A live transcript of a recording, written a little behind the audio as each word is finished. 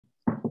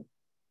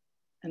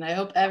And I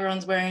hope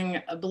everyone's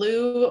wearing a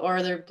blue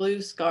or their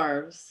blue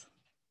scarves.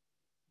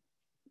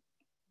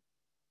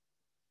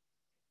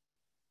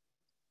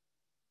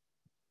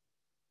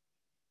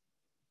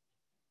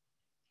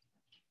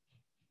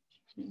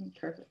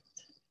 Perfect.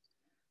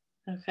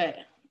 Okay,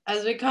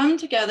 as we come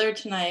together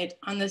tonight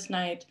on this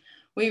night,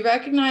 we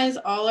recognize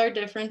all our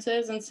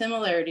differences and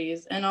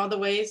similarities and all the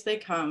ways they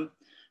come.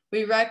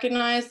 We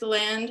recognize the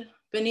land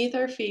beneath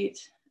our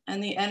feet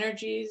and the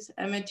energies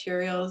and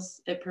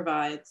materials it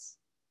provides.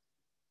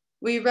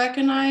 We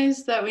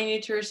recognize that we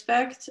need to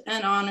respect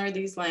and honor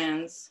these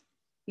lands,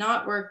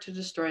 not work to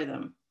destroy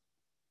them.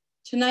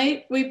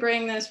 Tonight, we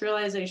bring this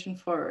realization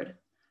forward,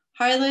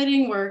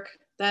 highlighting work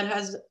that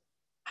has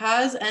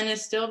and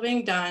is still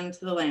being done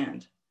to the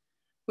land.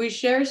 We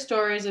share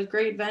stories of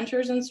great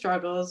ventures and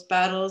struggles,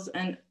 battles,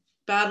 and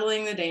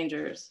battling the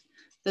dangers,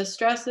 the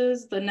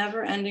stresses, the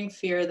never-ending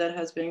fear that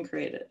has been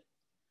created.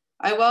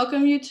 I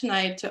welcome you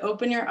tonight to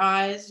open your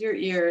eyes, your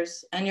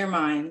ears, and your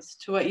minds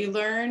to what you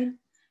learn,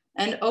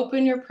 and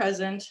open your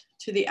present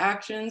to the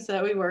actions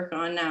that we work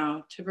on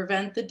now to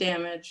prevent the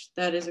damage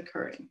that is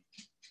occurring.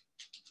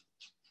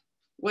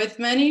 With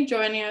many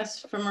joining us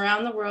from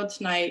around the world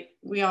tonight,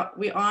 we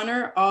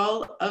honor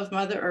all of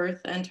Mother Earth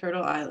and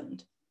Turtle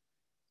Island.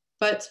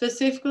 But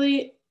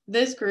specifically,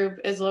 this group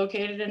is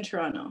located in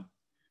Toronto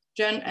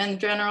and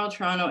general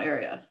Toronto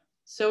area.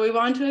 So we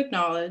want to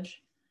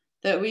acknowledge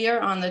that we are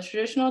on the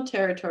traditional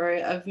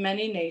territory of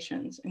many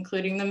nations,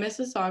 including the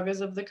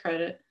Mississaugas of the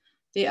Credit,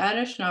 the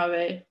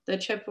Anishinaabe, the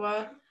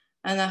Chippewa,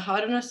 and the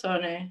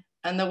Haudenosaunee,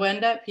 and the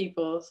Wendat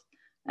peoples,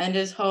 and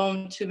is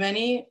home to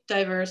many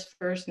diverse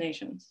First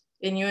Nations,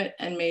 Inuit,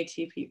 and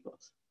Métis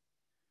peoples.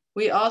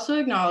 We also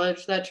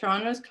acknowledge that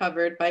Toronto is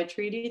covered by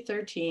Treaty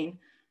 13,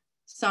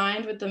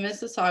 signed with the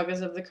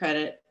Mississaugas of the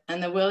Credit,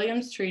 and the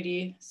Williams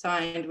Treaty,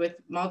 signed with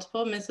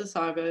multiple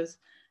Mississaugas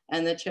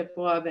and the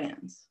Chippewa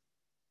bands.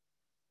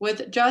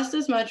 With just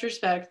as much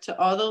respect to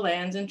all the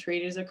lands and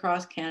treaties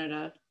across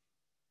Canada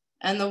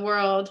and the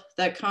world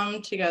that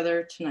come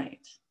together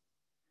tonight.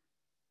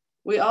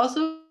 We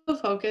also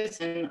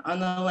focus in on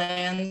the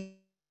lands,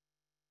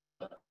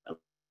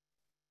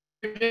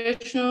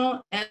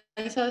 traditional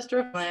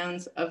ancestral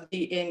lands of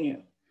the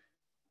Innu,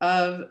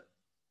 of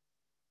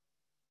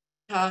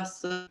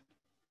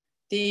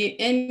the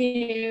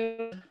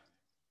Innu,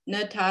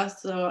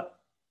 Nutaui,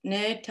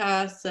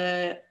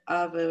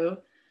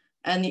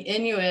 and the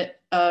Inuit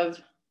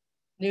of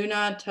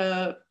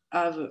Nutaui.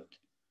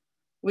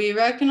 We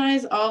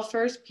recognize all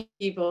First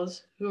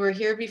Peoples who were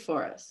here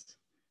before us,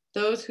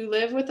 those who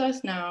live with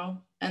us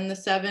now, and the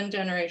 7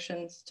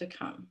 generations to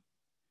come,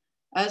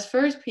 as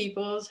First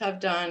Peoples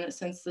have done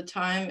since the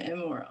time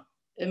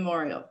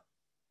immemorial.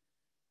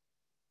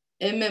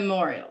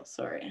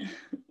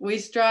 We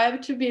strive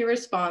to be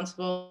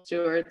responsible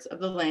stewards of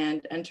the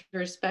land and to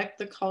respect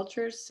the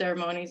cultures,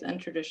 ceremonies, and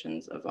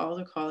traditions of all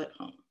who call it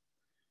home.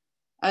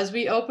 As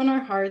we open our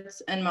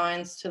hearts and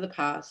minds to the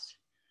past,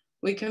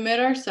 we commit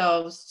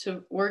ourselves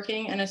to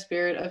working in a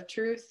spirit of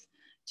truth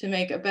to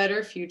make a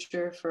better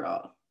future for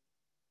all.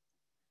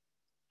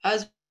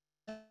 As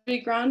we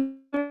ground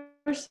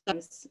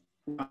ourselves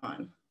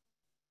on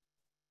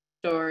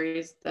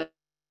stories that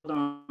hold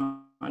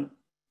on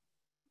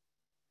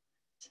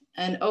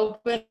and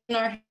open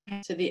our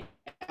hands to the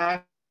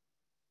act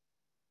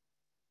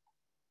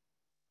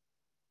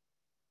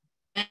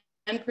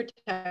and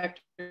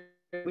protect,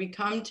 we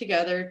come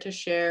together to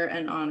share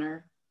and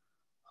honor,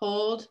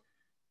 hold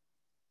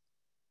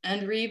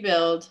and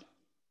rebuild,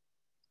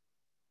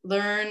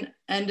 learn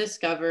and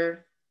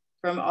discover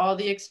from all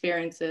the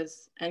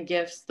experiences and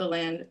gifts the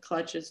land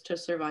clutches to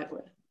survive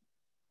with.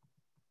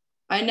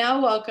 I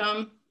now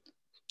welcome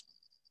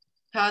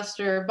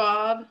Pastor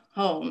Bob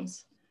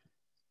Holmes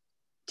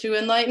to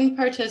enlighten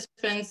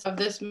participants of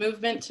this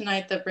movement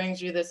tonight that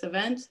brings you this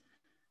event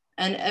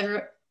and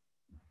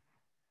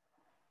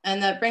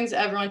that brings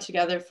everyone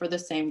together for the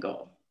same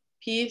goal,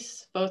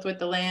 peace, both with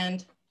the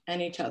land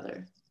and each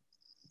other.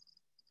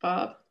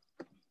 Bob?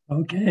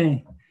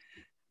 Okay,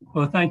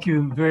 well, thank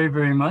you very,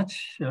 very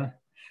much.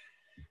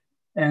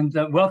 And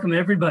welcome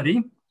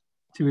everybody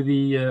to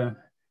the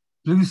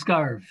Blue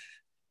Scarf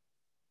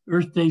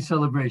Earth Day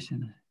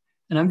celebration.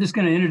 And I'm just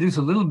going to introduce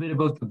a little bit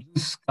about the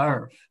Blue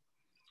Scarf.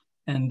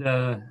 And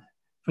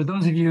for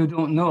those of you who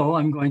don't know,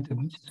 I'm going to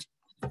just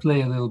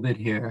play a little bit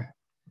here.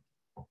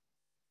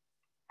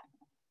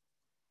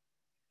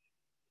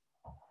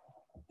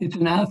 It's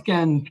an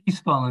Afghan peace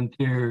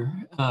volunteer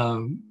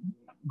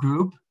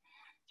group.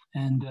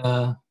 And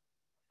let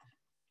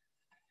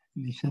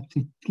me just have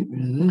to get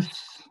rid of this.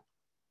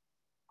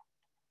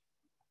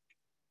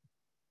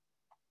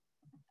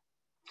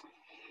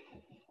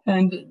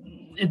 And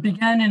it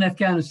began in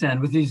Afghanistan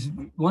with these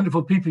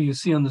wonderful people you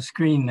see on the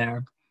screen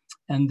there.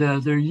 And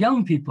they're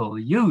young people,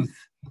 youth,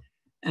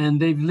 and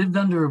they've lived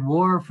under a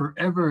war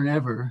forever and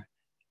ever.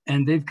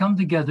 And they've come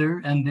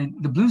together, and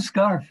the blue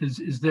scarf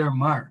is their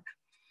mark.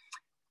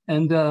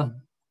 And I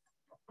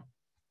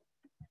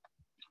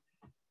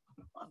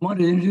want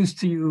to introduce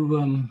to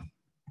you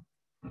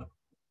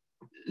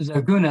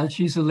Zarguna,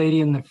 she's the lady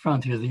in the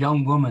front here, the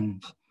young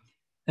woman.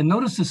 And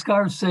notice the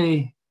scarves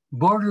say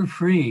border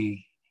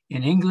free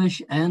in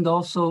English and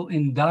also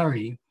in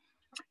Dari.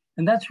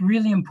 And that's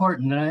really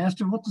important. And I asked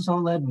her, what does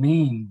all that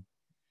mean?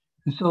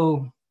 And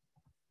so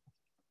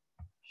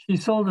she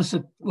told us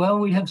that, well,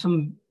 we have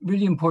some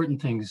really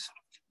important things.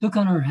 Look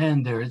on her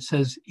hand there, it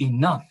says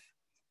enough.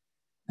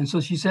 And so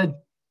she said,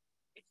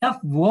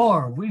 enough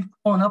war. We've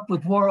grown up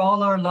with war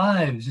all our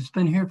lives. It's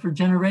been here for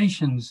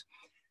generations.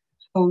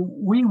 So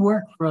we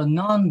work for a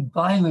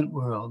non-violent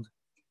world.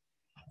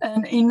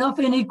 And enough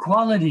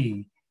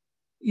inequality.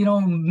 You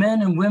know,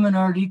 men and women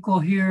aren't equal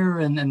here,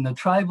 and the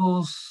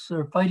tribals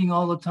are fighting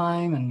all the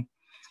time. And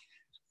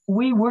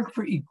we work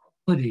for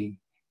equality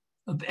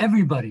of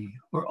everybody.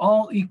 We're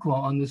all equal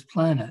on this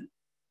planet.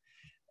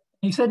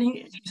 She said,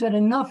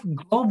 enough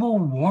global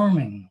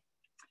warming,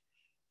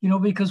 you know,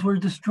 because we're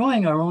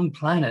destroying our own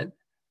planet.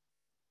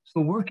 So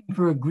working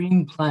for a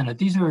green planet,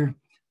 these are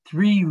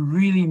three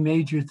really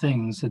major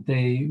things that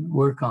they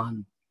work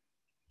on.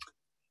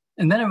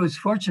 And then I was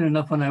fortunate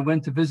enough when I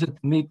went to visit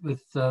to meet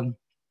with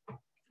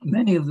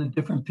many of the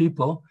different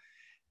people.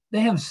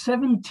 They have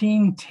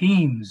 17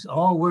 teams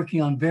all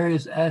working on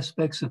various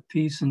aspects of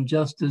peace and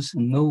justice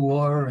and no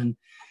war. And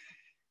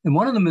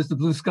one of them is the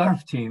Blue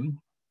Scarf team.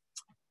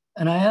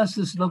 And I asked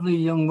this lovely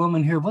young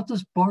woman here, what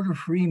does border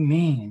free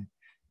mean?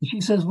 And she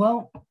says,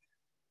 well,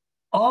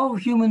 all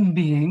human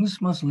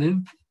beings must live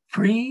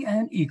free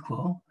and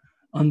equal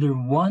under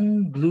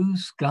one blue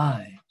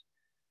sky.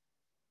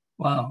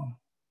 Wow.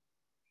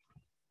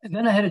 And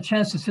then I had a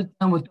chance to sit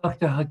down with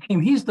Dr.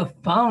 Hakim. He's the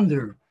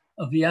founder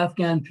of the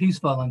Afghan Peace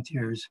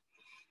Volunteers.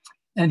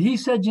 And he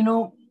said, you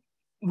know,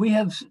 we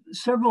have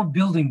several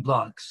building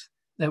blocks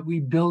that we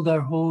build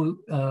our whole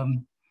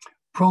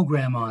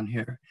program on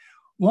here.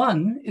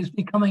 One is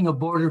becoming a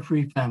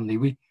border-free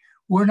family.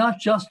 We're not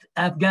just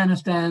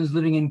Afghanistans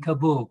living in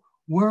Kabul.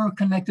 We're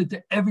connected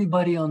to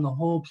everybody on the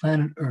whole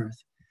planet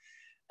Earth.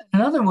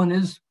 Another one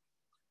is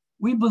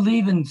we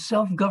believe in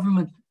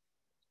self-government,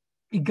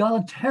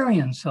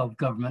 egalitarian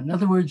self-government. In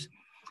other words,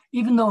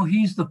 even though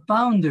he's the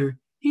founder,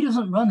 he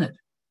doesn't run it.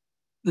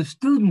 The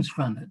students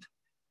run it,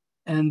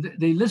 and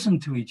they listen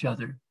to each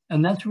other,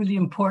 and that's really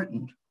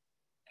important.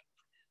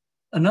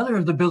 Another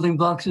of the building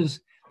blocks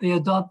is they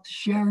adopt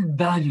shared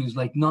values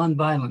like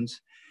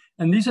nonviolence.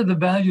 And these are the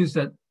values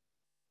that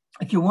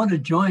if you want to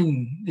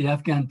join the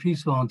Afghan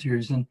Peace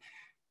Volunteers, then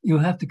you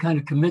have to kind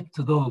of commit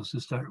to those to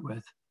start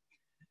with.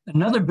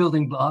 Another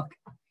building block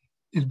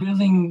is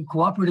building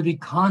cooperative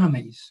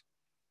economies.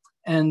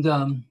 And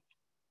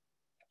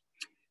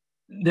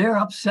they're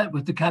upset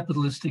with the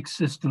capitalistic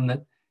system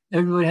that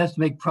everybody has to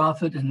make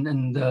profit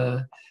and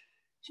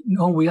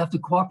no, we have to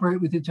cooperate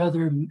with each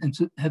other and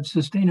have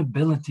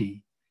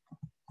sustainability.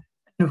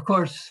 And of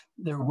course,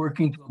 they're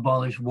working to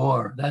abolish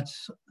war.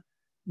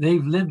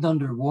 They've lived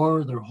under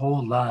war their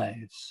whole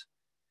lives.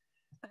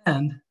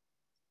 And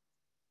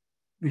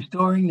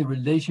restoring the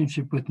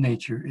relationship with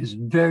nature is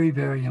very,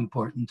 very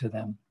important to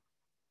them.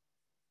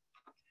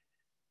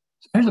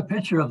 So here's a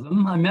picture of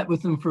them. I met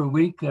with them for a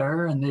week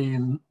there, and they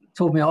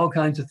told me all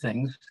kinds of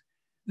things.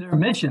 Their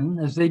mission,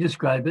 as they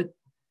describe it,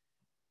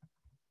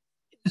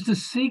 is to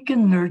seek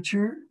and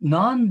nurture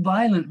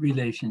nonviolent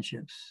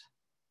relationships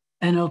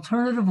and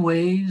alternative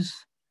ways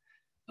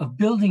of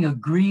building a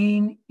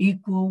green,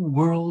 equal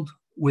world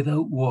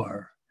without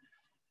war.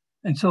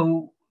 And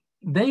so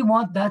they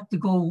want that to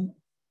go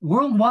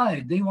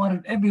worldwide. They want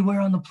it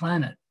everywhere on the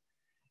planet.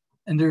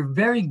 And they're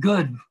very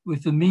good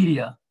with the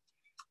media.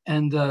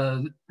 And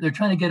they're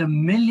trying to get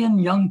 1 million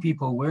young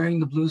people wearing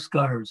the blue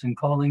scarves and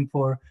calling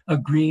for a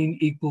green,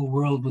 equal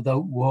world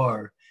without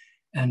war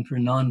and for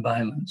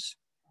nonviolence.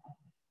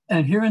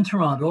 And here in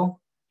Toronto,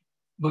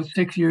 about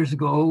 6 years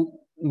ago,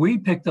 we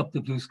picked up the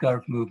blue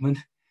scarf movement,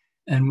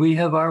 and we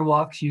have our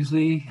walks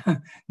usually,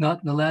 not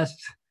in the last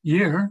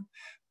year,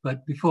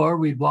 but before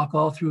we'd walk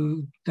all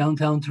through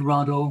downtown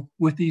Toronto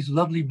with these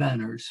lovely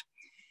banners.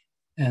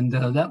 And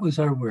that was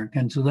our work.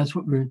 And so that's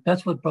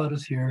what brought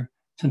us here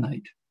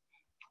tonight.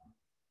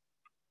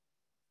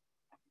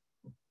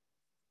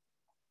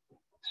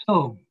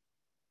 So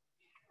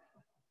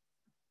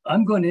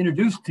I'm going to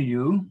introduce to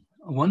you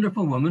a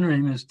wonderful woman. Her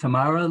name is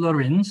Tamara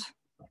Lorenz,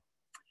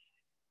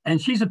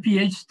 and she's a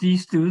PhD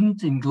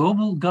student in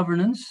global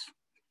governance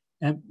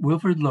at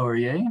Wilfrid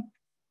Laurier.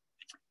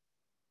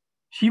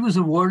 She was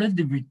awarded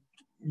the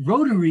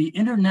Rotary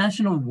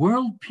International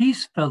World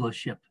Peace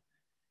Fellowship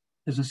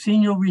as a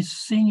senior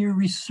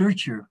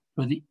researcher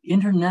for the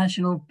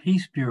International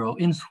Peace Bureau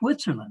in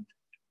Switzerland.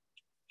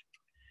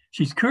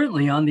 She's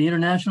currently on the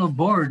international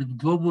board of the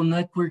Global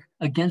Network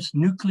Against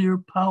Nuclear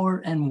Power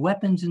and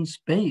Weapons in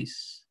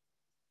Space.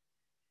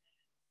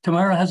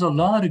 Tamara has a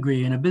law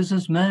degree and a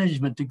business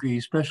management degree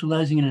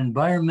specializing in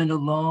environmental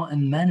law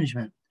and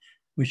management,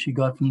 which she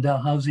got from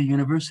Dalhousie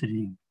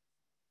University.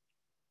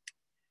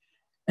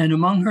 And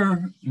among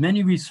her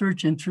many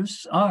research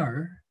interests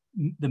are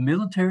the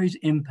military's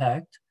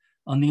impact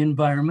on the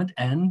environment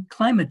and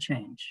climate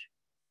change.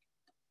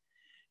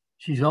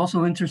 She's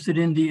also interested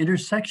in the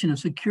intersection of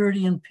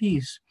security and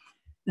peace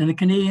and the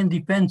Canadian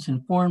defense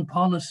and foreign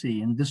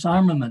policy and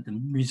disarmament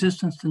and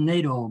resistance to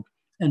NATO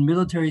and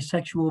military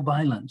sexual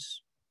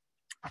violence.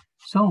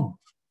 So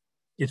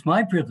it's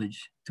my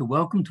privilege to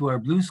welcome to our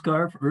Blue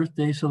Scarf Earth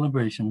Day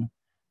celebration,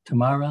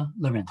 Tamara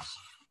Lawrence.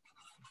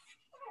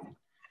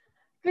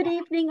 Good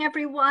evening,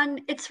 everyone.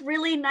 It's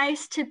really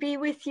nice to be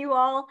with you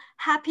all.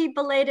 Happy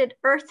belated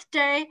Earth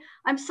Day.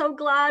 I'm so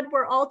glad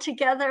we're all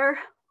together,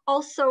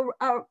 also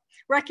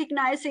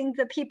recognizing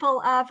the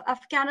people of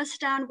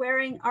Afghanistan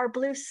wearing our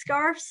blue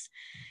scarves.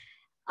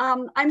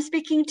 I'm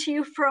speaking to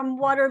you from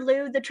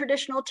Waterloo, the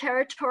traditional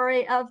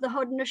territory of the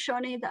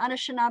Haudenosaunee, the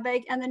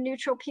Anishinaabe, and the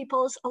neutral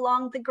peoples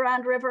along the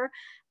Grand River.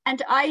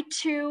 And I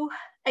too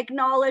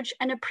acknowledge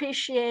and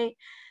appreciate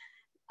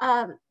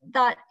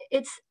that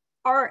it's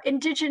our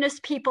Indigenous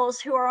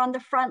peoples who are on the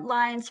front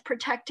lines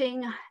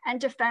protecting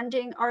and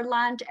defending our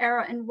land,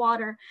 air, and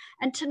water.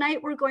 And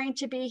tonight we're going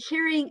to be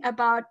hearing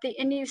about the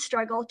Innu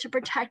struggle to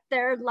protect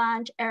their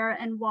land, air,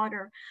 and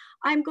water.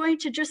 I'm going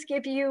to just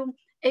give you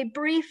a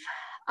brief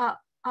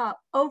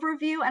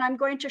overview, and I'm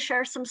going to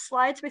share some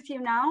slides with you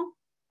now.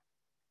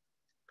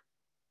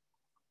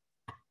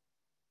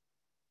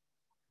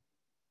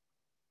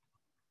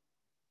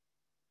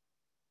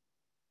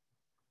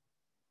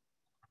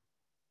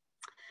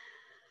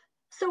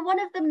 So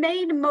one of the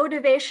main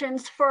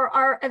motivations for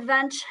our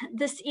event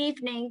this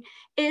evening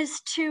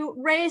is to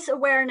raise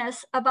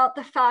awareness about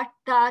the fact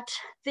that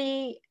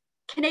the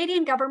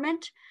Canadian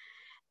government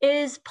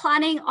is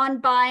planning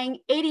on buying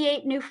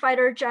 88 new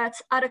fighter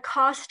jets at a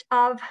cost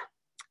of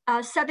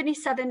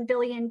 $77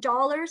 billion.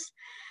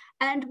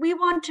 And we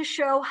want to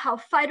show how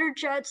fighter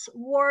jets,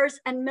 wars,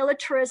 and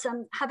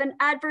militarism have an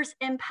adverse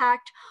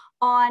impact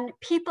on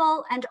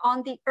people and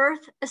on the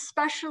earth,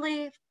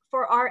 especially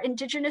for our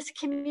Indigenous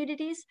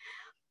communities.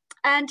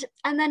 And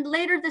then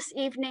later this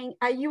evening,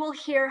 you will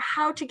hear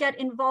how to get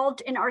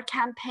involved in our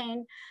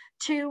campaign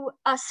to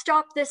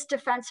stop this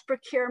defense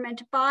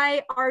procurement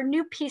by our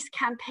new peace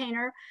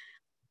campaigner,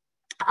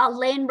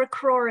 Lane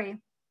McCrory.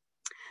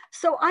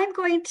 So I'm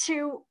going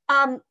to,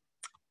 I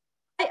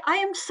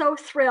am so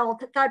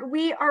thrilled that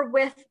we are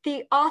with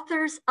the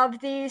authors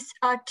of these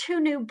two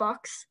new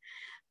books,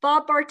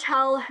 Bob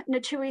Bartel,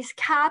 Nutaui's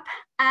Cap,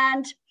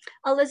 and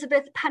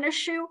Elizabeth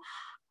Penashue.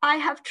 I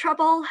have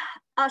trouble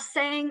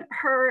saying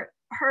her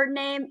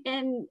name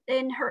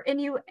in her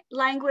Innu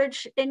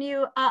language,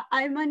 Innu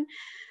Aiman,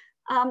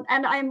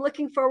 and I'm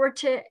looking forward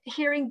to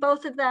hearing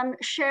both of them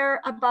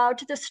share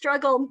about the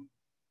struggle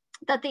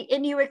that the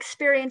Innu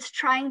experienced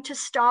trying to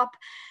stop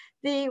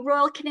the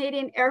Royal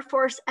Canadian Air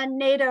Force and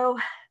NATO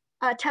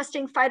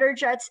testing fighter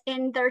jets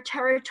in their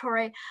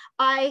territory.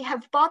 I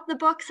have bought the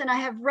books and I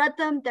have read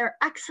them. They're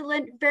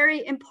excellent,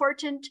 very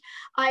important.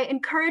 I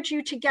encourage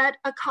you to get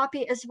a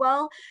copy as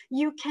well.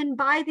 You can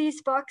buy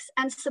these books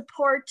and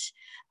support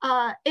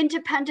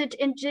independent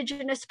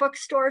Indigenous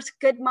bookstores,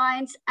 Good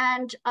Minds,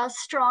 and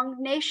Strong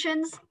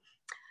Nations.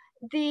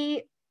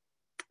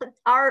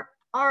 Our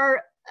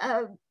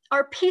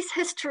peace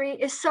history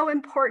is so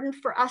important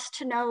for us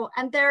to know,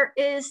 and there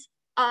is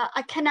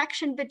a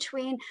connection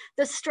between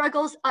the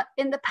struggles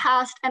in the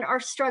past and our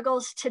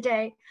struggles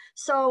today.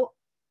 So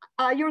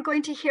you're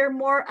going to hear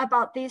more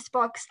about these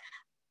books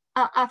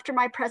after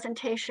my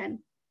presentation.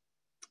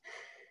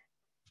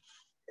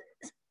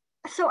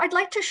 So I'd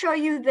like to show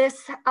you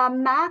this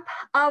map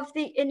of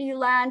the Innu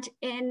land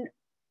in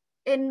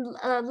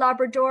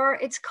Labrador.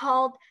 It's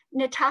called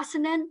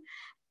Nitassinan.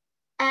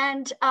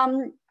 And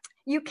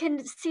you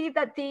can see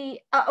that the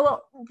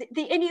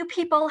Innu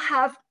people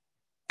have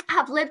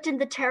lived in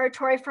the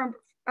territory for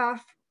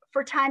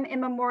time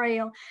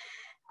immemorial.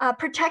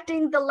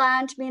 Protecting the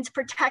land means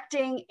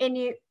protecting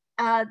the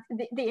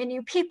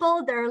Innu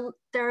people,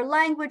 their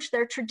language,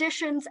 their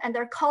traditions, and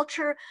their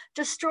culture.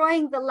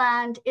 Destroying the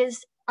land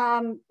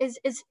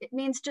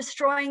means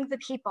destroying the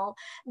people.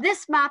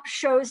 This map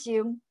shows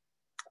you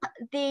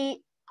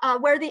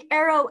where the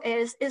arrow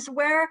is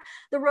where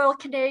the Royal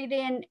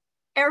Canadian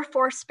Air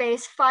Force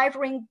Base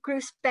 5-ring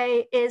Goose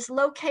Bay is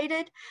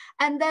located.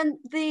 And then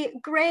the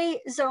gray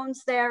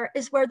zones there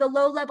is where the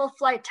low-level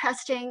flight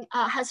testing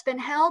has been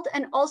held,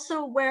 and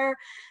also where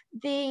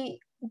the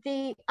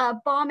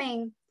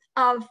bombing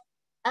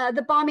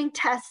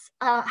tests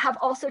have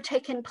also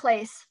taken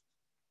place.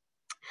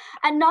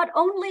 And not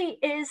only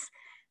is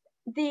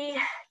the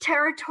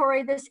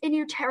territory, this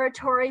Innu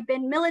territory,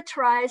 been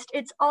militarized,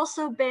 it's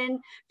also been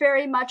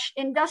very much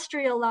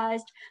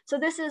industrialized. So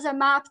this is a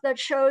map that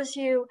shows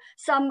you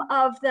some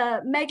of the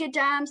mega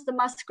dams, the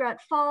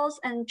Muskrat Falls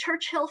and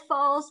Churchill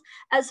Falls,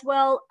 as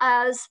well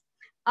as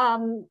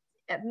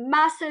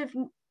massive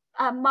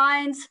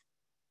mines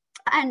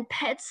and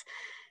pits,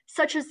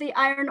 such as the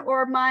iron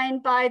ore mine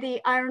by the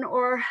Iron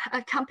Ore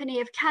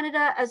Company of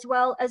Canada, as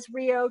well as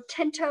Rio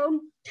Tinto.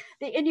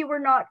 The Innu were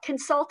not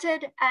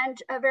consulted and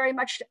very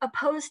much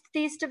opposed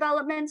these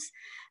developments.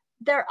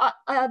 Their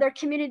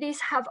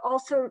communities have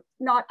also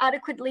not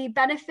adequately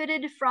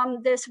benefited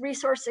from this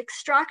resource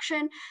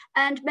extraction,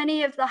 and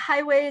many of the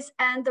highways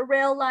and the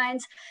rail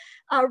lines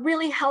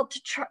really helped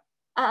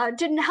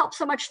didn't help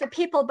so much the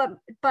people,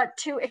 but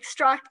to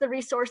extract the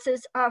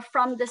resources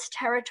from this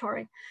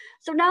territory.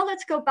 So now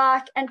let's go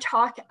back and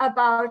talk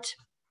about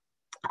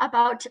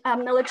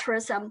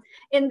militarism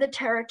in the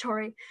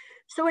territory.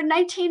 So in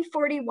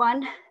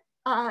 1941,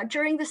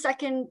 during the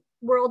Second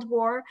World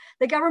War,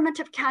 the government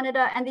of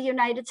Canada and the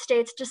United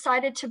States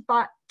decided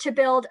to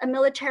build a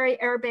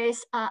military air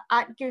base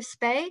at Goose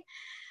Bay.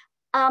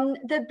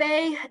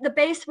 The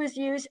base was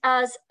used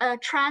as a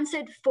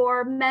transit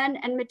for men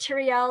and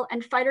materiel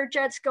and fighter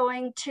jets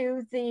going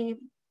to the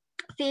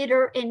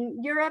theater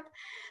in Europe.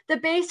 The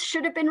base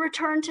should have been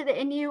returned to the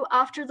Innu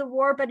after the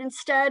war, but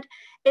instead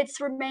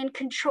it's remained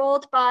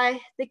controlled by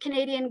the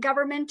Canadian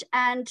government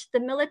and the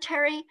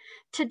military.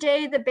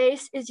 Today, the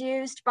base is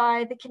used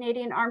by the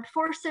Canadian Armed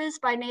Forces,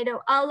 by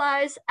NATO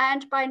allies,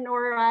 and by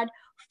NORAD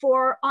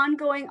for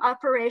ongoing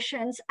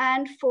operations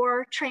and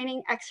for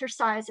training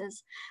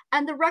exercises.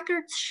 And the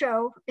records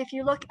show, if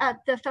you look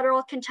at the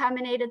Federal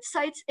Contaminated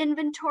Sites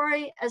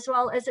Inventory, as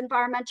well as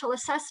environmental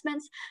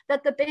assessments,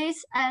 that the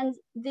base and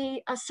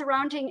the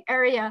surrounding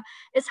area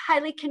is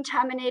highly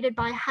contaminated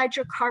by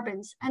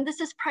hydrocarbons. And this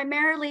is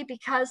primarily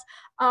because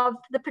of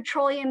the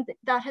petroleum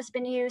that has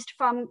been used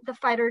from the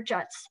fighter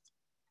jets.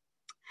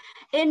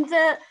 In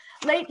the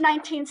late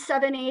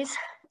 1970s,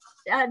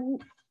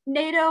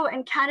 NATO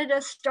and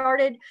Canada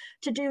started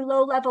to do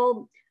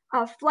low-level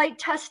flight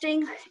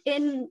testing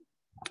in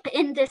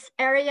this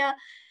area.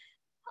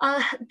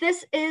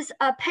 This is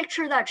a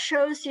picture that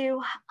shows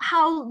you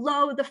how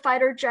low the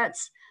fighter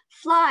jets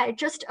fly,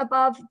 just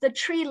above the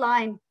tree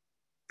line.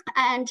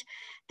 And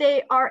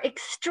they are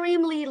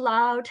extremely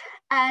loud,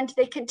 and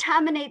they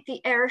contaminate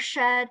the air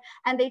shed,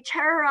 and they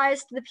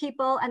terrorize the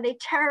people, and they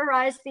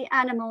terrorize the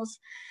animals.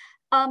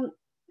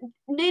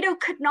 NATO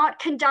could not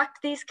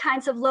conduct these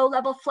kinds of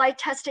low-level flight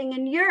testing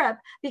in Europe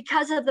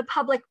because of the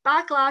public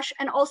backlash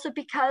and also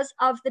because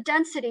of the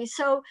density.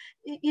 So,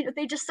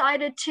 they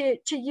decided to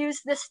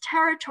use this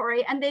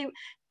territory, and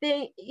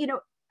they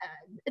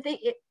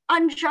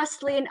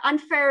unjustly and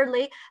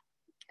unfairly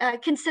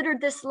considered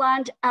this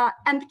land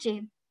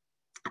empty.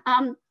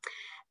 The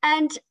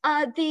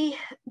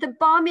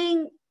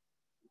bombing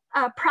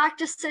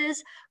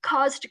practices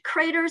caused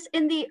craters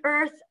in the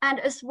earth, and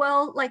as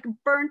well like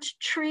burnt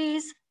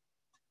trees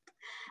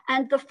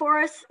and the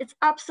forests. It's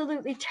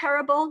absolutely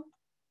terrible.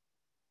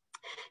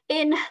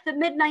 In the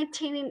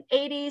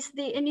mid-1980s,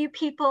 the Innu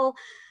people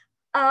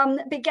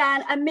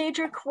began a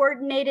major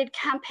coordinated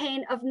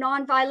campaign of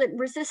nonviolent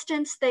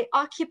resistance. They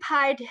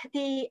occupied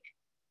the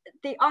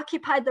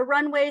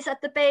runways at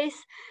the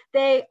base.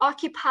 They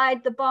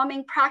occupied the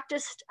bombing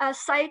practice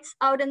sites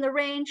out in the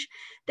range.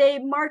 They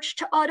marched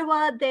to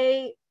Ottawa.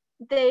 They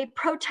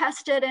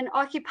protested and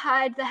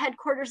occupied the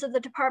headquarters of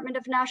the Department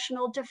of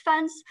National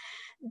Defense.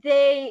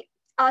 They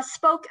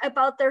spoke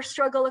about their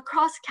struggle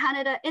across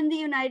Canada, in the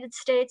United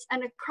States,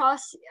 and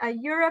across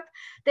Europe.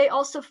 They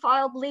also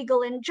filed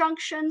legal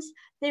injunctions.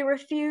 They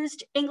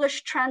refused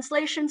English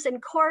translations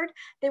in court.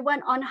 They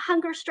went on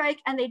hunger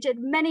strike, and they did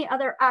many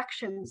other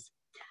actions.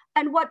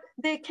 And what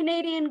the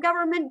Canadian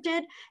government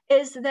did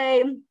is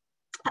they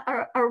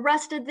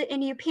arrested the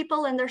Innu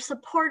people and their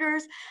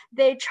supporters.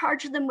 They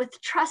charged them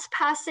with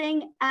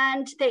trespassing,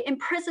 and they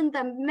imprisoned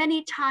them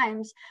many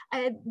times.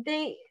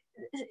 They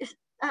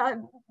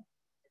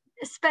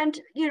spent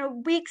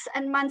weeks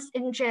and months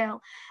in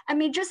jail. I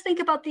mean, just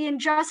think about the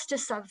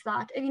injustice of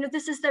that.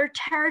 This is their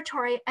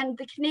territory, and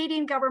the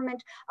Canadian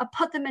government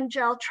put them in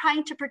jail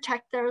trying to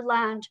protect their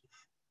land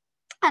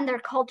and their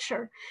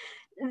culture.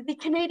 The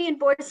Canadian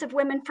Voice of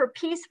Women for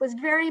Peace was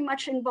very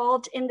much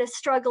involved in this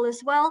struggle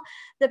as well.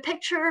 The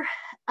picture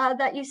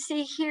that you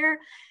see here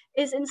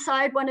is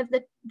inside one of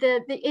the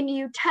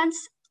Innu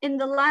tents in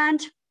the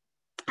land,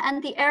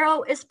 and the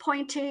arrow is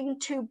pointing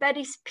to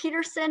Betty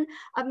Peterson,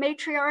 a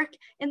matriarch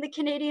in the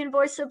Canadian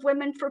Voice of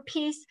Women for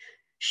Peace.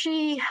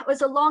 She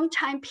was a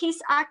longtime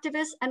peace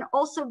activist and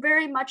also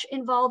very much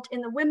involved in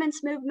the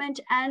women's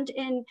movement and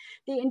in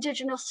the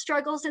Indigenous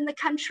struggles in the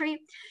country.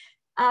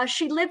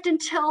 She lived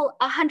until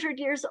 100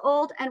 years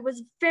old and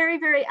was very,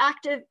 very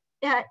active,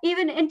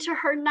 even into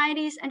her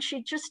 90s, and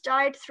she just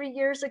died 3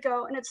 years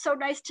ago. And it's so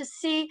nice to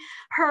see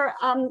her.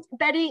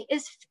 Betty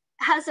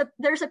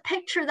there's a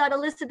picture that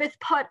Elizabeth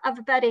put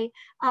of Betty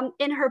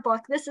in her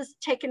book. This is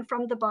taken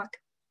from the book.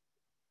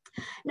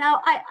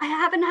 Now, I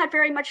haven't had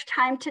very much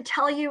time to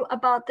tell you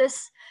about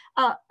this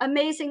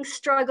amazing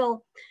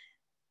struggle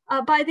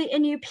by the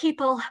Innu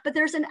people, but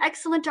there's an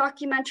excellent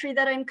documentary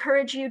that I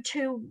encourage you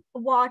to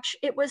watch.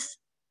 It was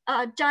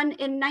done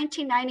in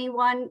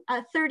 1991,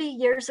 30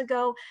 years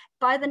ago,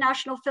 by the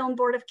National Film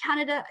Board of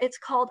Canada. It's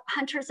called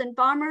Hunters and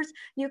Bombers.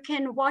 You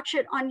can watch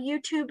it on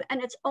YouTube,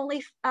 and it's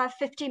only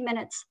 50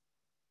 minutes.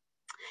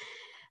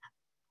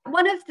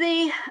 One of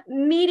the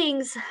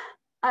meetings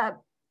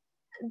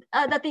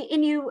that the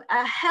Innu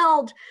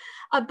held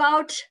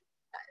about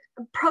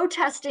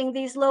protesting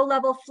these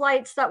low-level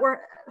flights that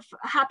were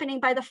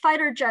happening by the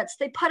fighter jets,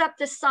 they put up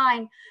this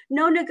sign: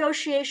 "No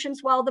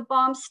negotiations while the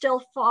bombs still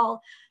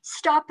fall.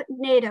 Stop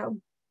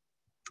NATO."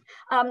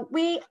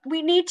 We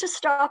need to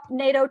stop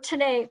NATO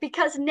today,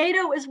 because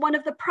NATO is one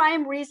of the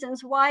prime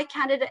reasons why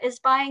Canada is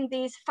buying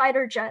these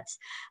fighter jets.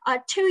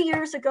 2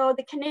 years ago,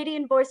 the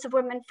Canadian Voice of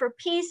Women for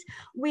Peace,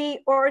 we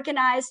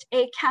organized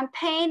a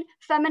campaign,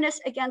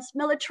 Feminists Against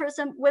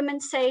Militarism, Women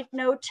Say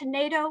No to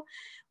NATO.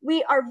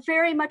 We are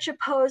very much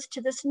opposed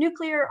to this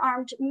nuclear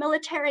armed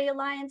military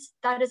alliance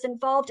that is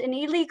involved in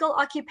illegal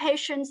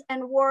occupations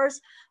and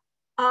wars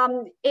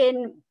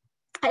in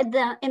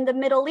the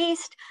Middle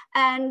East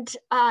and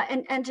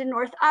in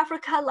North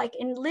Africa, like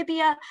in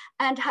Libya,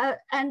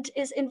 and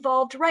is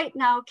involved right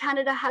now.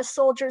 Canada has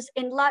soldiers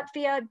in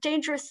Latvia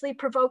dangerously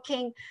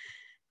provoking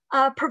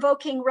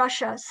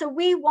Russia. So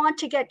we want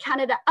to get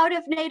Canada out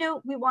of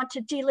NATO. We want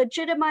to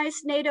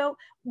delegitimize NATO.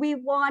 We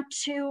want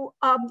to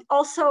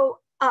also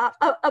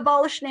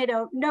abolish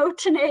NATO, no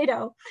to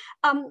NATO.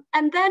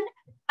 And then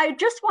I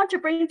just want to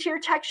bring to your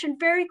attention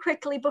very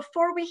quickly,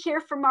 before we hear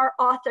from our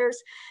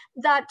authors,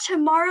 that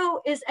tomorrow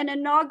is an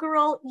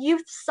inaugural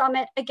youth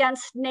summit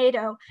against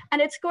NATO,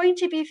 and it's going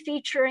to be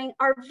featuring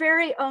our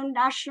very own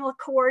national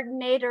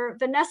coordinator,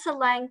 Vanessa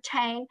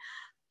Lang-Tang.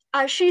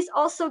 She's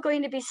also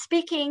going to be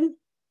speaking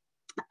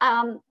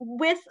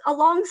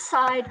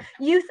alongside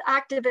youth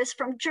activists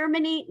from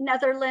Germany,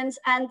 Netherlands,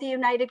 and the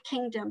United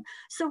Kingdom.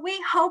 So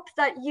we hope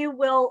that you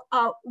will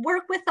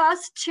work with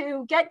us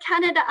to get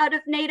Canada out of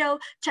NATO,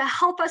 to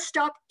help us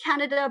stop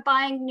Canada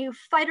buying new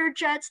fighter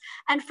jets,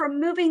 and from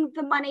moving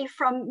the money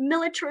from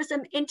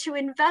militarism into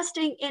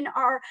investing in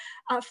our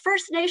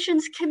First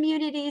Nations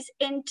communities,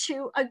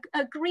 into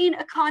a green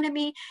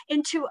economy,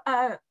 into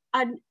a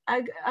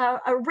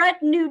red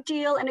New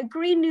Deal and a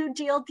Green New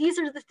Deal. These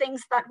are the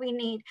things that we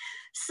need.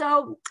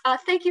 So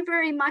thank you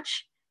very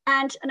much.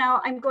 And now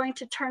I'm going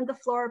to turn the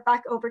floor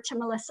back over to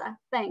Melissa.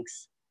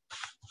 Thanks.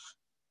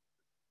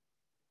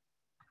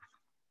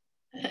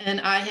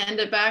 And I hand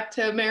it back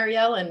to Mary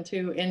Ellen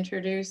to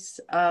introduce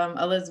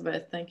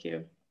Elizabeth. Thank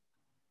you.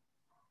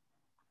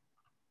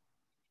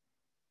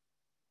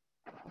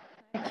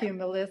 Thank you,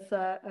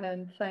 Melissa,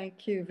 and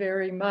thank you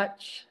very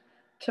much,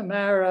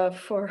 Tamara,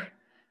 for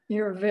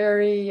your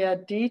very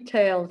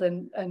detailed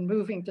and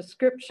moving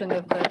description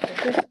of the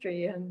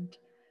history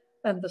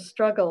and the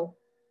struggle.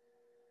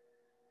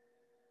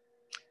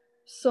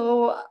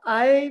 So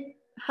I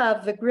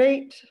have the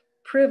great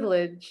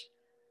privilege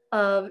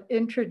of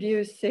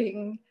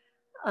introducing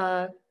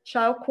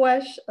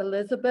Tshaukuesh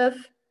Elizabeth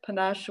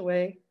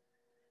Penashue.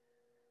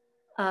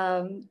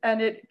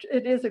 And it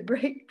is a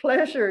great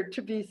pleasure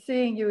to be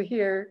seeing you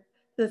here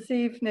this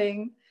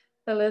evening,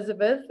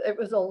 Elizabeth. It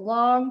was a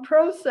long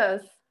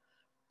process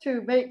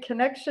to make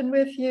connection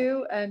with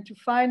you and to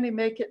finally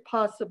make it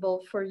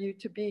possible for you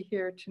to be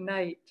here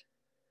tonight.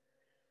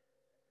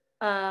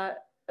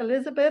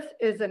 Elizabeth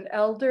is an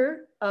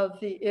elder of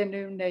the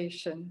Innu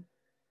Nation.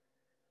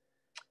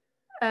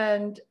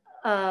 And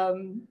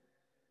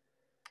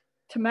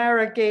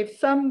Tamara gave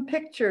some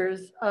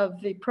pictures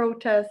of the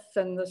protests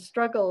and the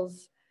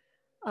struggles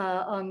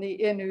on the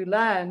Innu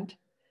land,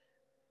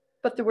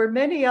 but there were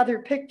many other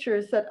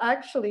pictures that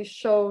actually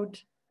showed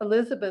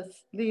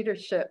Elizabeth's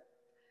leadership.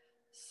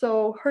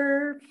 So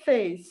her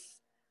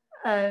face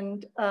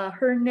and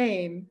her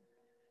name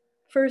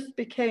first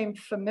became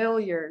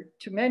familiar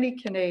to many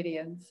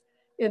Canadians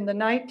in the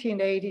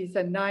 1980s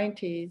and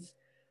 90s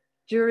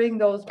during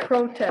those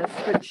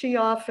protests, which she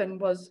often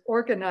was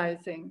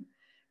organizing,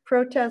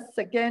 protests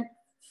against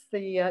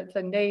the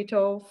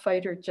NATO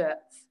fighter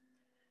jets.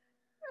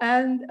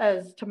 And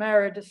as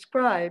Tamara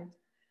described,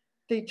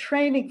 the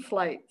training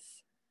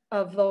flights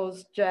of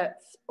those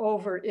jets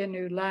over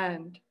Innu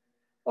land,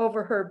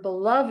 over her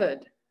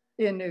beloved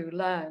Innu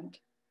land.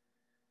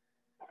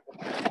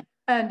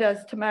 And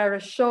as Tamara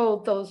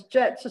showed, those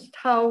jets, just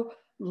how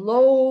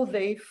low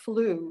they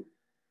flew.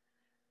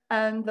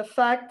 And the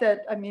fact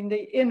that, I mean,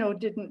 the Innu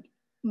didn't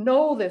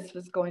know this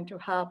was going to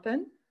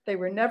happen. They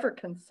were never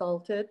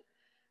consulted.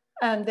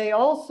 And they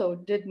also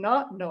did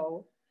not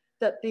know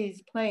that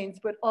these planes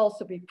would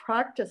also be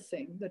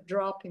practicing the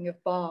dropping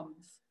of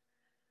bombs.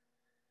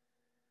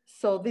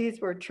 So these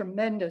were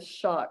tremendous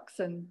shocks.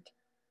 And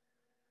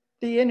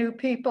the Innu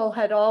people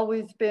had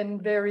always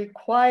been very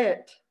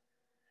quiet,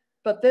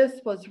 but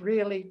this was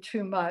really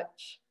too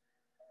much.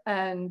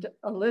 And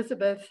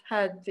Elizabeth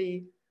had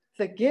the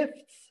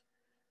gifts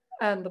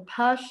and the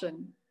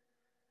passion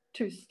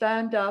to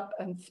stand up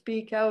and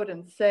speak out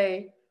and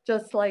say,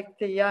 just like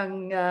the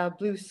young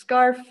Blue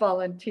Scarf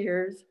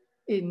volunteers,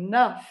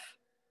 enough.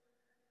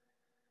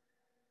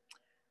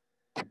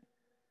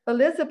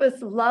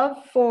 Elizabeth's love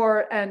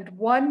for and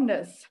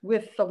oneness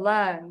with the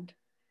land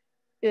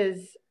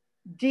is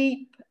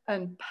deep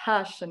and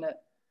passionate.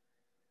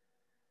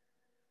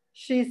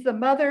 She's the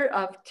mother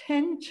of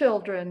 10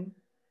 children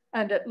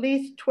and at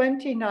least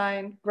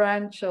 29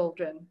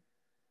 grandchildren.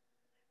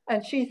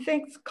 And she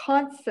thinks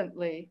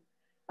constantly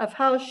of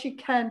how she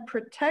can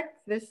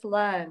protect this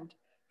land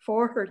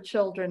for her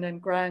children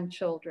and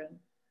grandchildren.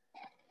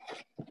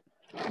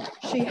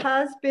 She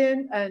has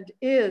been and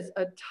is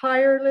a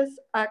tireless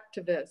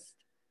activist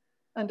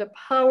and a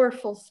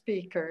powerful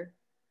speaker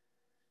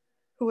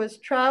who has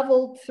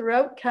traveled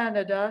throughout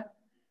Canada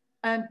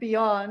and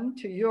beyond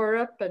to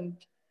Europe and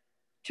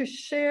to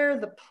share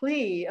the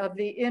plea of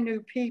the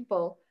Innu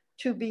people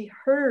to be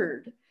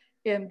heard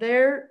in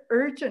their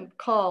urgent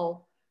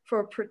call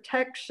for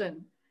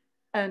protection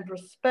and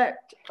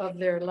respect of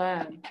their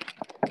land.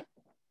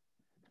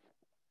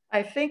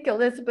 I think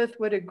Elizabeth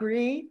would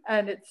agree,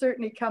 and it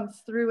certainly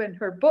comes through in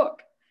her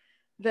book,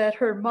 that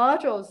her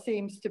motto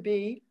seems to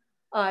be,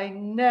 I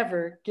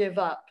never give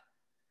up.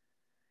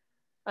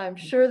 I'm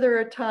sure there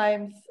are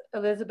times,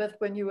 Elizabeth,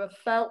 when you have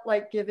felt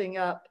like giving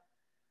up,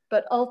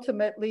 but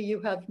ultimately you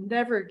have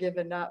never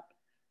given up,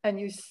 and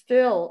you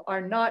still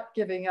are not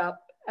giving up,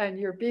 and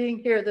you're being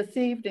here this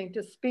evening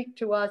to speak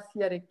to us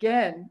yet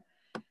again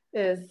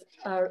is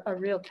a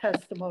real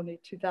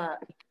testimony to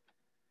that.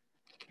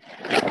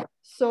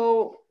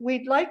 So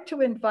we'd like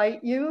to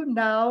invite you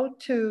now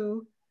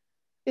to,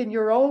 in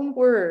your own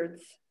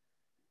words,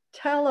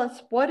 tell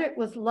us what it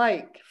was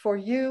like for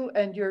you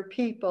and your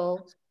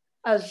people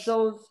as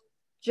those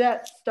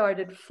jets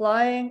started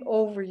flying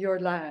over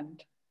your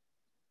land.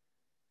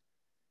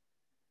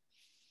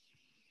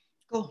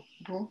 Go.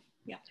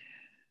 Yeah.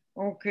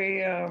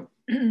 Okay.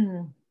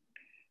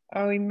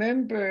 I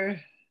remember,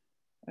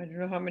 I don't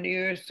know how many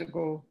years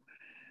ago,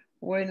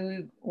 when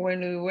we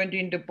went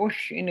in the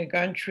bush in the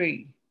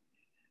country.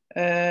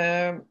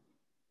 The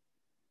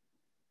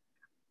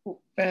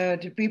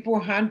people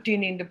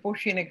hunting in the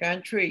bush in the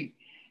country,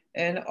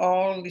 and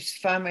all this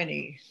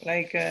family,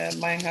 like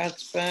my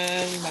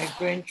husband, my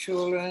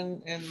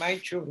grandchildren, and my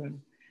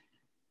children.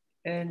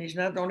 And it's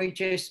not only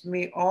just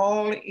me,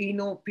 all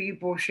Innu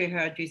people, she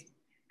had this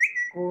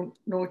go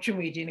nature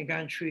meet in the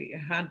country,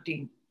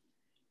 hunting.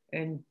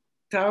 And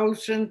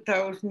thousand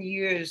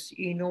years,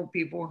 Innu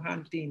people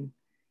hunting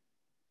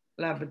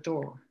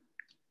Labrador.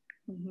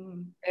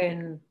 Mm-hmm.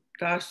 And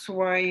that's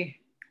why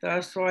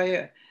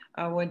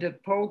I went to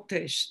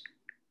protest.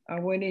 I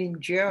went in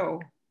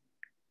jail.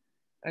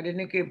 I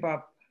didn't give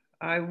up.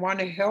 I want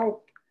to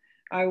help.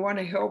 I want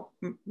to help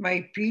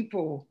my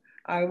people.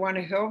 I want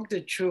to help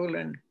the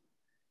children.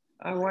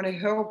 I want to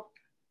help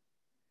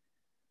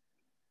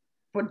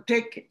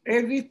protect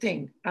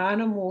everything,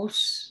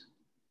 animals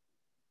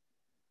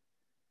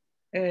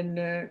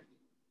and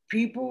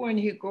people. When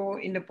you go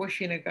in the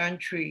bush in the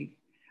country,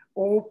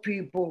 all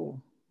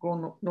people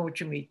go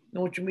nature meet.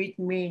 Nature meet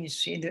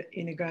means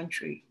in the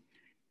country.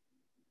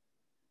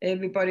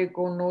 Everybody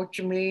go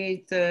nature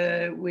meet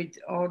with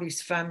all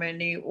this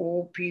family,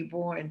 old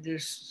people, and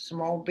there's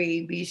small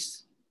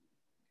babies.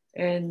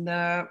 And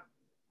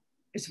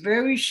it's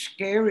very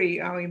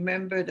scary. I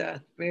remember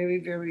that, very,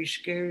 very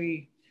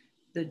scary,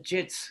 the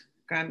jets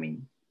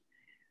coming.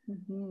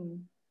 Mm-hmm.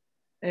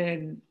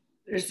 And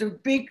there's a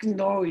big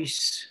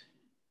noise.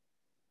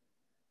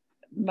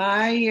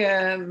 My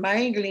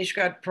English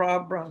got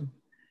problem.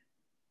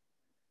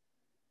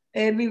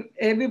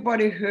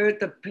 Everybody heard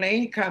the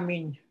plane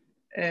coming,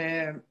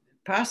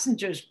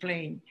 passengers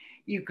plane.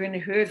 You can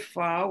hear it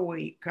far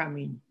away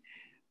coming.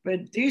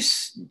 But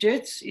this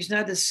jets is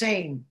not the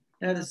same.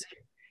 Not the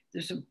same.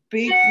 There's a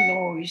big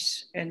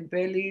noise and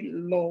very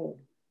low.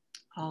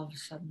 All of a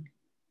sudden.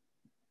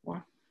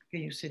 What?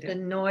 Can you say that? The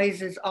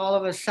noise is all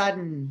of a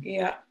sudden.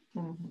 Yeah.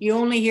 Mm-hmm. You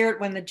only hear it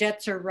when the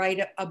jets are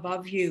right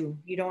above you.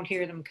 You don't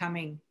hear them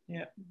coming.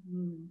 Yeah.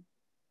 Mm-hmm.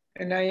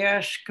 And I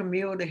asked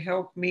Camille to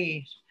help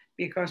me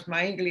because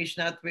my English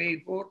not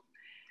very good.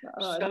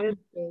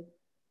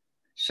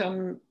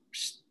 Some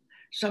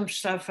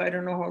stuff I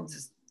don't know how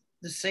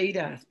to say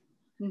that.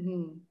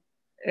 Mm-hmm.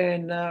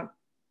 And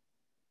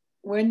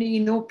when you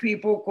know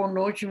people go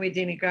nature meet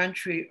in the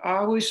country,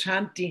 always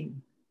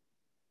hunting,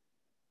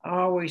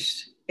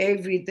 always,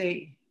 every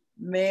day,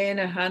 men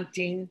are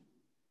hunting,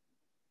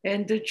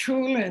 and the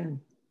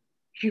children,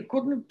 he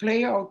couldn't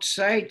play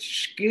outside,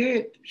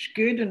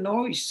 scared of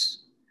noise.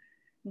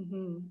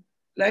 Mm-hmm.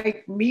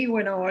 Like me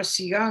when I was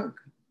young,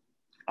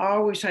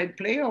 always I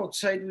play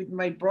outside with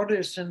my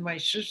brothers and my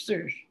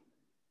sisters.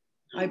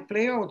 I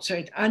play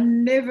outside. I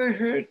never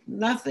heard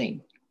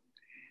nothing.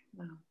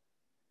 No.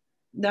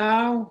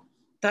 Now,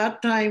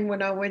 that time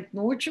when I went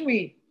nature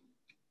meet,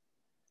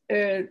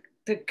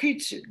 the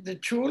kids, the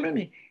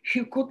children,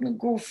 he couldn't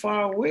go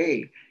far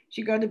away.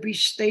 She got to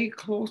stay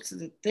close to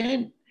the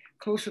tent,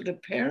 close to the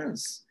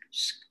parents.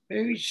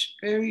 Very,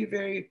 very,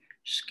 very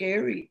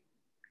scary.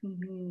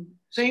 Mm-hmm.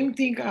 Same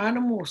thing,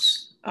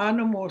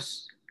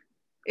 animals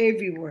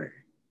everywhere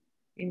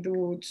in the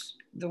woods,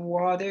 the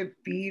water,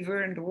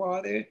 beaver in the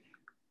water,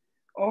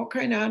 all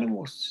kind of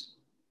animals.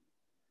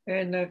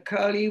 And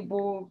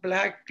caribou,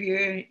 black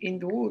bear in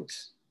the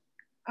woods,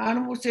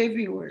 animals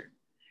everywhere.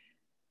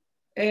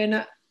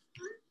 And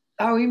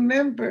I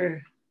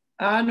remember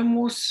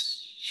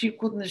animals, she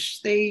couldn't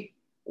stay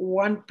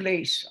one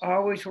place,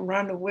 always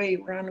run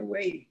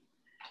away.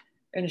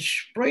 And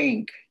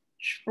spring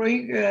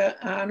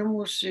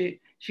animals,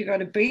 she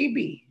got a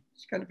baby.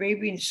 She got a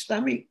baby in the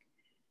stomach.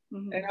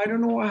 Mm-hmm. And I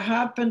don't know what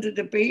happened to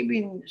the baby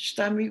in the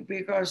stomach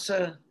because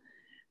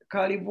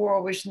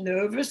caribou was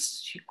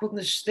nervous. She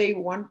couldn't stay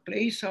one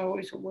place,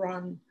 always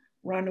run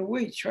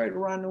away, try to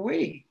run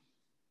away.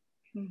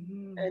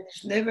 Mm-hmm. And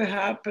it's never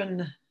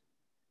happened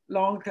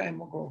long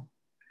time ago.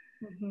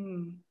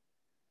 Mm-hmm.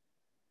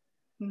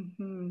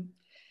 Mm-hmm.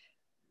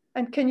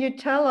 And can you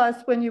tell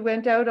us when you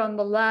went out on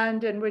the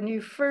land and when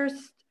you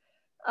first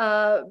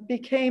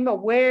became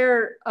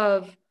aware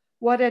of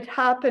what had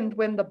happened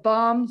when the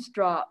bombs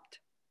dropped?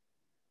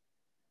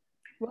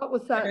 What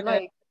was that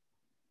like?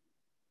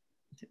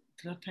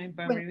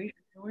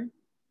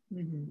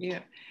 Yeah.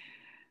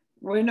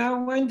 When I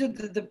went to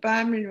the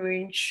bombing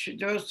range,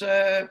 there was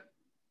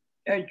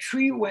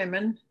 3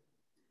 women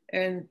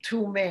and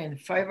 2 men,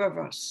 5 of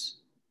us.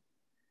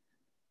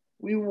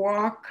 We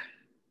walk,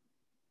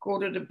 go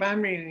to the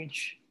bombing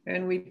range,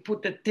 and we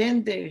put the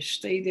tent there,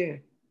 stay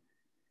there.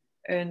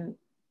 And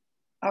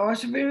I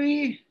was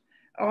very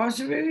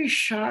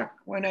shocked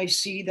when I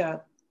see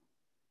that.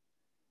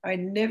 I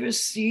never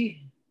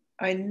see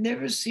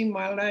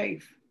my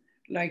life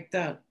like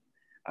that.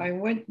 I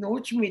went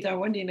I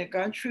went in the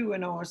country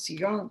when I was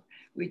young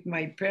with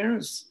my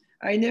parents.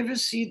 I never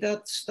see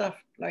that stuff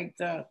like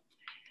that.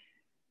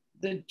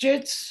 The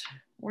jets,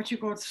 what you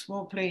call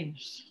small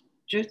planes?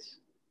 Jets?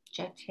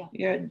 Jets, yeah.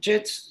 Yeah,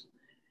 jets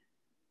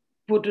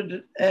put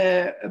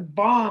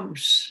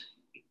bombs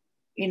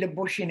in the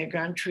bush in the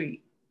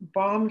country.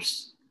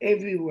 Bombs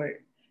everywhere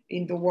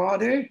in the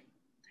water.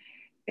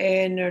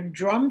 And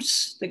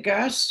drums, the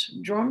gas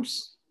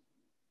drums,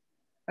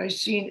 I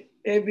seen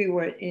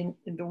everywhere in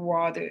the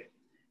water.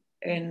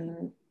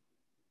 And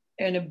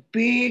a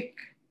big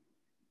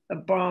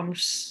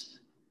bombs.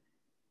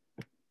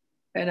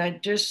 And I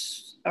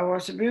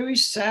was very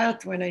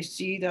sad when I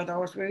see that. I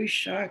was very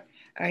shocked.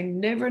 I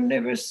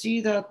never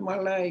see that in my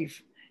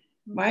life.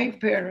 My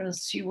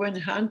parents, he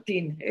went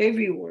hunting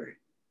everywhere.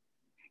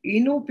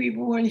 You know,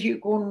 people when you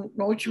go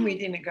noche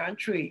meet in the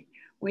country,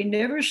 we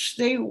never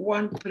stay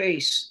one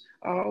place.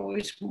 I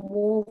always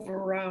move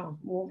around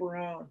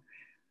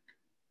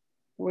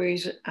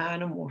with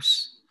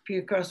animals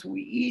because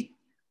we eat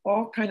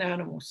all kind of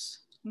animals.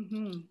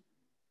 Mm-hmm.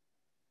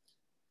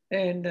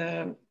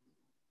 And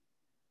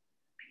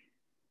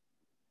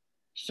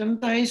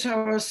sometimes I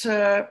was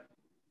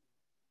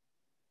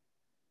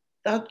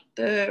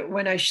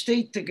when I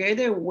stayed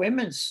together,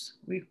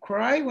 we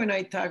cry when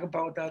I talk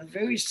about that.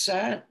 Very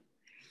sad.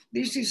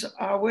 This is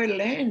our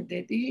land,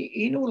 the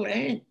Innu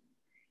land.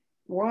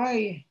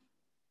 Why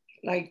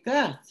like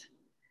that?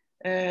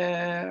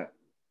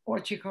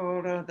 What you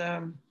call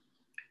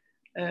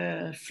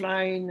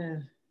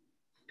flying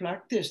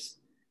practice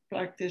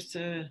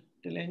the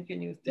land.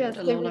 Can you think?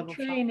 Yes, they were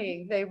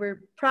training. They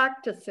were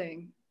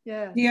practicing.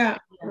 Yeah. Yeah,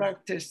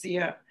 practice.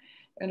 Yeah,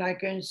 and I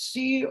can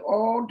see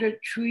all the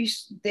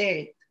trees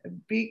dead. A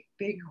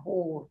big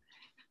hole.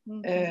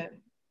 Mm-hmm.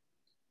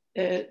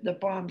 The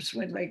bombs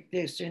went like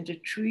this, and the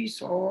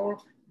trees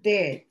all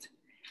dead,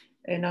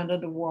 and under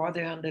the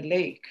water on the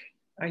lake.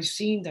 I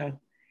seen that.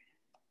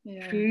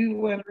 Yeah. 3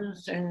 women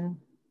and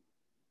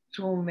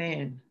 2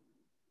 men.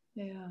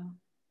 Yeah.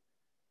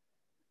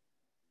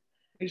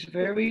 It's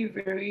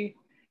very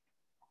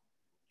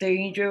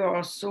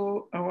dangerous.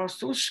 I was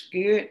so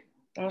scared.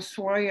 That's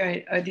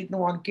why I didn't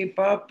want to keep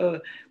up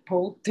a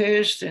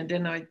protest, and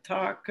then I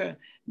talk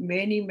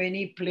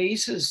many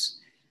places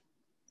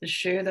to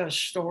share the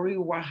story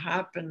what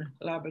happened in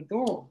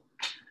Labrador.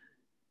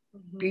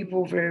 Mm-hmm.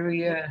 People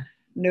very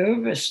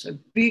nervous, a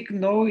big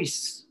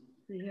noise.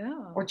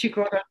 Yeah. What you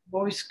call that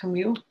noise,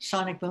 Camille?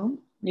 Sonic boom?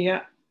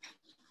 Yeah.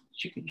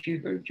 She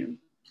heard you.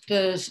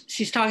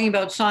 She's talking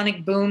about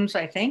sonic booms,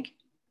 I think.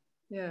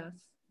 Yes.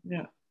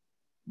 Yeah.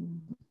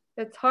 Mm-hmm.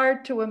 It's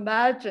hard to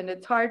imagine.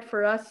 It's hard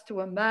for us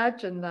to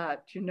imagine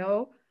that, you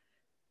know,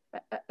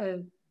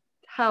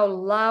 how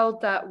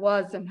loud that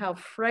was and how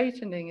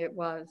frightening it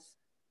was.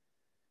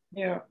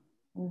 Yeah.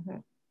 Mm-hmm.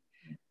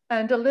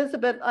 And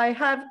Elizabeth, I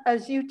have,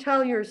 as you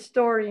tell your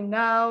story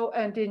now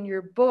and in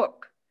your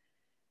book,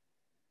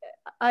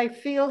 I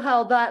feel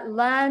how that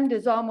land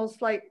is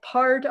almost like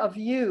part of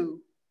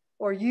you,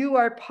 or you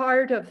are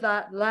part of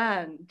that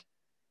land.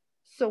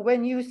 So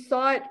when you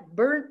saw it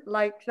burnt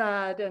like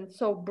that and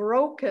so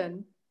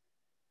broken,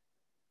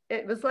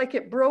 it was like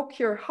it broke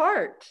your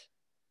heart.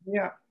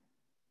 Yeah.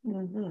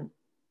 Mm-hmm.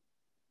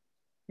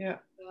 Yeah.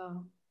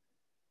 Wow.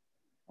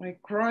 I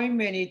cry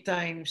many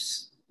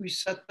times. We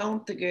sat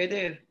down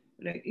together,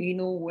 like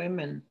Innu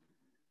women.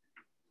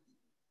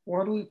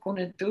 What are we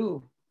gonna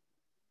do?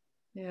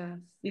 Yes.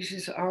 This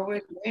is our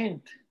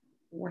land.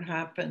 What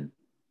happened?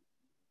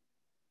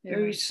 Yes.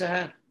 Very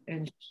sad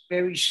and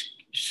very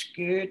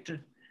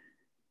scared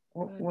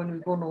when we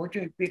go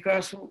noche,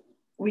 because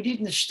we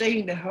didn't stay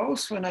in the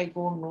house when I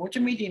go noche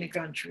meet in the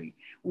country.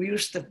 We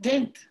used the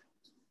tent.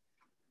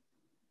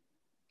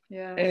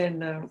 Yeah.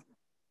 And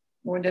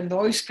when the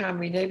noise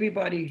came in,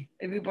 everybody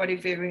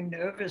very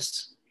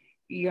nervous.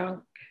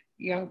 Young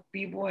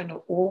people and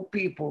old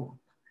people.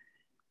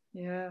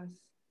 Yes.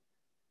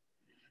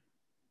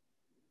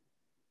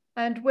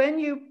 And when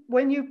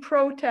you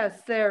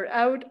protest there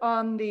out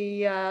on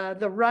the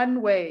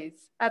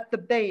runways at the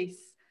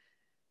base,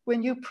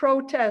 when you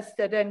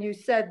protested and you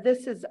said,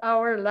 "This is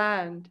our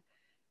land,"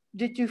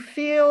 did you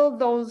feel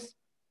those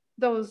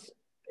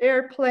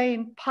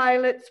airplane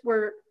pilots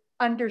were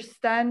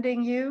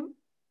understanding you?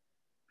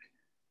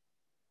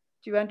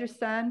 Do you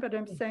understand what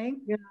I'm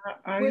saying? Yeah,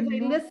 Were they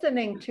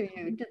listening to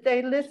you? Did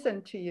they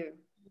listen to you?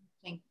 I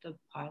think the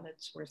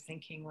pilots were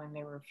thinking when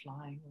they were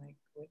flying, like,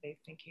 were they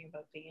thinking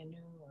about the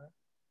Innu,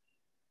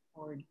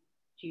 or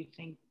do you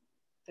think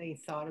they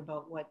thought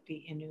about what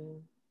the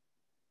Innu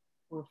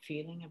were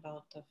feeling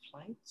about the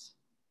flights?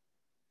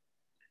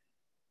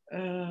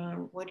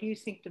 What do you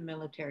think the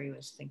military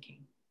was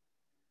thinking?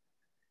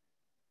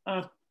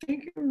 I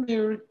think the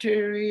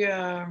military,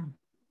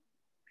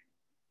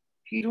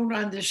 he don't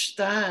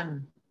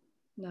understand.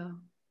 No.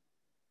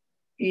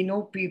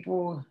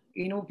 People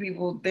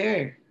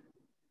there.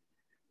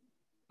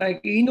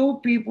 Like,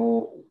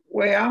 people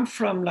where I'm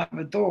from,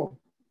 Labrador,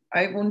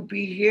 I wouldn't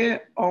be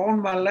here all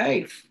my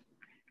life.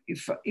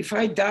 If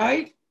I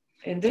died,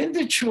 and then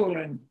the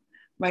children,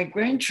 my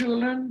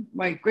grandchildren,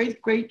 my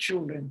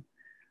great-great-children,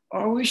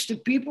 always the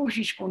people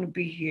he's going to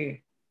be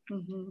here.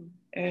 Mm-hmm.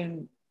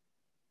 And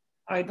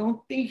I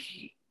don't think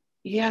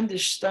he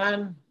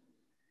understand.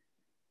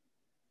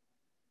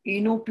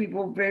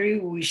 People very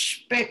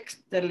respect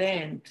the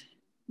land,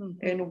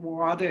 mm-hmm. and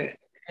water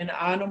and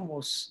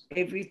animals,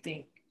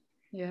 everything.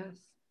 Yes.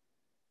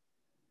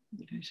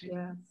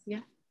 Yes. Yeah.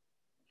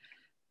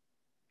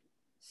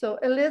 So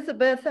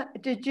Elizabeth,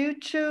 did you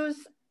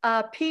choose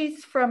a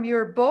piece from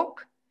your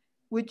book?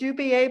 Would you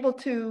be able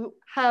to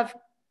have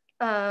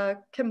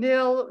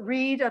Camille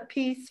read a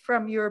piece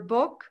from your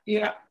book?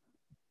 Yeah.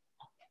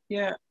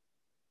 Yeah.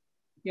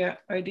 Yeah,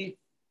 I did.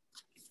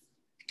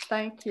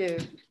 Thank you.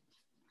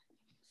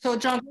 So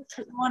John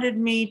wanted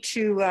me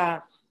to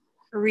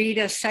read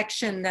a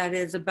section that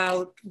is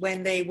about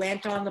when they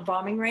went on the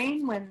bombing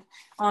range,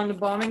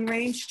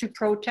 to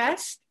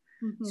protest.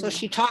 Mm-hmm. So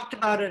she talked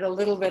about it a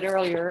little bit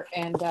earlier,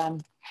 and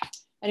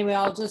anyway,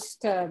 I'll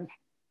just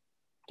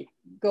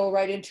go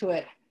right into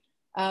it.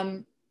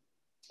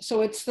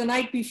 So it's the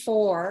night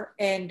before,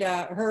 and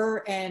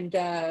her and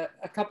a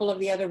couple of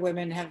the other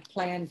women have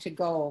planned to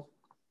go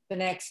the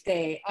next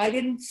day. I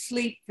didn't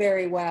sleep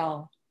very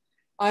well.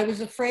 I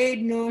was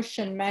afraid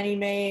Noosh and Manny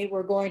May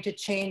were going to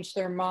change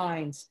their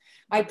minds.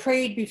 I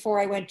prayed before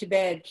I went to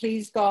bed,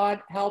 please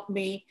God, help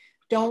me.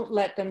 Don't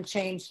let them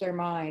change their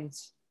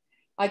minds.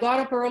 I got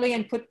up early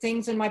and put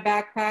things in my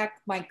backpack,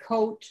 my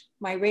coat,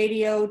 my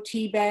radio,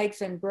 tea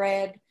bags and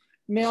bread,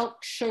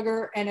 milk,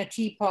 sugar, and a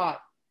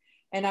teapot.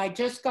 And I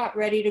just got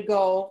ready to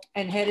go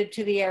and headed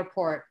to the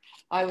airport.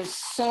 I was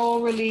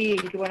so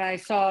relieved when I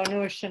saw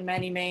Noosh and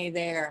Manny May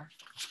there.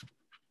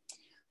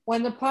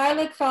 When the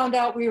pilot found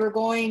out we were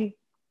going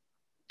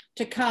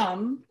to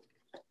come,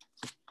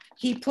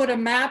 he put a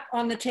map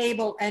on the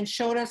table and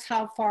showed us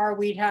how far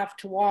we'd have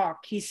to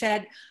walk. He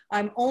said,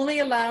 I'm only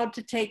allowed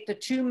to take the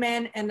 2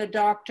 men and the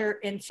doctor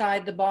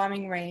inside the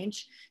bombing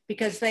range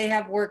because they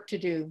have work to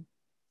do.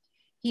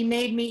 He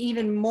made me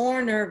even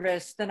more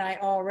nervous than I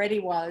already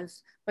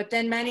was, but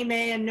then Manny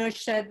May and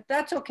Noosh said,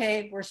 that's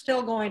okay, we're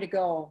still going to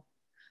go.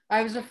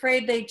 I was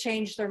afraid they'd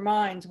change their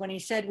minds when he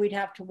said we'd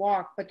have to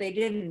walk, but they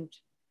didn't.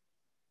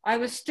 I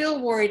was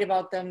still worried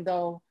about them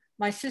though.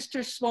 My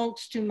sister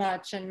smokes too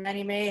much and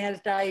Manny May has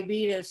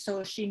diabetes,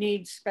 so she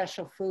needs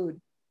special food.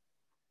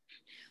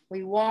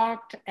 We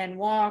walked and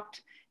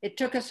walked. It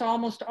took us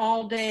almost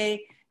all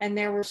day and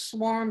there were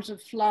swarms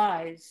of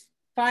flies.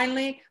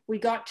 Finally, we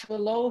got to a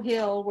low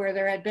hill where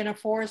there had been a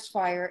forest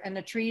fire and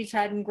the trees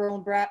hadn't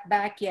grown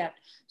back yet,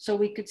 so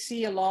we could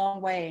see a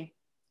long way.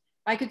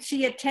 I could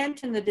see a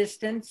tent in the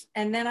distance,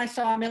 and then I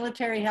saw a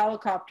military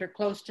helicopter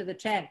close to the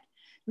tent.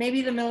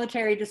 Maybe the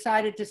military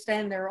decided to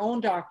send their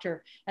own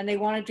doctor and they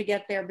wanted to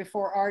get there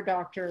before our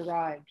doctor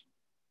arrived.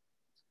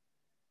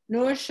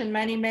 Noosh and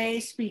Manny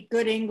May speak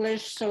good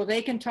English, so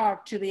they can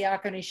talk to the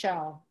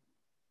Tshaukuesh.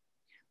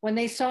 When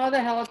they saw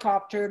the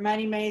helicopter,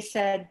 Manny May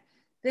said,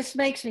 this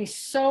makes me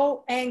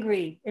so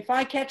angry. If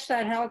I catch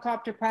that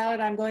helicopter pilot,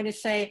 I'm going to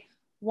say,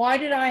 why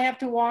did I have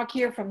to walk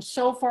here from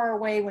so far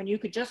away when you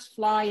could just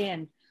fly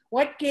in?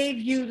 What gave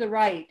you the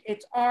right?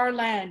 It's our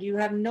land. You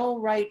have no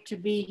right to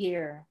be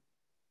here.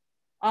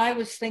 I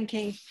was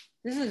thinking,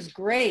 this is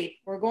great.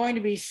 You're going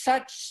to be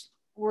such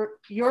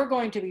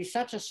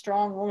a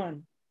strong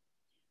woman.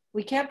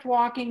 We kept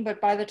walking,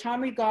 but by the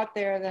time we got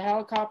there, the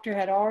helicopter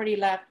had already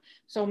left,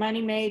 so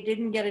Manny May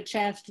didn't get a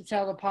chance to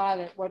tell the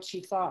pilot what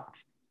she thought.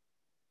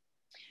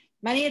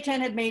 Manny Aten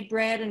had made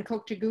bread and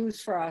cooked a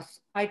goose for us.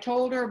 I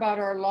told her about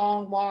our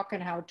long walk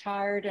and how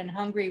tired and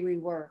hungry we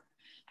were.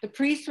 The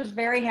priest was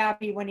very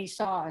happy when he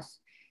saw us.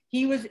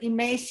 He was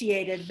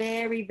emaciated,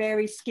 very,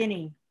 very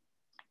skinny.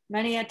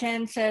 Manny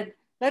Aten said,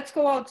 let's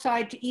go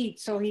outside to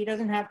eat so he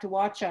doesn't have to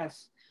watch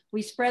us.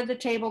 We spread the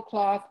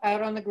tablecloth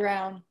out on the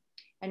ground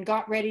and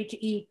got ready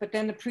to eat, but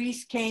then the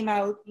priest came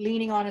out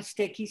leaning on a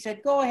stick. He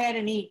said, go ahead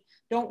and eat.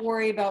 Don't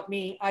worry about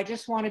me. I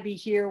just want to be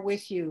here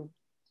with you.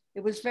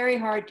 It was very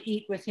hard to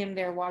eat with him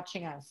there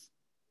watching us.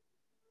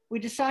 We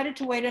decided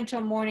to wait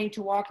until morning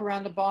to walk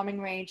around the bombing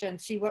range and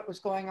see what was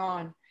going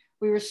on.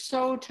 We were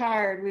so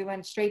tired, we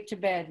went straight to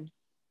bed.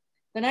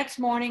 The next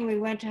morning we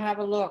went to have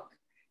a look.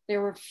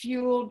 There were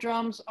fuel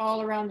drums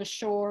all around the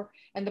shore,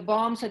 and the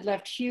bombs had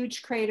left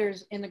huge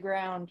craters in the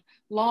ground,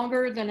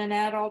 longer than an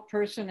adult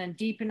person and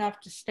deep enough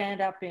to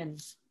stand up in.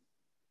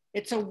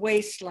 It's a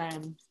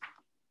wasteland.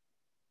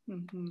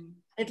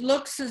 It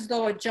looks as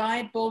though a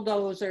giant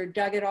bulldozer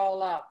dug it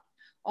all up.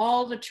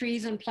 All the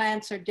trees and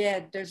plants are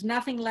dead. There's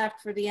nothing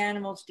left for the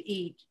animals to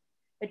eat.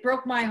 It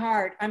broke my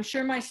heart. I'm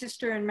sure my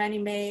sister and Manny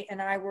May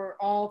and I were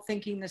all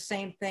thinking the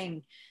same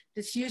thing.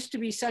 This used to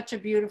be such a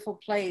beautiful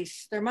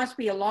place. There must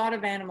be a lot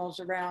of animals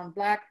around,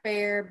 black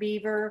bear,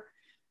 beaver.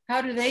 How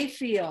do they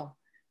feel?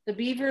 The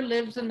beaver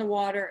lives in the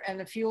water and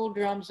the fuel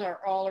drums are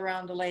all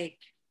around the lake.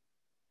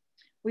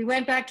 We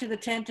went back to the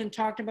tent and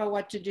talked about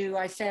what to do.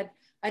 I said,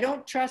 I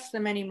don't trust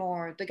them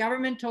anymore. The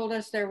government told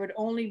us there would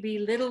only be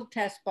little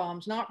test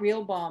bombs, not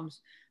real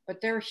bombs,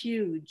 but they're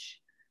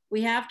huge.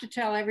 We have to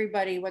tell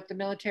everybody what the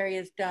military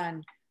has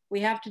done.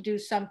 We have to do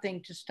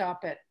something to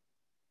stop it.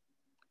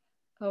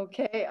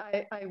 Okay,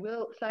 I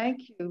will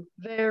thank you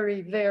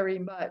very, very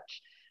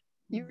much.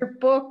 Your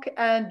book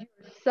and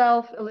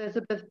yourself,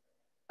 Elizabeth,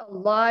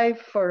 alive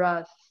for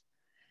us.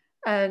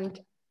 And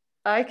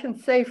I can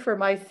say for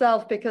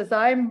myself, because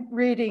I'm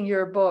reading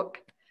your book,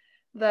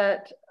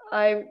 that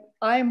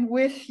I'm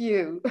with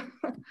you.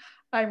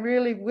 I'm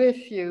really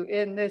with you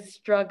in this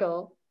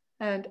struggle.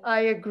 And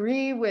I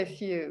agree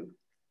with you.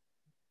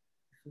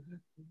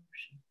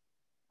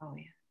 Oh,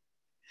 yeah.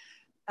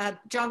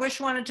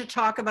 Tshaukuesh wanted to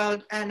talk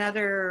about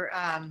another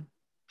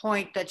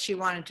point that she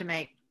wanted to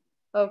make.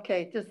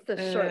 Okay, just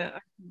a short.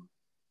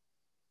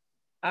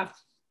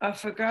 I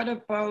forgot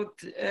about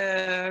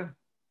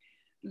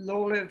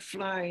low-level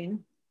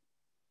flying,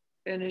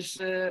 and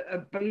it's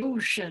a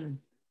pollution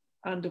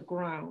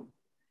underground.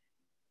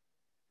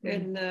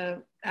 And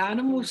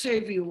animals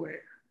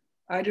everywhere.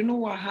 I don't know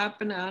what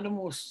happened to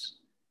animals.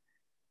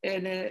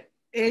 And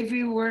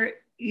everywhere,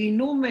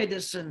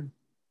 medicine.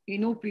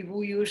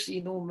 People use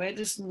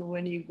medicine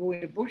when you go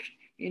in the bush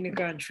in the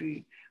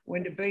country.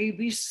 When the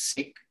baby's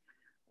sick,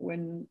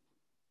 when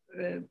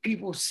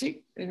people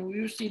sick, and we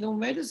use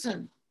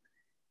medicine.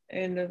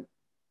 And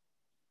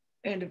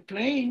the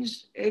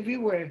planes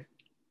everywhere,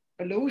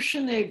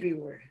 pollution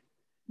everywhere.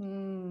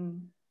 I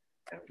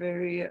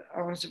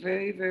was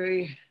very,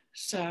 very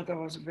sad. I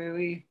was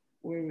very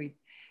worried.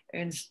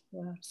 And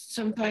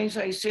sometimes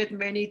I said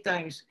many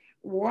times,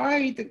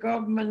 why the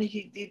government,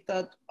 he did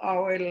that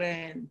our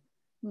land?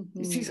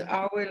 This is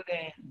our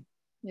land.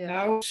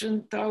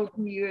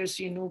 1,000 years,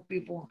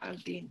 people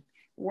hunting.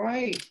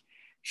 Why?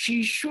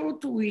 She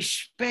should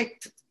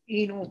respect,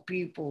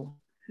 people.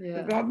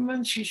 The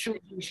government, she should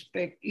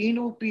respect,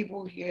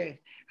 people here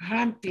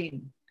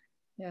hunting.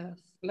 Yes.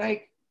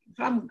 Like, if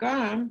I'm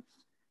gone,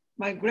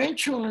 my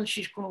grandchildren,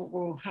 she's gonna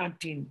go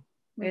hunting,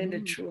 and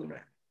the children.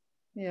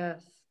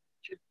 Yes.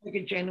 Just like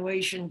a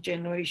generation.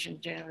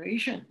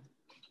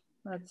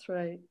 That's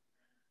right.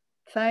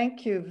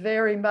 Thank you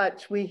very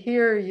much. We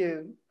hear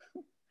you.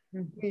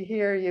 We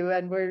hear you,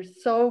 and we're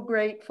so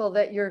grateful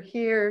that you're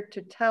here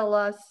to tell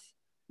us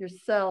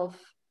yourself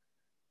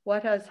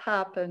what has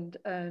happened,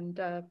 and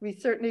we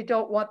certainly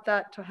don't want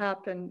that to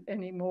happen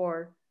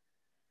anymore.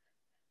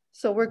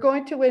 So we're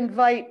going to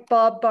invite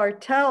Bob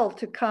Bartel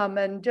to come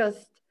and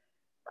just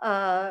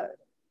tell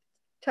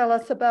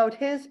us about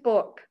his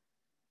book.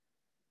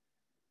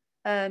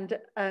 And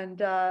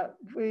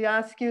we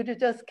ask you to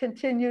just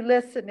continue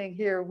listening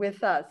here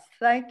with us.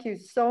 Thank you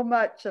so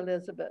much,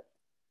 Elizabeth.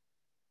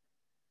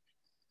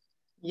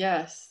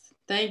 Yes,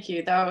 thank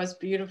you. That was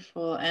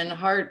beautiful and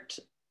heart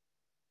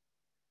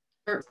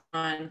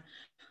on.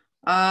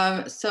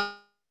 So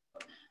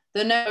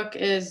the book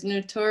is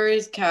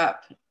Nutaui's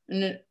Cap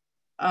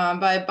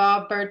by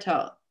Bob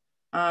Bartel.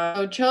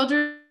 So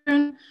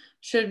children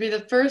should be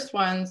the first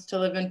ones to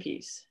live in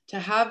peace, to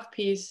have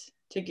peace,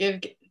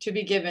 to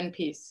be given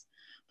peace.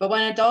 But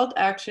when adult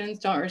actions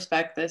don't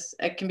respect this,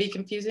 it can be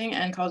confusing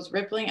and cause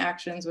rippling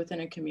actions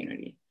within a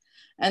community.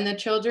 And the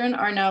children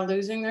are now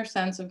losing their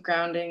sense of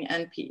grounding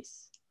and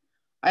peace.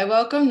 I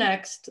welcome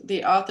next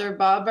the author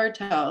Bob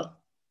Bartel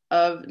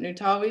of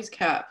Nutaui's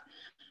Cap,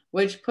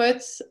 which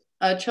puts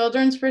a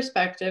children's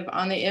perspective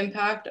on the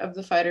impact of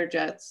the fighter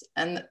jets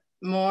and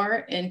more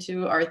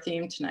into our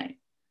theme tonight.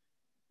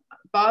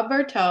 Bob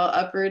Bartel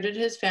uprooted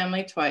his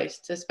family twice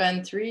to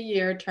spend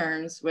 3-year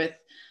terms with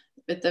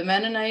the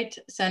Mennonite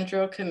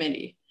Central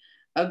Committee,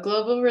 a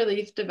global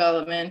relief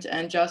development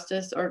and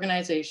justice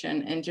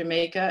organization in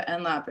Jamaica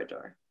and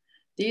Labrador.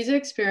 These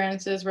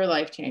experiences were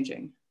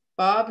life-changing.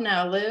 Bob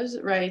now lives,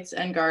 writes,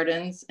 and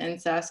gardens in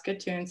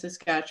Saskatoon,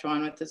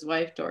 Saskatchewan with his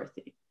wife,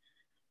 Dorothy.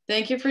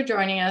 Thank you for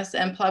joining us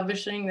and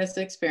publishing this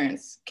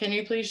experience. Can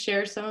you please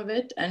share some of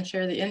it and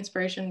share the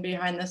inspiration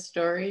behind the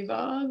story,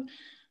 Bob?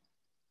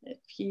 If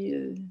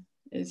he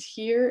is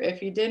here, if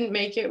he didn't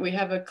make it, we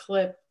have a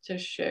clip to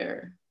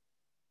share.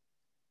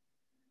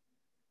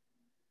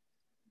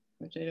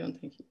 Which I don't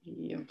think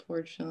he,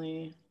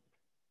 unfortunately.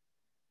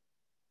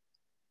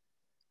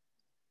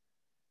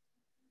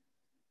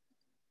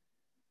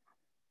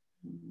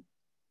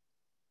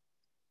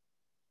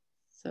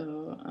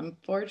 So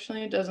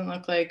unfortunately, it doesn't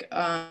look like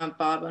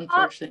Bob,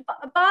 unfortunately.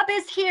 Bob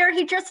is here.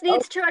 He just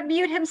needs to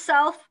unmute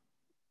himself.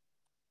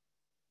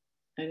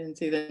 I didn't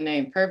see the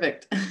name.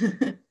 Perfect.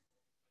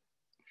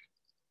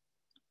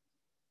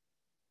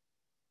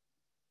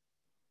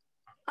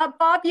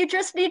 Bob, you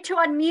just need to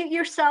unmute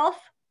yourself.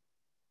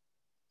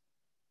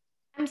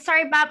 I'm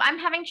sorry, Bob, I'm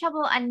having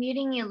trouble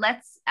unmuting you.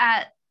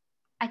 I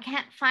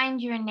can't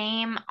find your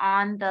name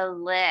on the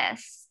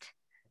list.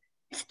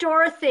 It's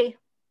Dorothy.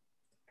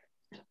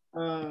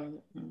 Okay.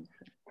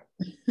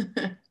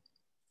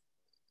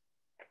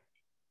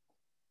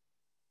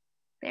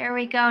 There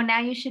we go. Now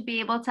you should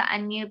be able to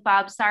unmute,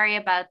 Bob. Sorry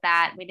about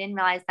that. We didn't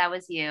realize that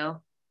was you.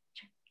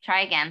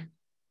 Try again.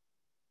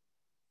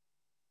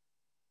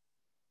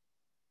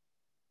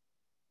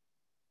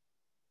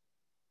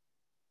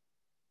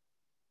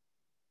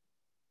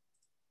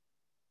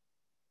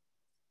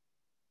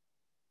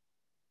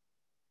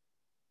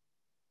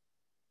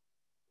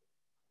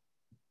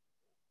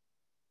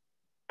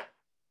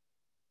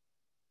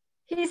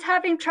 He's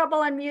having trouble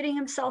unmuting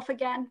himself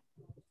again.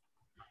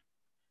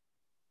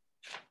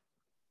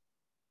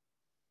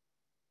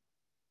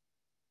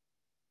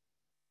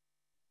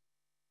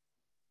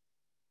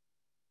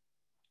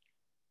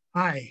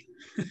 Hi.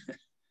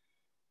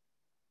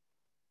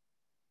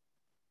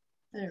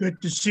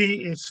 Good to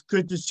see. It's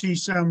good to see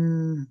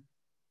some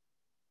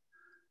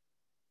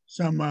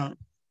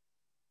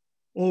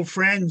old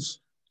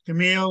friends,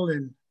 Camille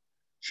and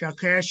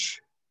Tshaukuesh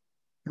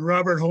and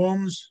Robert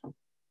Holmes.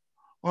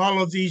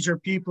 All of these are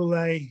people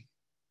I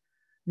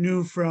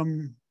knew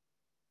from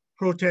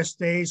protest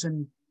days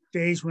and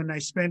days when I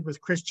spent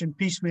with Christian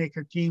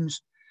peacemaker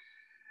teams.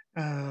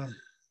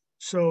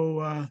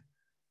 So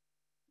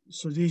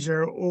these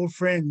are old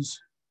friends.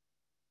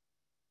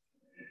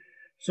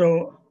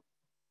 So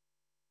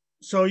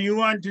you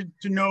wanted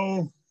to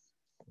know,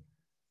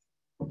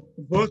 the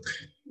book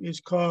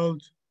is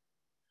called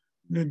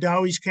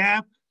Nutaui's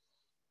Cap,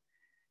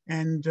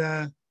 and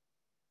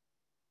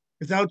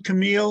without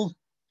Camille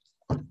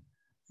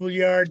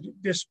Fouillard,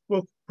 this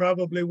book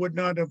probably would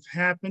not have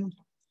happened.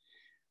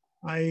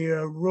 I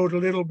wrote a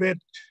little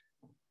bit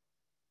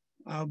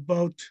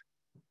about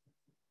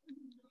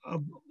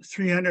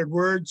 300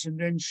 words, and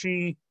then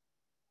she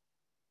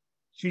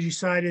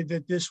decided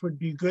that this would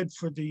be good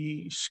for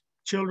the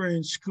children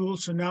in school.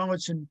 So now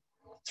it's in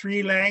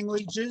 3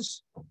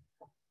 languages,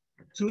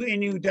 2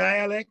 Innu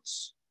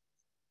dialects.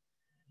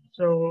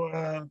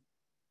 So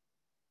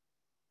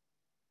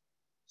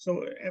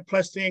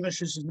plus the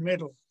English is in the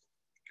middle.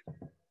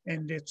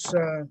 And it's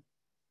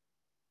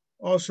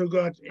also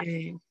got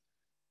a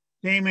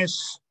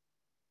famous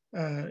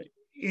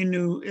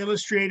Innu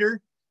illustrator,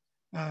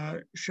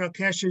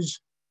 Tshaukuesh's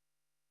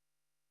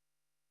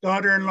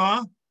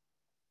daughter-in-law,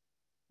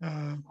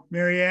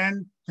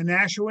 Marianne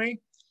Penashue,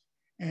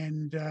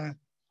 and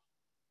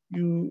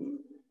the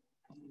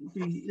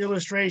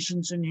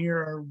illustrations in here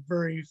are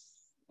very,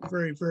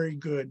 very, very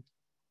good.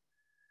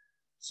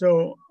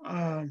 So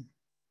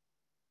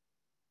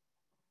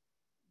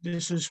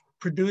this is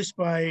produced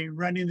by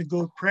Running the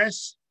Goat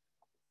Press,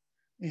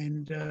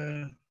 and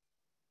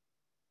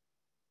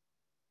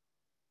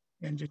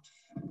I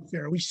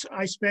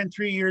spent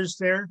 3 years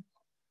there,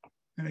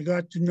 and I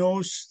got to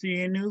know the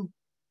Innu,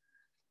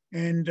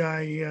 and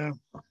I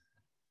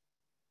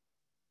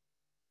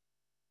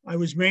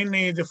was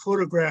mainly the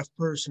photograph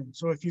person.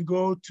 So if you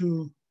go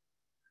to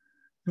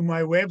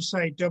my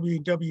website,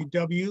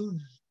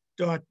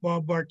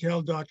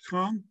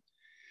 www.bobbartel.com,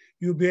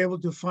 you'll be able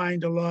to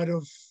find a lot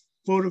of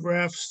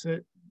photographs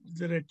that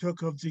I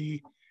took of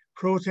the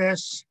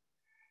protests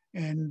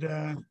and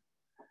the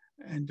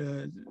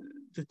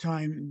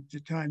time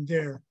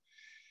there.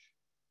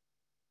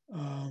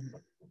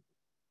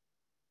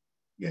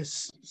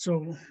 Yes,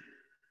 so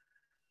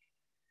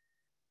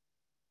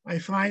I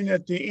find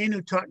that the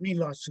Innu taught me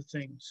lots of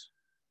things.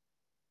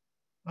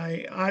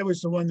 I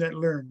was the one that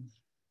learned.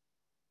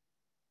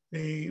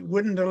 They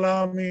wouldn't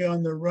allow me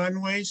on the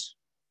runways,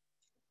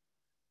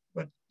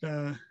 but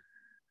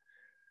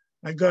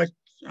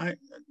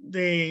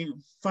they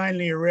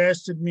finally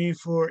arrested me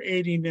for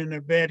aiding and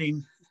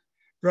abetting,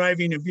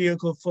 driving a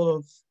vehicle full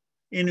of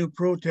Innu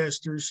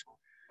protesters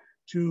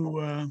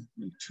to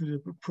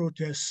the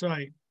protest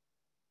site.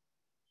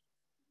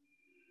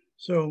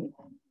 So,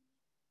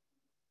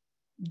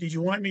 did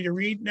you want me to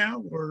read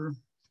now, or?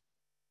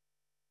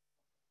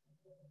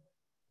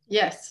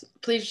 Yes,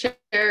 please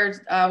share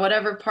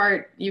whatever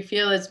part you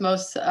feel is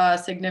most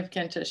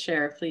significant to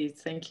share,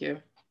 please. Thank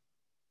you.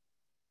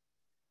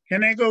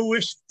 Can I go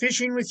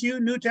fishing with you,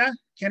 Nuta?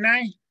 Can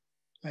I?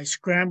 I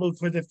scrambled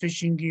for the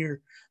fishing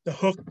gear, the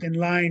hook and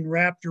line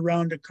wrapped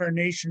around a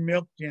carnation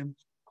milk tin.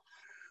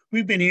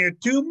 We've been here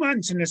 2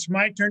 months and it's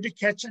my turn to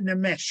catch a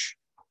mesh.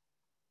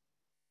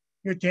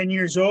 You're 10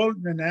 years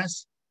old,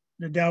 Nanas,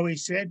 Nutaui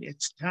said.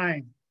 It's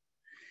time.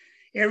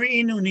 Every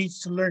Innu needs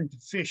to learn to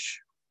fish.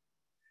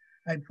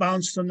 I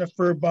bounced on the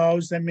fir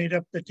boughs that made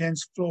up the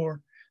tent's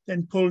floor,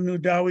 then pulled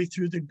Nutaui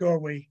through the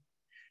doorway.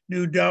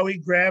 Nutaui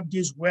grabbed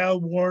his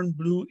well-worn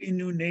blue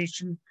Innu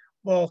Nation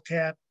ball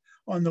cap,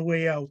 on the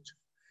way out.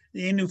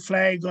 The Innu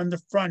flag on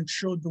the front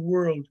showed the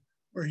world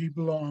where he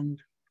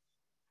belonged.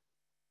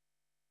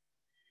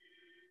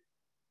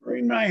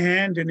 Bring my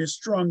hand in his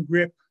strong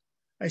grip,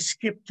 I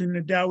skipped to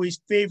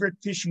Nutaui's favorite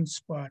fishing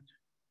spot,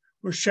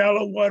 where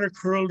shallow water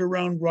curled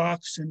around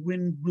rocks and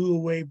wind blew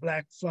away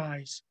black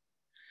flies.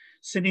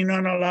 Sitting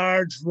on a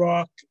large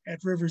rock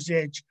at river's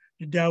edge,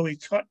 Nutaui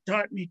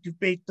taught me to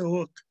bait the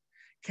hook,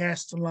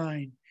 cast the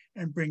line,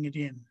 and bring it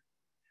in.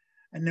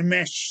 And the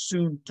mesh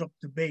soon took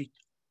the bait.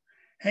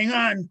 Hang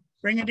on,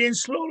 bring it in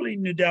slowly,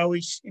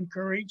 Nutaui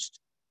encouraged.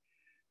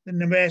 The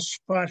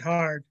mesh fought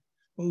hard,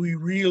 but we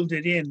reeled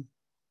it in.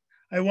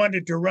 I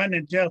wanted to run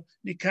and tell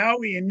Nitinikiau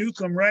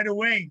Innusi right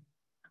away.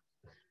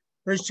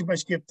 First, you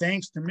must give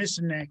thanks to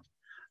Missinak,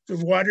 the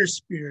water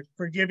spirit,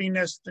 for giving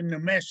us the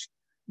Namesh,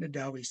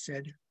 Nutaui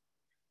said.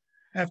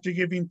 After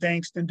giving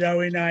thanks,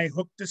 Nutaui and I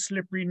hooked the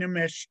slippery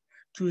Namesh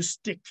to a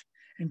stick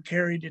and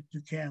carried it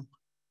to camp.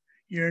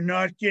 You're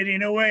not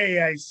getting away,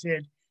 I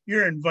said.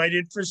 You're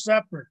invited for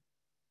supper.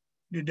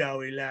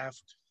 Nutaui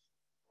laughed.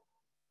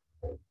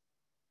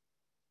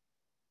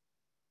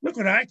 Look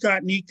what I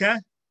caught,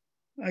 Nika,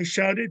 I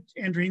shouted,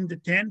 entering the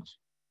tent.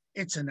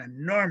 It's an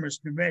enormous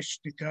Namesh,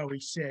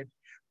 Nitaui said,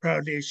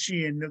 proudly as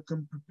she and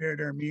Nukum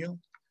prepared our meal.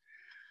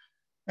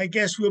 I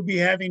guess we'll be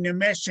having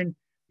Namesh and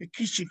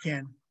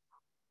Kishikan.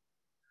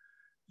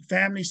 The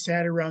family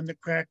sat around the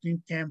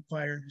crackling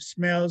campfire.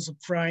 Smells of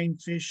frying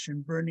fish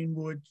and burning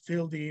wood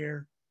filled the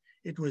air.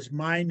 It was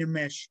my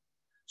Namesh,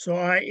 so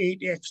I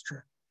ate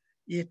extra.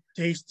 It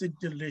tasted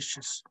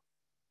delicious.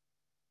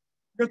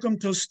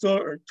 Nukum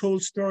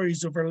told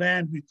stories of our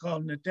land we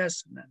called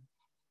Nitesinan.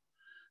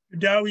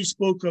 Nutaui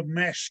spoke of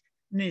Meshk,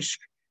 Nishk,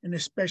 and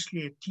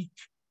especially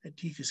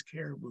Atika's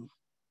caribou.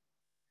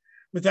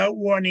 Without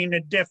warning,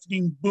 a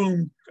deafening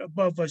boom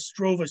above us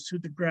drove us to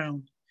the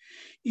ground.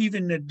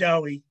 Even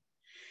Nutaui,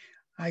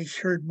 I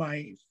heard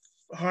my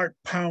heart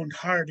pound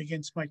hard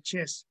against my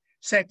chest.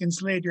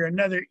 Seconds later,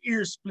 another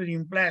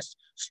ear-splitting blast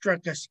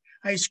struck us.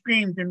 I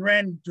screamed and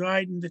ran to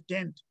hide in the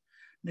tent.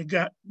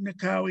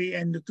 Nitaui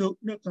and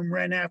Nukum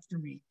ran after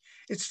me.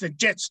 It's the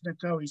jets,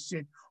 Nitaui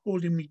said,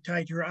 holding me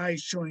tight, her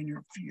eyes showing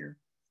her fear.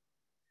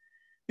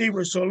 They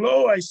were so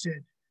low, I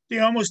said. They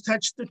almost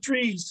touched the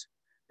trees.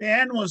 The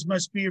animals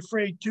must be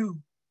afraid too.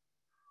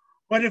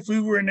 What if we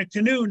were in a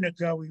canoe,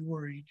 Nitaui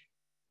worried.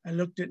 I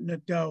looked at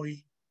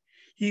Nutaui.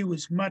 He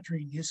was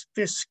muttering, his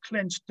fists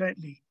clenched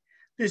tightly.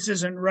 This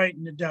isn't right,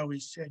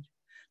 Nutaui said.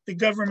 The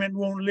government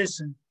won't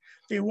listen.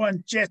 They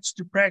want jets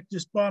to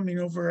practice bombing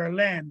over our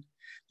land.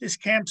 This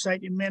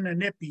campsite in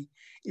Menanipi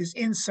is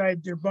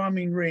inside their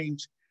bombing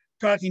range.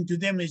 Talking to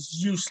them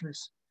is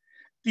useless.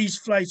 These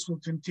flights will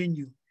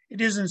continue.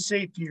 It isn't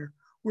safe here.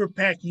 We're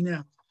packing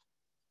up.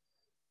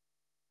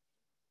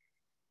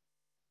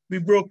 We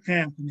broke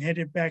camp and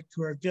headed back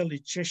to our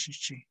village,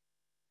 Cheshichi.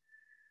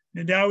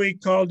 Nutaui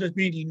called a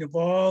meeting of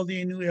all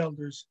the Innu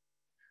elders.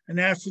 And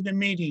after the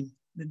meeting,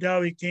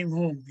 Nutaui came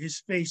home.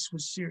 His face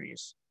was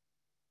serious.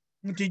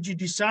 What did you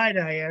decide?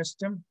 I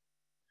asked him.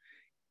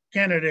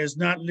 Canada is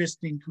not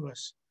listening to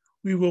us.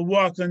 We will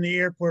walk on the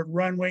airport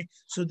runway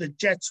so the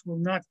jets will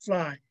not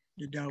fly,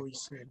 Nutaui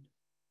said.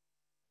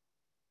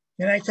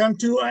 Can I come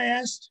too? I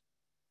asked.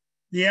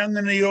 The young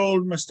and the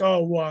old must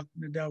all walk,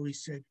 Nutaui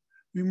said.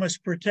 We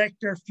must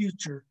protect our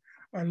future,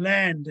 our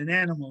land and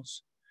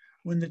animals.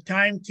 When the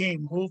time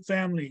came, whole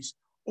families,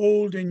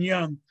 old and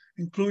young,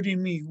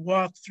 including me,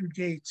 walked through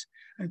gates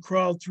and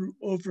crawled through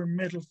over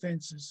metal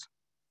fences.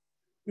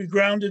 We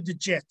grounded the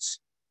jets.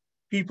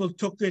 People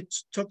took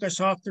us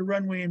off the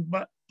runway and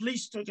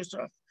police took us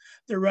off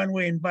the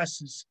runway in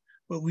buses,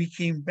 but we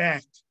came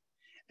back.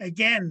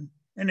 Again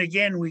and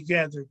again we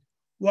gathered,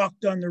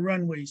 walked on the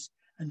runways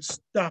and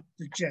stopped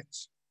the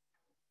jets.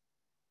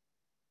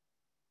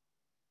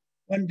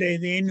 One day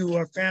the Innu,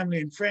 our family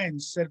and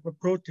friends, set up a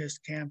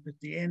protest camp at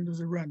the end of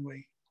the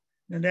runway.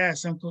 And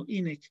asked Uncle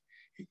Enoch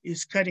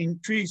is cutting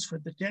trees for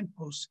the tent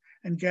posts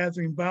and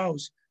gathering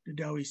boughs,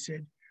 Nutaui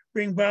said.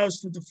 Bring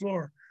boughs to the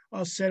floor.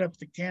 I'll set up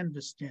the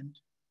canvas tent.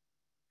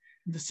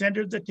 In the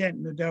center of the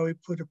tent, Nutaui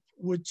put a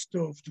wood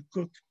stove to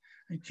cook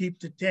and keep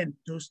the tent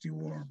toasty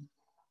warm.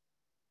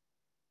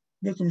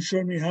 Nukum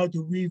showed me how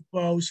to weave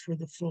boughs for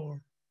the floor.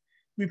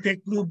 We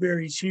picked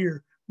blueberries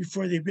here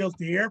before they built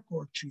the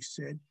airport, she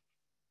said.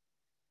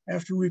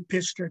 After we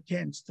pitched our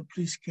tents, the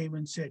police came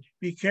and said,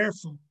 be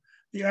careful.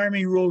 The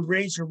army rolled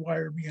razor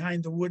wire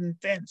behind the wooden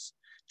fence.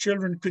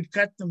 Children could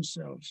cut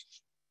themselves.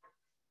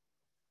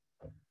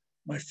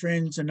 My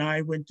friends and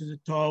I went to the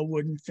tall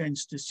wooden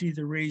fence to see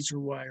the razor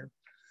wire.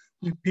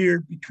 We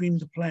peered between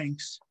the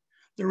planks.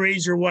 The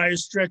razor wire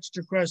stretched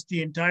across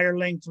the entire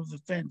length of the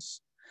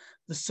fence.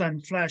 The sun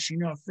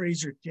flashing off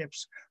razor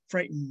tips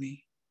frightened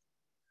me.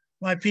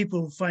 My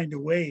people will find a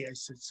way, I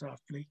said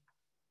softly.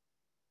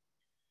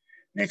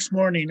 Next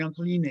morning,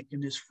 Uncle Enoch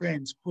and his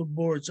friends pulled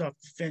boards off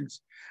the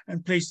fence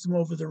and placed them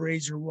over the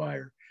razor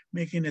wire,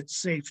 making it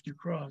safe to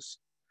cross.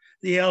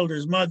 The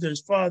elders, mothers,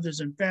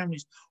 fathers, and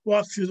families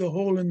walked through the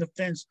hole in the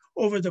fence,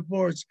 over the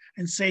boards,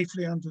 and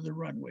safely onto the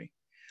runway.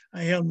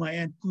 I held my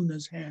Aunt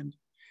Guna's hand.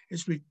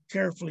 as we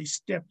carefully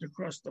stepped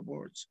across the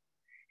boards.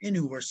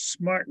 Innu, we're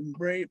smart and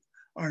brave,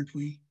 aren't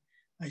we?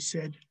 I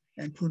said,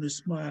 and Puna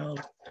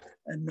smiled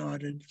and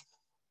nodded.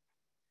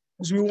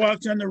 As we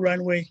walked on the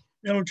runway,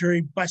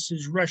 military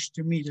buses rushed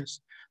to meet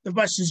us. The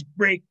buses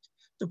braked.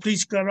 The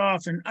police got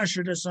off and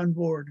ushered us on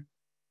board.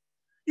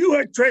 You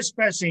are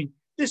trespassing.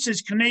 This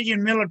is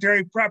Canadian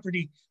military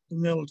property,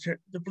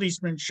 the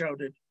policeman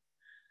shouted.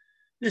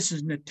 This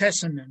is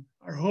Nitaui,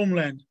 our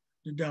homeland,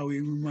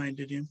 Nutaui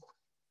reminded him.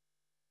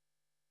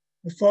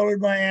 I followed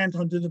my aunt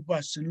onto the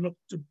bus and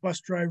looked the bus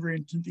driver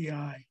into the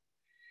eye.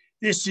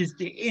 This is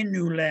the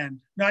Innu land,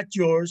 not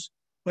yours,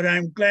 but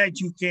I'm glad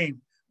you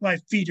came. My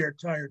feet are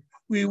tired.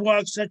 We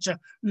walked such a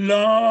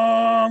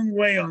long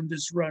way on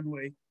this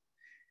runway.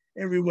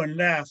 Everyone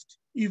laughed,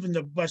 even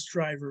the bus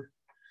driver.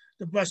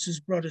 The buses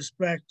brought us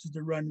back to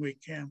the runway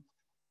camp.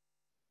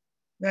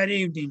 That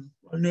evening,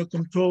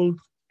 Nukam told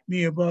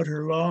me about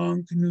her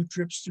long canoe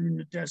trips through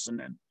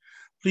Nitaui.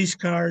 Police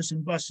cars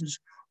and buses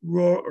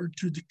roared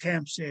to the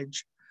camp's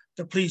edge.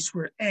 The police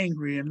were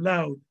angry and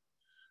loud.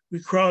 We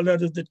crawled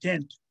out of the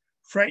tent.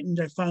 Frightened,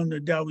 I found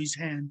Nutaui's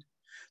hand.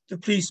 The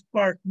police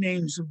barked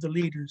names of the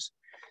leaders.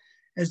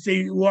 As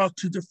they walked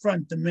to the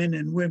front, the men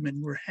and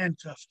women were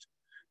handcuffed.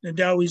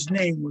 Nutaui's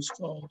name was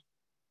called.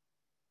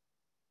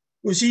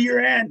 Was he your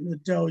aunt?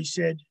 Nutaui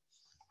said.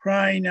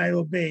 Crying, I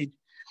obeyed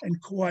and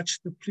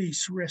watched the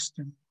police arrest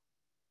him.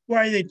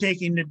 Why are they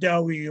taking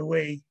Nutaui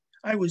away?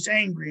 I was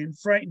angry and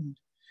frightened.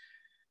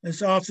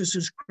 As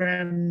officers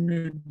crammed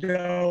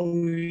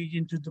Nutaui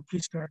into the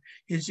police car,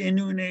 his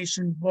Innu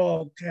Nation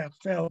ball cap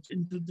fell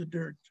into the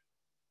dirt.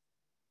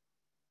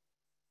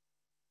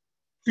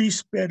 Police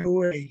sped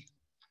away.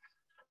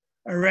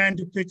 I ran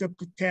to pick up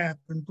the cap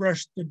and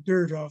brushed the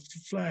dirt off the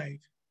flag.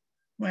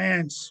 My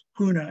aunts,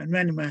 Puna and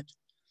Manimat,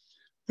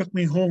 took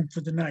me home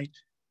for the night.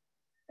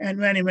 Aunt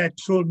Manimat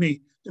told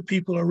me the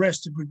people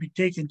arrested would be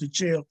taken to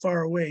jail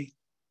far away.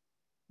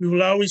 We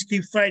will always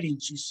keep fighting,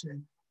 she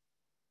said.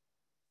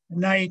 At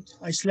night,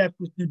 I slept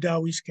with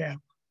Nutaui's cap.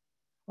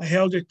 I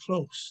held it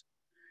close.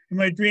 In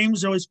my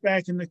dreams, I was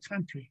back in the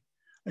country.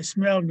 I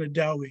smelled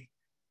Nutaui,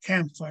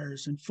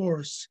 campfires and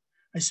forests.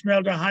 I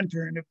smelled a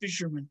hunter and a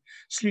fisherman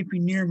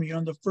sleeping near me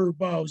on the fir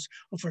boughs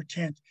of our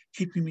tent,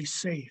 keeping me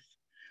safe.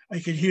 I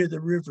could hear the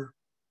river.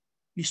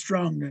 Be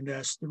strong,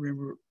 Nadas, the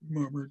river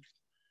murmured.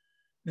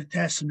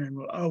 Nitaui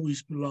will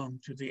always belong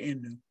to the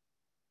Innu.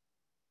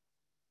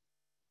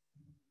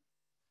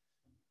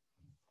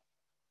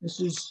 This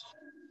is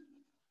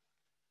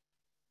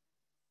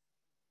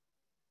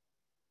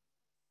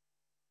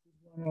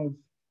one of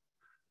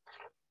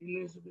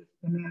Elizabeth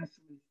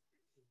Penashue.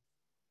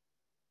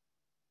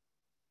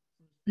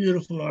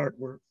 Beautiful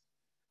artwork.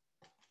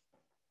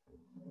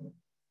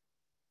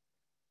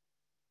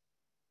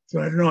 So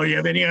I don't know, you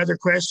have any other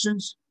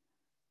questions?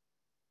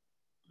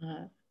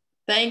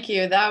 Thank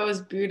you. That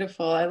was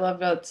beautiful. I love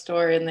that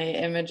story, and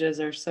the images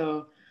are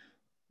so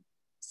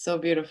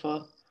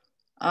beautiful.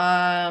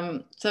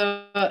 So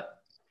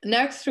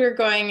next we're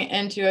going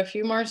into a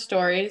few more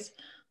stories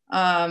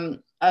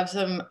of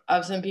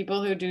some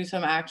people who do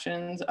some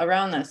actions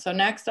around this. So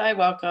next I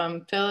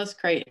welcome Phyllis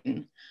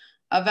Creighton,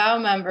 a VOW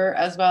member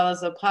as well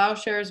as a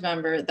Plowshares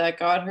member that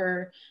got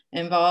her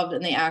involved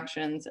in the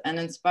actions and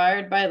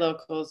inspired by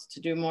locals to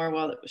do more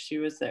while she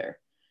was there.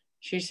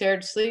 She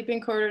shared sleeping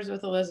quarters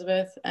with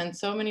Elizabeth and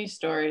so many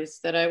stories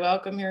that I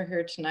welcome her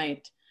here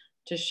tonight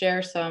to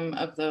share some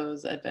of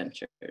those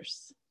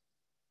adventures.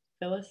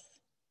 Phyllis?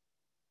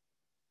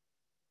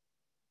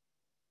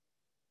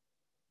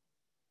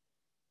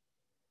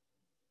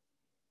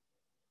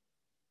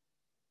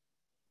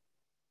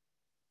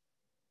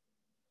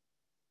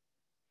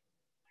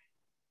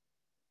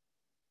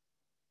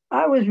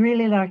 I was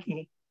really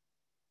lucky.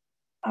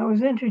 I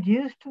was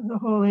introduced to the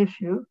whole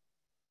issue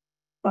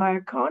by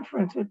a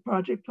conference at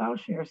Project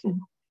Plowshares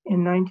in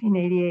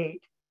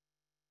 1988.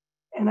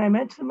 And I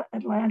met some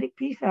Atlantic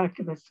peace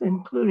activists,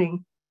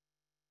 including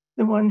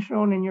the one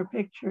shown in your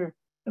picture,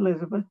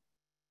 Elizabeth.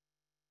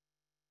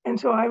 And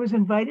so I was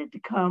invited to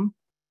come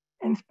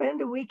and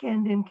spend a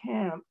weekend in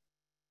camp.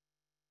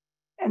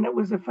 And it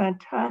was a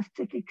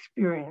fantastic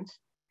experience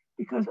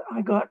because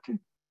I got to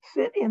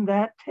sit in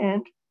that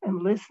tent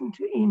and listen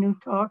to Innu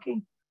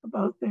talking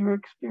about their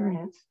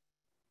experience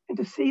and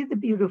to see the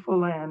beautiful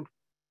land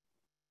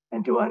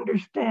and to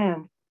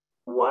understand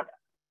what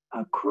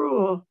a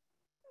cruel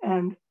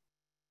and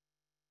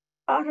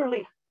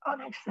utterly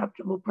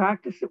unacceptable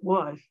practice it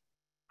was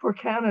for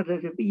Canada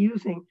to be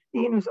using the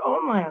Innu's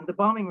own land, the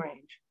bombing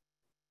range,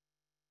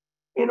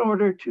 in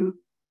order to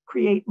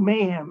create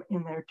mayhem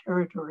in their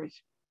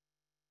territories,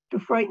 to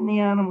frighten the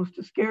animals,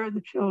 to scare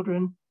the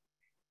children.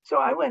 So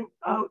I went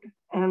out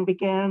and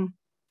began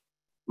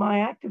my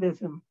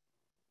activism.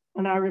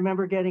 And I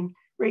remember getting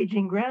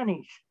raging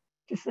grannies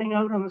to sing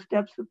out on the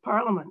steps of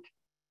Parliament.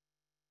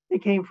 They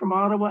came from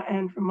Ottawa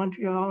and from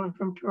Montreal and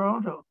from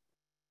Toronto.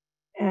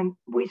 And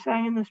we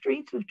sang in the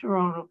streets of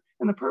Toronto.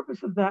 And the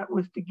purpose of that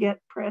was to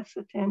get press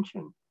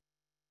attention,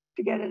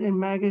 to get it in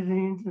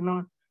magazines and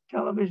on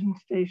television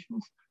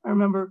stations. I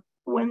remember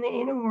when the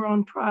Innu were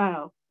on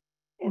trial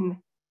in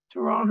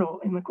Toronto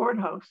in the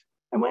courthouse.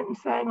 I went and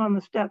sang on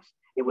the steps.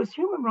 It was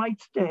Human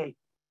Rights Day,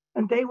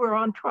 and they were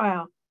on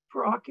trial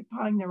for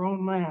occupying their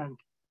own land.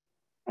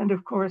 And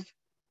of course,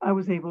 I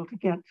was able to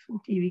get some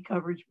TV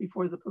coverage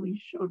before the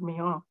police showed me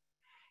off.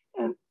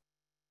 And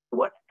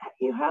what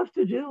you have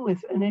to do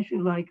with an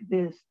issue like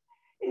this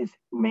is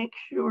make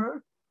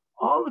sure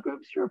all the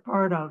groups you're a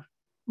part of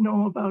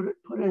know about it,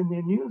 put it in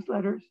their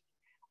newsletters,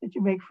 that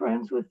you make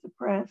friends with the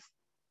press,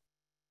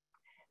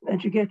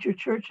 that you get your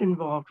church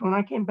involved. When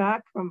I came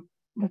back from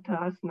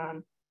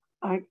Nitaasnan,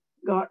 I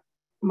got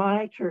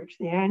my church,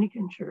 the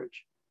Anglican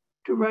Church,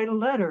 to write a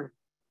letter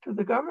to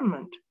the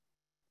government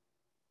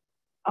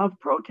of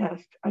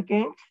protest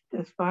against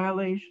this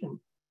violation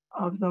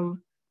of the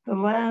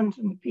lands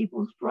and the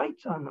people's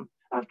rights on them.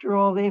 After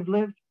all, they've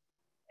lived,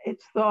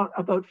 it's thought,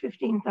 about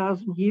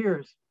 15,000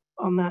 years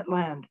on that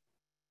land.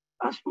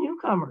 Us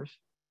newcomers,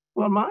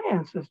 well, my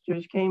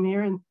ancestors came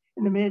here in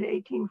the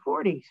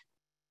mid-1840s.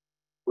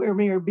 We're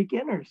mere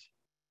beginners.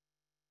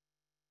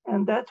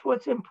 And that's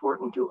what's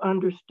important to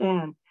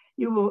understand.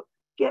 You will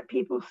get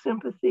people's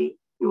sympathy.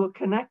 You will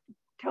connect,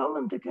 tell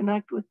them to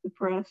connect with the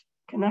press,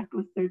 connect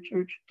with their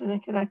church, to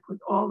connect with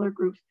all their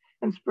groups,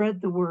 and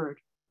spread the word.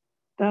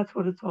 That's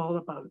what it's all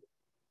about.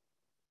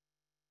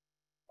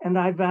 And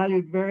I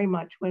valued very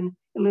much when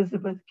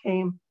Elizabeth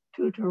came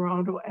to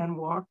Toronto and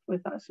walked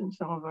with us in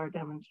some of our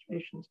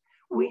demonstrations.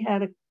 We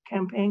had a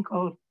campaign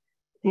called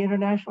the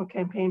International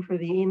Campaign for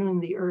the Innu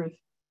and the Earth,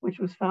 which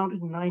was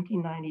founded in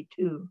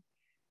 1992.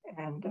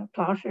 And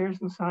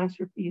Plowshares and Signs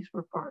for Peace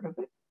were part of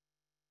it.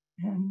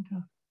 And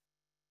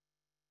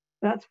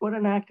that's what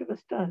an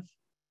activist does.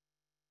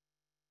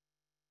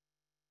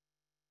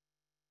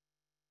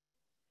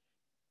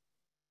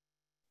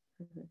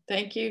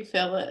 Thank you,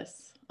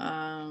 Phyllis.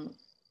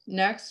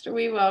 Next,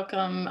 we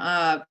welcome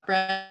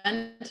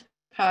Brent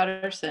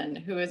Patterson,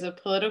 who is a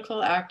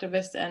political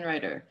activist and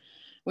writer.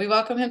 We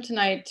welcome him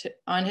tonight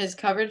on his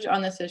coverage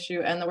on this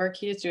issue and the work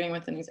he is doing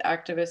within these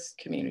activist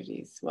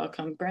communities.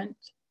 Welcome, Brent.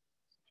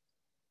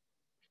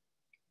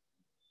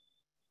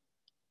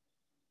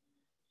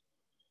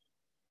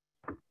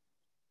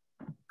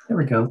 There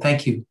we go.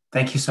 Thank you.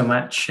 Thank you so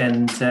much.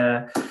 And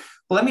well,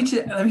 let me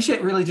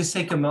really just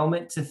take a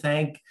moment to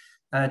thank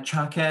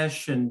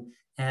Tshaukuesh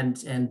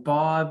and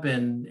Bob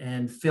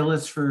and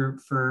Phyllis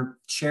for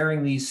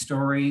sharing these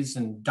stories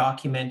and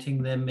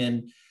documenting them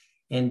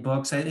in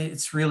books.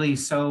 It's really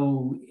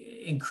so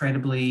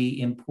incredibly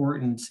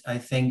important, I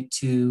think,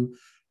 to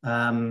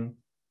be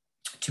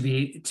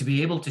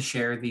able to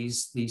share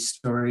these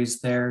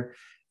stories. They're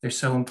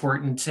so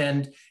important.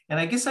 And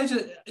I guess I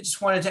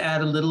just wanted to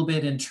add a little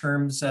bit in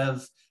terms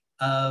of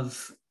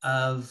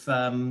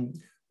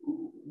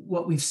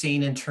what we've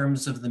seen in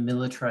terms of the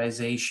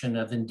militarization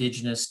of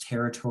Indigenous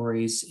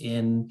territories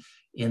in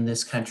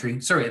this country.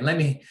 Sorry, let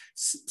me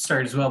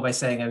start as well by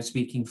saying I'm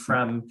speaking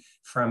from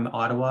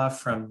Ottawa,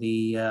 from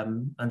the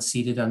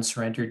unceded,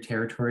 unsurrendered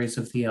territories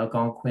of the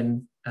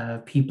Algonquin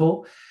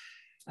people.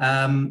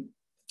 And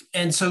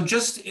so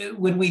just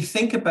when we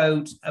think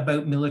about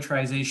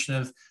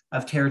militarization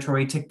of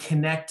territory, to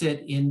connect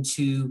it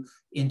into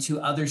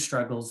other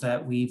struggles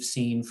that we've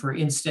seen, for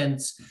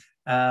instance,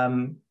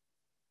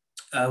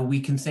 we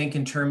can think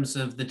in terms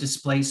of the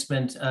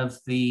displacement of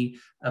the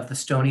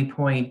Stony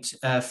Point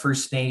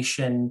First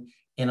Nation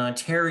in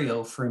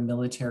Ontario for a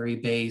military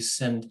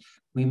base, and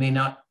we may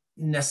not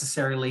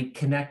necessarily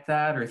connect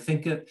that or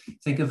think of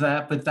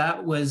that, but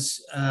that was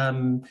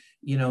in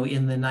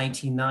the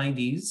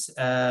 1990s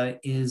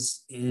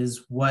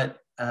is what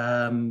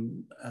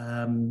when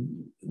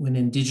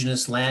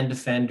Indigenous land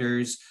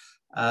defenders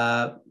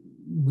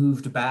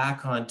moved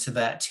back onto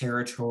that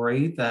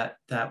territory that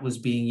was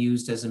being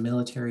used as a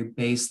military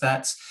base.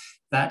 That's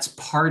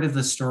part of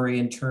the story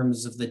in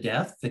terms of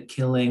the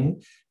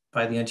killing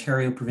by the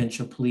Ontario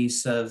Provincial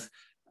Police of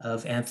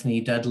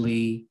Anthony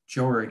Dudley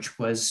George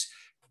was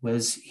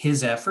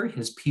his effort,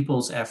 his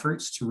people's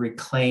efforts to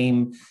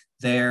reclaim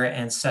their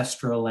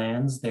ancestral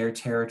lands, their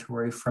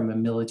territory from a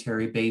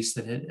military base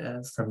that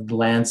had, from the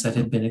lands that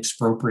had been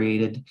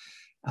expropriated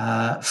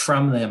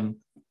from them.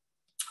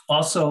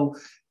 Also,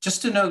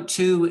 just to note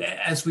too,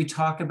 as we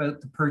talk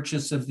about the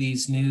purchase of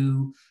these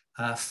new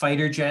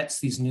fighter jets,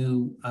 these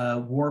new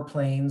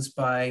warplanes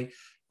by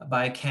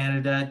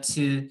Canada,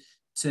 to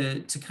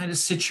kind of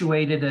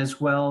situate it as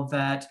well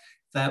that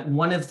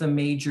one of the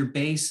major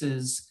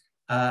bases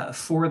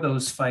for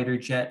those fighter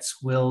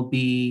jets will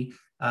be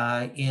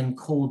in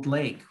Cold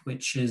Lake,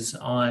 which is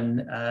on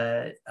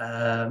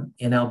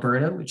in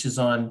Alberta, which is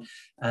on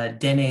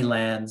Dene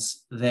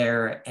lands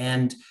there,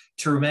 and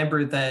to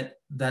remember that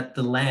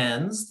the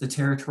lands, the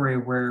territory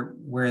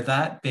where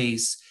that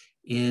base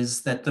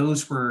is, that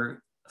those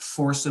were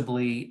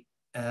forcibly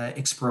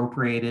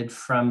expropriated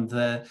from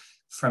the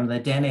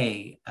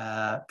Dene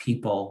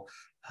people,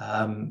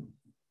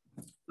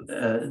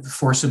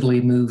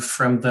 forcibly moved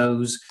from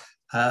those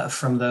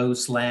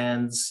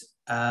lands.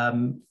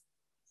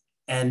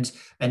 And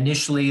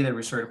initially there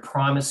were sort of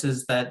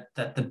promises that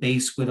the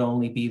base would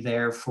only be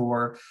there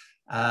for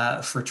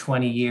for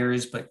 20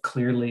 years, but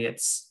clearly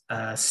it's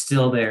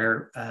still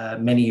there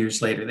many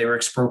years later. They were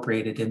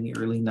expropriated in the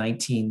early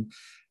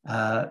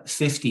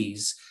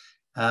 1950s.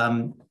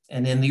 And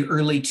in the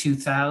early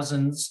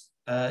 2000s,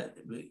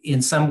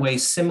 in some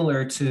ways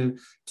similar to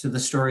the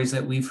stories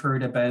that we've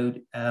heard about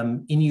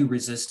Innu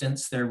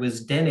resistance, there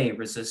was Dene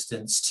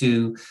resistance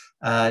to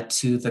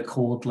the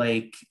Cold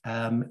Lake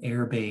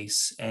Air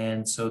Base.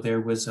 And so there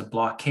was a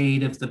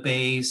blockade of the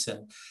base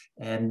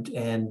and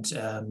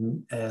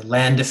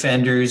land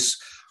defenders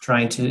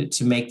trying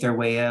to make their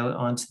way out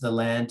onto the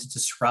land to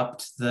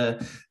disrupt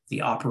the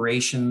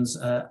operations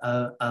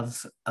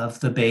of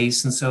the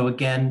base. And so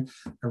again,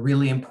 a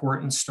really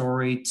important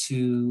story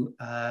to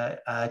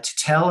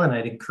tell, and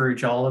I'd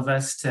encourage all of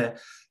us to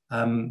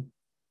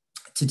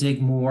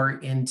dig more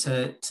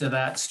into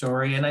that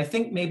story. And I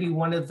think maybe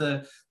one of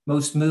the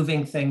most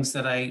moving things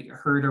that I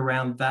heard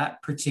around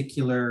that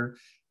particular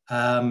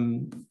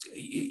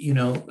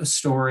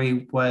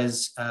story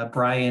was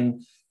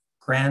Brian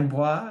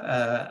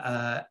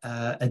Grandbois,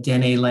 a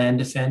Dene land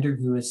defender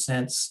who has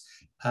since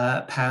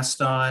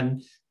passed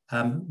on,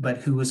 but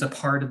who was a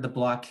part of the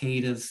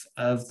blockade of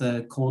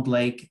the Cold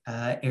Lake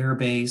Air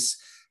Base,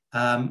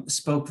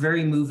 spoke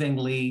very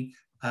movingly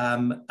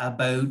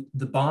about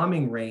the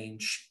bombing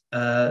range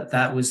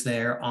that was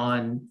there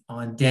on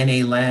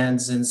Dene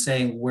lands, and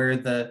saying where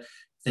the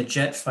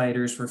jet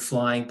fighters were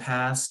flying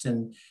past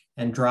and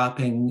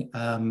dropping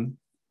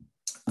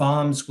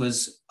bombs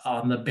was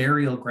on the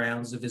burial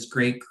grounds of his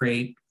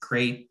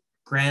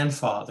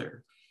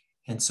great-great-great-grandfather.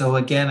 And so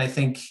again, I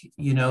think,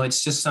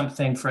 it's just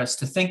something for us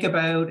to think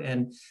about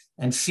and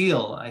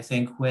feel, I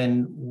think,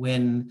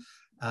 when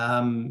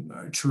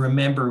to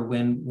remember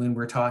when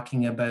we're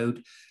talking about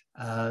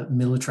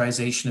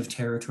militarization of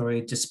territory,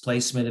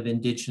 displacement of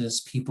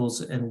Indigenous peoples,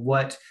 and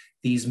what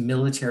these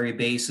military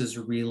bases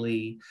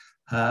really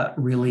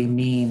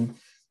mean.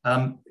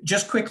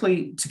 Just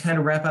quickly to kind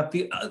of wrap up,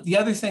 the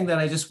other thing that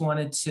I just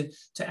wanted to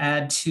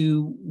add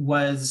to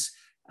was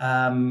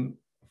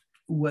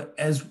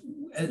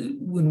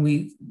when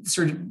we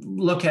sort of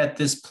look at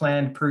this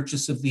planned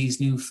purchase of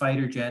these new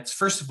fighter jets.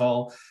 First of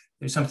all,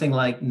 there's something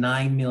like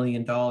 $9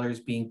 million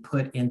being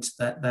put into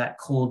that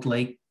Cold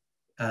Lake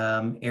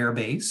Air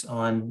Base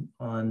on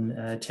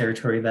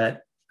territory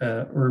that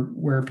or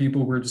where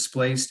people were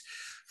displaced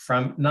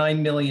from.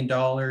 $9 million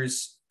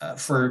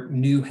for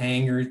new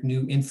hangars,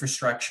 new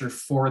infrastructure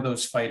for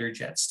those fighter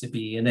jets to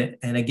be in it.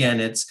 And again,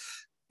 it's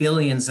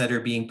billions that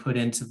are being put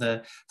into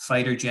the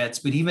fighter jets,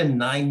 but even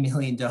 $9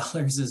 million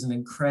is an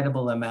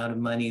incredible amount of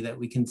money that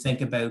we can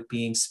think about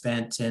being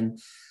spent in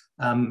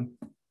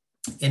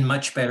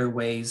much better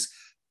ways.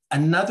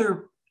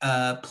 Another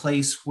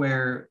place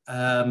where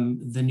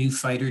the new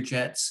fighter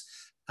jets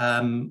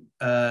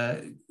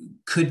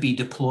could be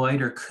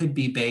deployed or could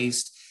be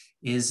based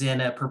is in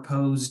a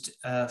proposed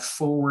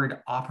forward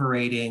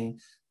operating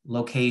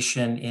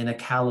location in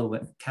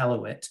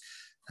Iqaluit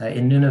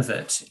in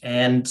Nunavut.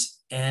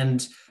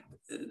 And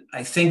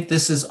I think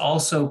this is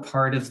also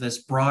part of this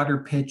broader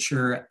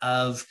picture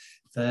of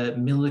the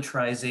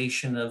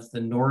militarization of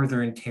the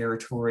northern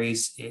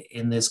territories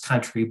in this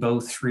country,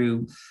 both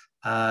through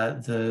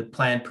the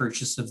planned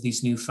purchase of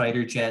these new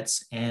fighter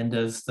jets and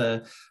of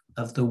the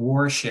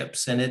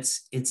warships. And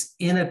it's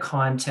in a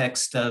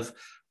context of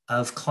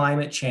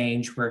climate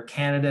change, where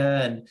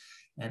Canada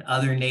and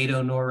other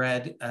NATO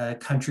NORAD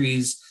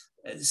countries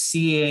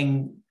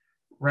seeing,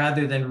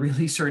 rather than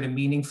really sort of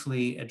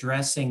meaningfully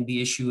addressing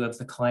the issue of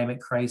the climate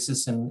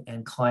crisis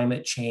and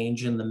climate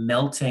change and the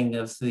melting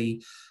of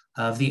the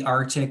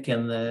Arctic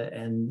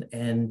and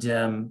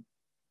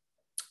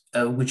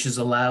which is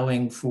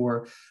allowing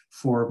for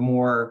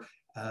more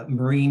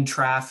marine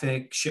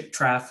traffic, ship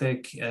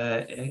traffic,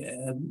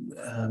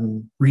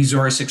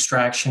 resource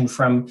extraction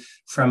from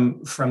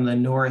the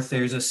north.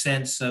 There's a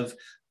sense of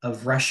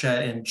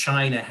Russia and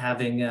China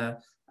having a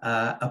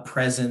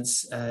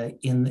presence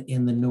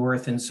in the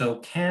north. And so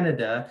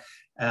Canada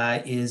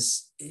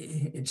is,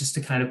 just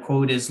to kind of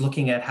quote, is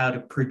looking at how to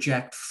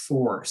project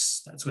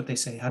force. That's what they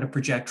say, how to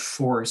project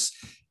force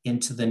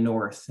into the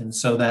north. And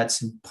so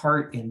that's in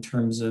part in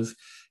terms of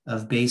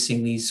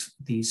basing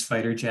these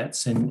fighter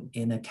jets in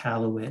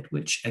Iqaluit,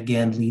 which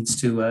again leads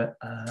to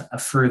a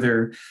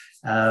further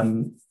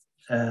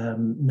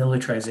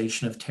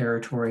militarization of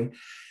territory.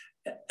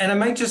 And I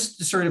might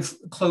just sort of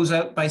close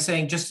out by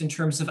saying, just in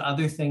terms of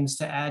other things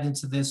to add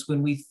into this,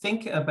 when we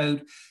think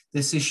about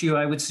this issue,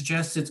 I would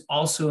suggest it's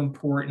also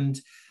important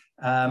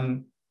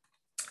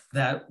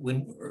that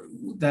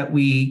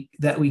we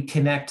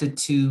connect it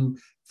to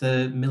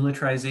the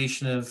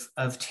militarization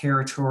of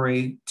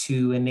territory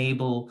to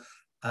enable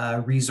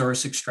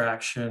resource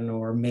extraction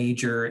or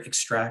major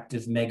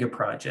extractive mega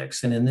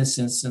projects. And in this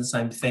instance,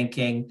 I'm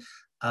thinking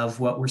of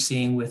what we're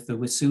seeing with the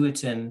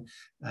Wet'suwet'en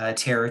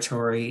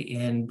territory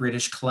in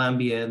British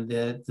Columbia, and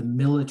the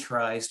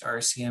militarized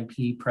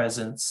RCMP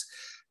presence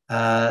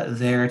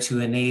there to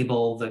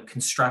enable the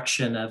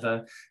construction of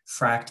a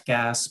fracked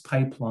gas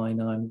pipeline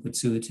on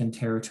Wet'suwet'en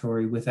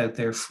territory without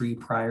their free,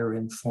 prior,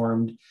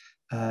 informed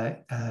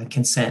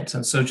consent.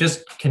 And so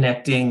just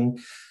connecting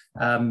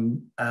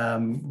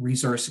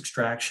resource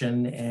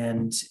extraction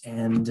and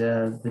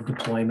the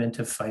deployment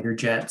of fighter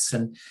jets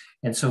and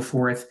so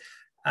forth.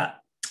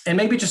 And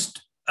maybe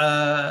just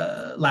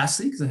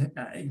lastly,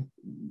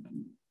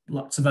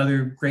 lots of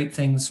other great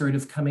things sort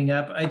of coming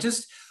up. I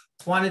just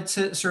wanted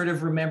to sort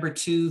of remember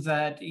too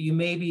that you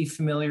may be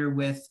familiar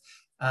with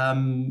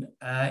an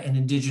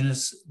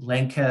Indigenous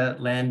Lenca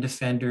land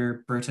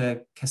defender,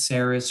 Berta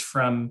Cáceres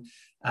from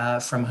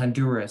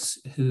Honduras,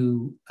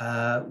 who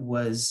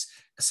was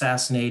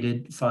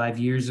assassinated 5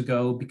 years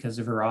ago because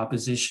of her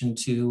opposition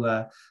to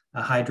a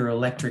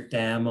hydroelectric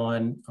dam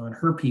on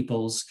her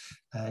people's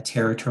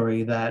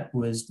territory that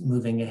was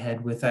moving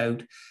ahead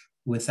without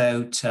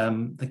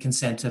the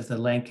consent of the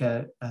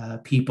Lenca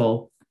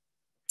people.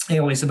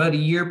 Anyways, about a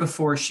year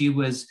before she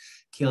was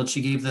killed,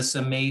 she gave this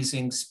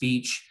amazing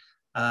speech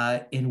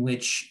in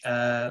which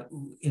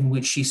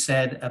she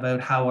said about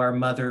how our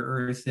Mother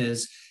Earth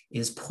is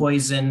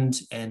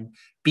poisoned and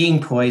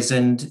being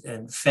poisoned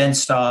and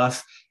fenced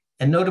off.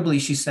 And notably,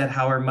 she said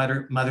how our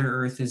Mother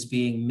Earth is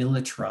being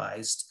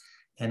militarized,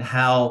 and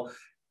how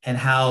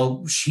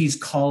she's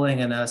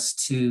calling on us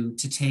to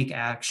take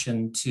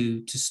action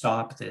to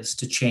stop this,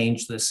 to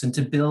change this, and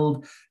to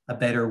build a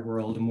better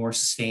world, a more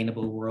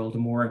sustainable world, a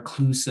more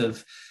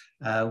inclusive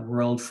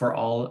world for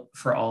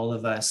all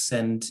of us.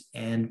 And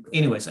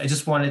anyways, I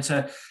just wanted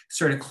to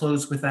sort of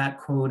close with that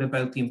quote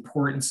about the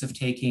importance of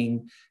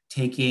taking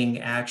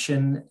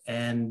action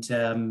and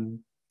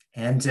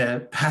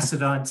pass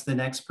it on to the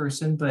next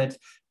person. But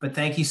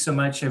thank you so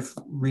much. I've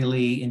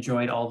really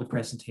enjoyed all the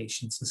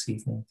presentations this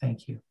evening.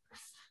 Thank you.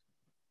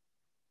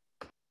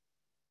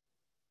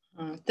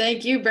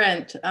 Thank you,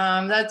 Brent.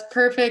 That's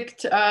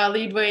perfect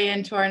leadway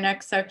into our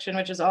next section,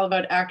 which is all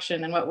about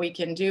action and what we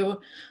can do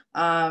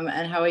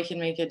and how we can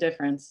make a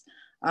difference.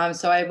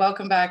 So I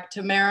welcome back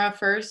Tamara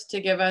first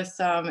to give us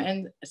some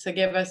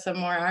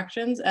more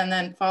actions, and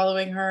then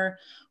following her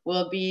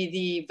will be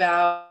the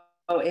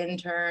VOW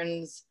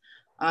interns,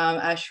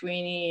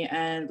 Ashwini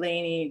and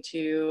Lainey,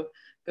 to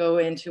go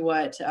into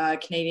what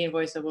Canadian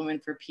Voice of Women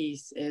for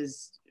Peace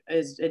is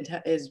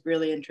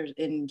really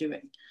interested in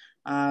doing.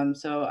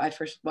 So I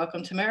first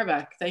welcome Tamara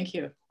back. Thank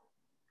you.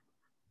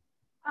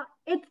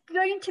 It's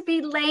going to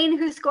be Lane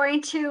who's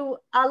going to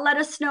let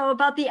us know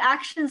about the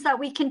actions that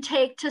we can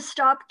take to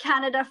stop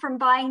Canada from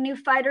buying new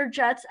fighter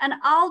jets. And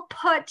I'll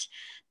put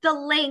the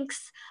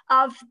links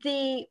of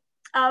the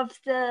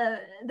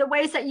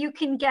ways that you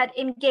can get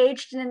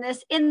engaged in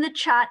this in the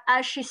chat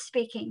as she's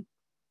speaking.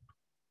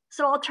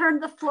 So I'll turn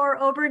the floor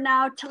over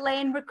now to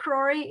Lane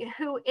McCrory,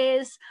 who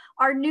is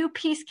our new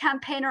peace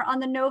campaigner on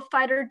the No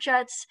Fighter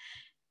Jets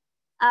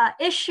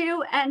issue,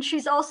 and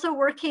she's also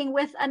working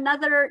with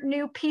another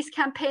new peace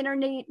campaigner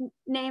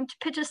named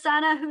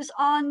Pichasana, who's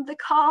on the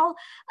call,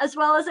 as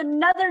well as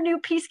another new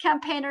peace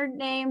campaigner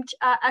named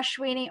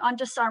Ashwini on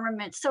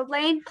disarmament. So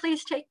Lane,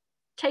 please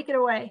take it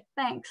away.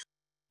 Thanks.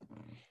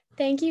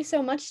 Thank you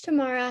so much,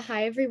 Tamara.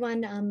 Hi,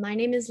 everyone. My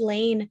name is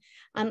Lane.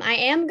 I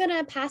am going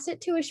to pass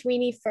it to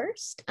Ashwini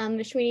first.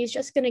 Ashwini is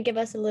just going to give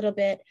us a little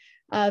bit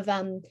of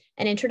an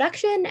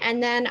introduction,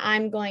 and then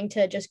I'm going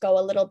to just go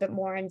a little bit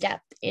more in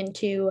depth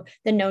into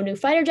the No New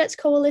Fighter Jets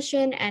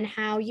Coalition and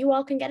how you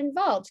all can get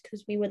involved,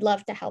 because we would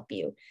love to help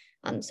you.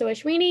 So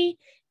Ashwini,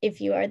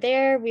 if you are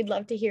there, we'd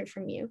love to hear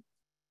from you.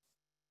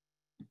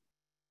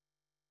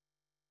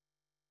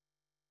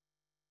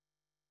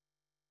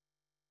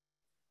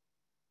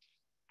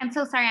 I'm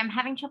so sorry, I'm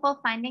having trouble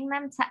finding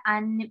them to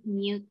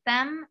unmute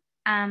them.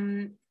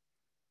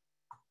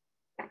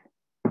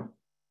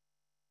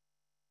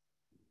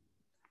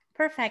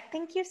 Perfect.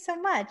 Thank you so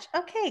much.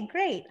 Okay,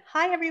 great.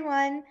 Hi,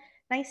 everyone.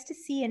 Nice to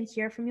see and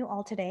hear from you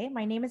all today.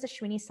 My name is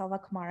Ashwini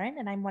Salva-Kumaran,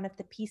 and I'm one of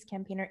the Peace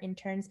Campaigner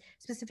interns,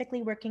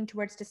 specifically working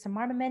towards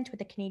disarmament with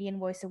the Canadian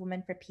Voice of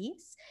Women for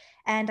Peace.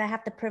 And I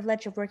have the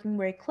privilege of working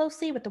very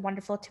closely with the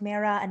wonderful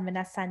Tamara and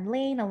Vanessa and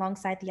Lane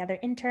alongside the other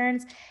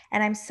interns.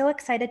 And I'm so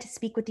excited to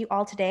speak with you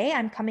all today.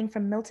 I'm coming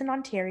from Milton,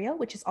 Ontario,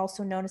 which is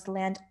also known as the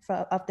land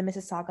of the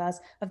Mississaugas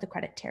of the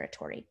Credit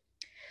Territory.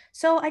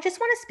 So I just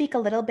want to speak a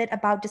little bit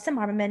about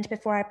disarmament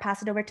before I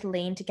pass it over to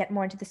Lane to get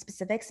more into the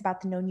specifics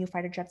about the No New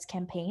Fighter Jets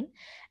campaign.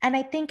 And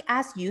I think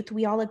as youth,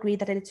 we all agree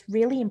that it's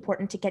really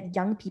important to get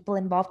young people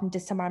involved in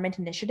disarmament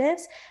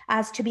initiatives,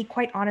 as to be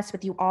quite honest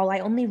with you all, I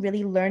only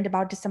really learned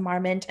about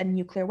disarmament and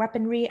nuclear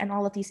weaponry and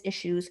all of these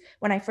issues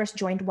when I first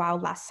joined WOW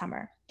last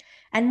summer.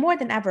 And more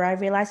than ever, I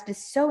realized it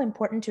is so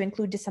important to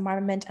include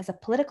disarmament as a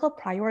political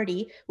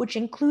priority, which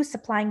includes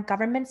supplying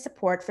government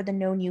support for the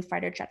No New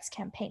Fighter Jets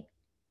campaign.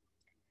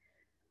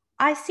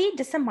 I see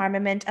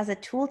disarmament as a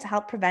tool to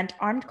help prevent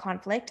armed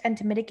conflict and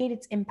to mitigate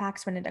its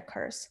impacts when it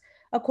occurs.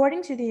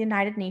 According to the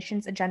United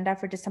Nations Agenda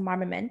for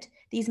Disarmament,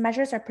 these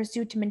measures are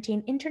pursued to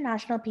maintain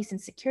international peace and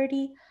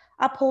security,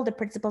 uphold the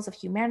principles of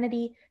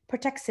humanity,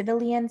 protect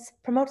civilians,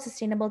 promote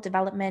sustainable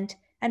development,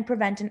 and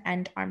prevent and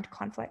end armed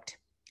conflict.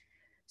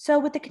 So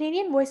what the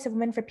Canadian Voice of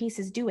Women for Peace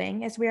is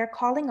doing is we are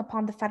calling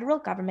upon the federal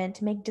government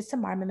to make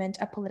disarmament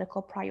a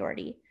political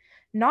priority.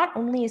 Not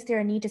only is there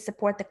a need to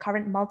support the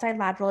current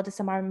multilateral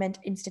disarmament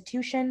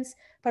institutions,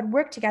 but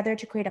work together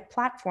to create a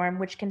platform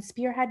which can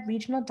spearhead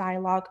regional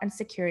dialogue on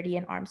security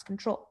and arms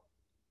control.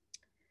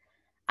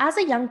 As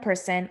a young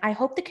person, I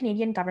hope the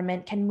Canadian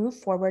government can move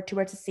forward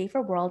towards a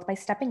safer world by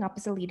stepping up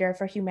as a leader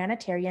for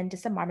humanitarian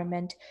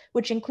disarmament,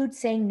 which includes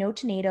saying no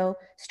to NATO,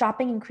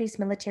 stopping increased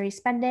military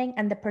spending,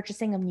 and the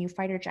purchasing of new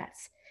fighter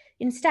jets.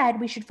 Instead,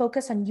 we should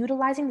focus on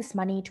utilizing this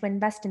money to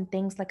invest in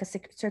things like a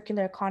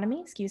circular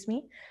economy,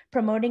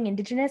 promoting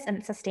Indigenous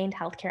and sustained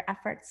healthcare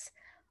efforts.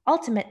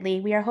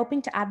 Ultimately, we are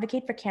hoping to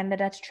advocate for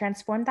Canada to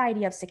transform the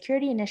idea of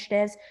security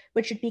initiatives,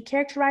 which should be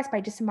characterized by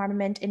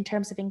disarmament in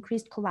terms of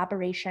increased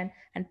collaboration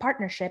and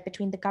partnership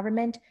between the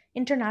government,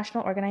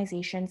 international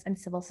organizations, and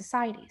civil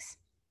societies.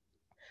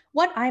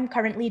 What I'm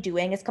currently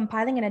doing is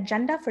compiling an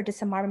agenda for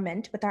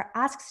disarmament with our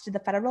asks to the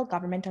federal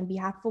government on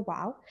behalf of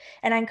WOW,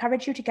 and I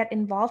encourage you to get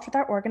involved with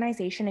our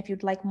organization if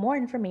you'd like more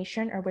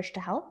information or wish to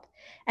help.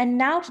 And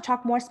now to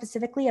talk more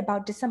specifically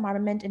about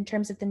disarmament in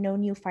terms of the No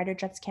New Fighter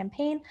Jets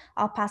campaign,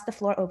 I'll pass the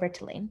floor over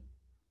to Lane.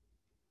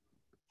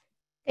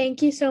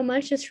 Thank you so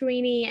much,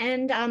 Ashwini.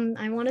 And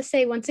I want to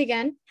say once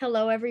again,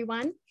 hello,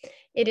 everyone.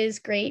 It is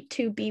great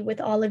to be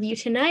with all of you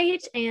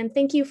tonight, and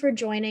thank you for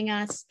joining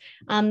us.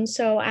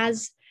 So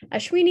as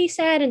Ashwini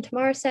said and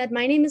Tamara said,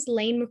 my name is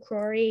Lane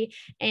McCrory,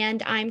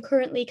 and I'm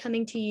currently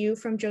coming to you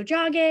from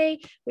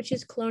Tiohtià:ke, which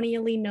is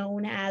colonially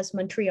known as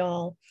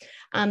Montreal.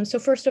 So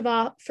first of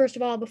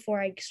all,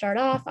 before I start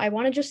off, I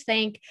want to just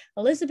thank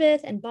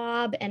Elizabeth and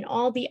Bob and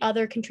all the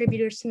other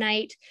contributors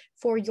tonight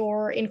for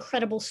your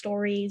incredible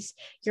stories.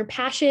 Your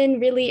passion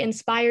really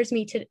inspires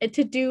me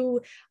to do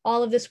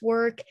all of this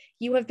work.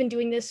 You have been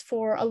doing this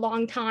for a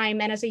long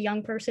time, and as a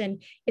young person,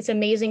 it's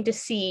amazing to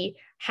see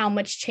how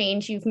much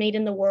change you've made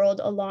in the world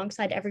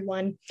alongside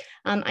everyone.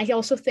 I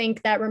also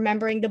think that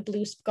remembering the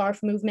Blue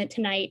Scarf movement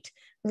tonight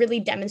really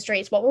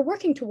demonstrates what we're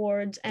working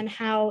towards and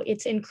how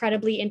it's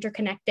incredibly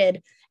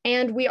interconnected.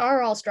 And we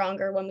are all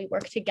stronger when we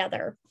work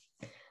together.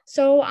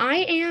 So I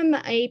am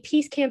a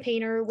peace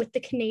campaigner with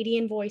the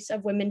Canadian Voice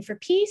of Women for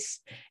Peace,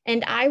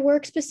 and I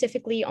work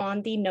specifically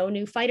on the No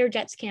New Fighter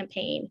Jets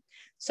campaign.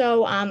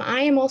 So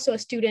I am also a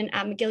student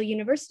at McGill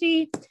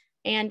University,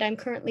 and I'm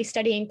currently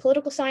studying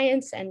political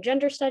science and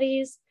gender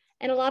studies.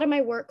 And a lot of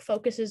my work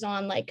focuses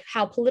on like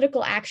how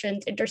political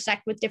actions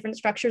intersect with different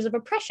structures of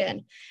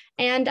oppression.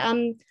 And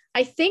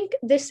I think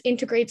this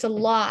integrates a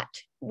lot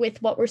with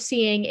what we're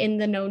seeing in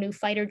the No New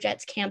Fighter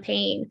Jets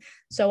campaign.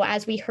 So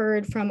as we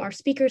heard from our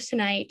speakers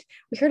tonight,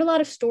 we heard a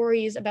lot of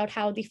stories about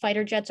how the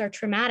fighter jets are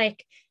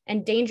traumatic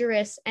and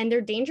dangerous, and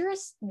they're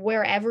dangerous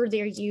wherever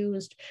they're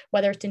used,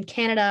 whether it's in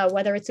Canada,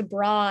 whether it's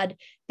abroad.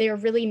 They're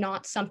really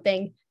not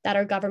something that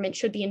our government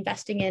should be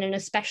investing in, and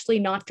especially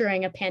not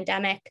during a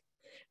pandemic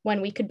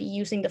when we could be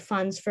using the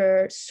funds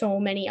for so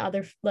many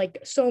other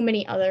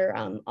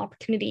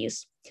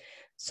opportunities.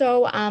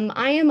 So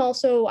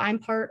I'm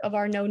part of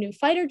our No New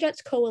Fighter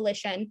Jets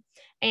coalition.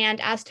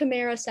 And as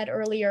Tamara said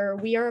earlier,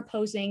 we are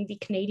opposing the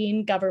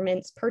Canadian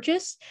government's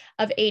purchase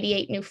of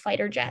 88 new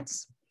fighter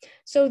jets.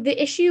 So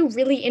the issue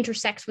really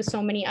intersects with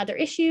so many other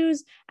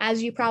issues,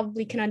 as you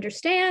probably can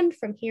understand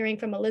from hearing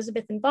from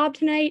Elizabeth and Bob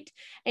tonight,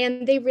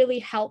 and they really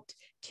helped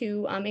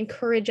to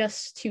encourage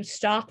us to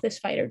stop this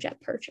fighter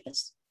jet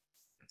purchase.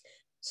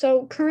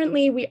 So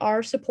currently we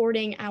are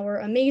supporting our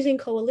amazing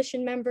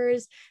coalition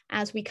members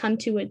as we come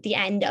to the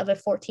end of a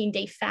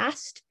 14-day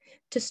fast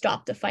to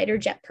stop the fighter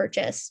jet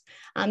purchase.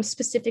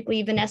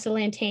 Specifically, Vanessa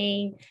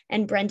Lantain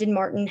and Brendan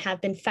Martin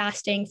have been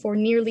fasting for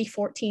nearly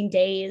 14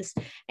 days.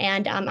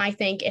 And I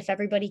think if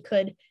everybody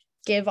could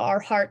give our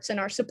hearts and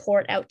our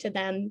support out to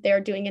them, they're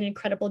doing an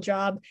incredible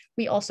job.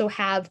 We also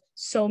have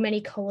so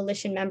many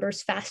coalition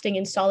members fasting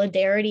in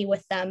solidarity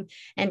with them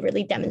and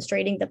really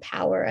demonstrating the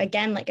power,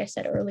 again, like I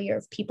said earlier,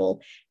 of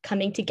people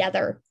coming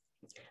together.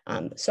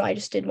 So I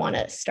just did want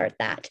to start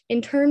that.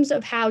 In terms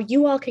of how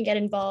you all can get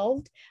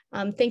involved,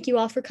 thank you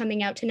all for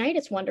coming out tonight.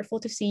 It's wonderful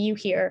to see you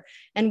here.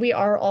 And we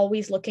are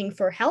always looking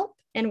for help,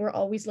 and we're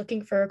always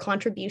looking for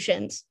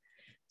contributions.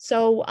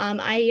 So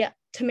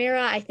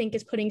Tamara, I think,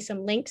 is putting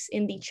some links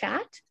in the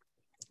chat.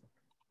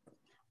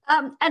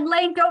 And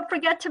Lane, don't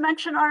forget to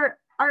mention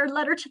our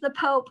letter to the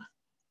Pope.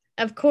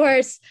 Of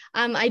course.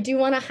 I do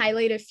want to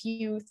highlight a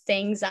few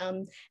things,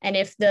 and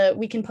if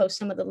we can post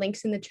some of the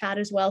links in the chat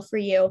as well for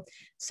you.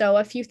 So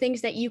a few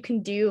things that you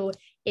can do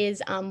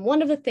is,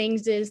 one of the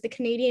things is the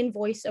Canadian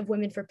Voice of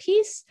Women for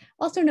Peace,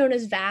 also known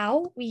as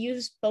VOW. We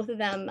use both of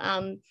them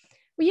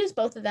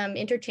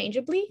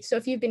interchangeably. So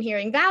if you've been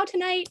hearing VOW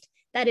tonight,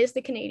 that is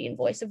the Canadian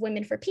Voice of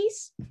Women for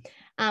Peace.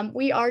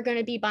 We are going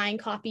to be buying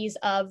copies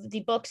of the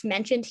books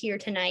mentioned here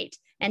tonight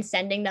and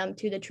sending them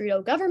to the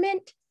Trudeau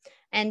government.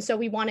 And so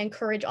we want to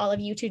encourage all of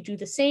you to do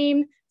the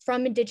same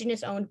from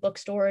Indigenous owned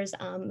bookstores,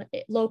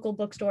 local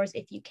bookstores,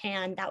 if you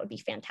can. That would be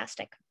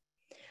fantastic.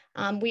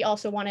 We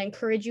also want to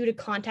encourage you to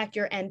contact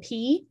your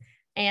MP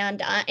and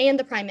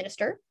the Prime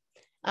Minister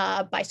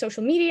by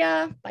social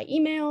media, by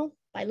email,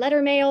 by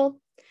letter mail.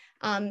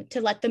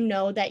 to let them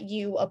know that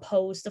you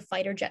oppose the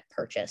fighter jet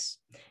purchase.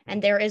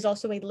 And there is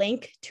also a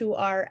link to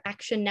our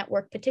Action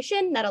Network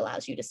petition that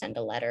allows you to send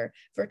a letter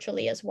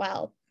virtually as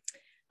well.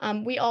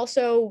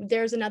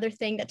 There's another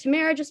thing that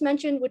Tamara just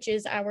mentioned, which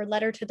is our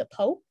letter to the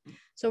Pope.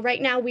 So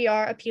right now we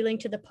are appealing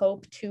to the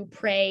Pope to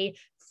pray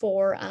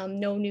for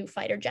no new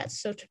fighter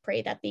jets. So to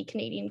pray that the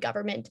Canadian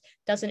government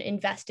doesn't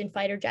invest in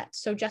fighter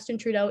jets. So Justin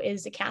Trudeau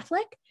is a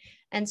Catholic.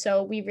 And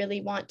so we really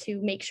want to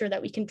make sure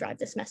that we can drive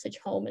this message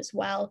home as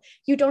well.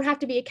 You don't have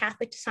to be a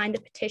Catholic to sign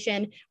the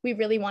petition. We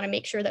really want to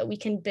make sure that we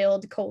can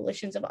build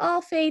coalitions of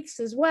all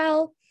faiths as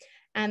well.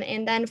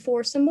 And then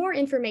for some more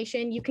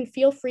information, you can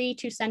feel free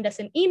to send us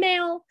an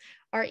email.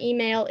 Our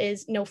email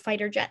is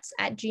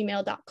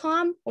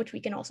nofighterjets@gmail.com, which we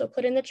can also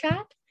put in the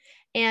chat.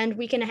 And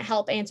we can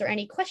help answer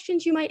any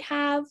questions you might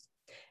have.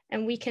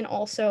 And we can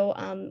also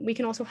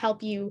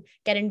help you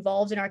get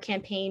involved in our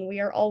campaign. We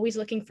are always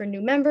looking for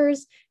new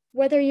members.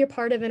 Whether you're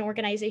part of an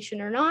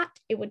organization or not,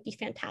 it would be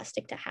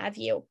fantastic to have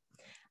you.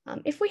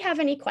 If we have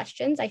any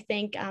questions, I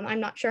think,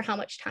 I'm not sure how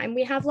much time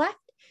we have left,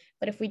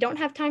 but if we don't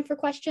have time for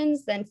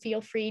questions, then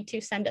feel free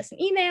to send us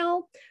an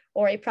email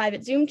or a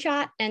private Zoom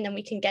chat, and then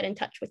we can get in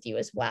touch with you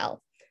as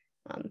well.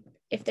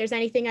 If there's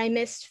anything I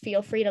missed,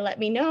 feel free to let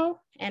me know.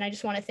 And I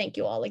just want to thank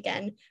you all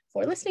again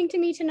for listening to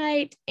me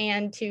tonight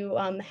and to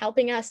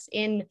helping us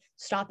in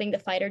stopping the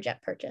fighter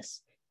jet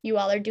purchase. You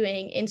all are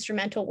doing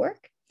instrumental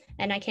work,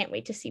 and I can't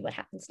wait to see what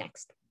happens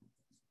next.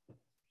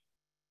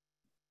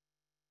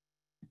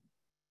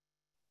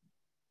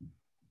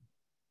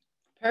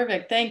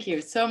 Perfect. Thank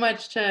you so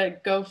much to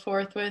go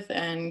forth with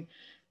and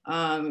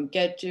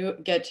get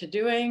to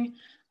doing.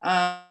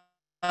 I'm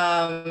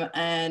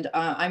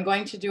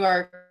going to do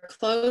our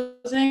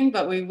closing,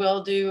 but we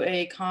will do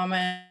a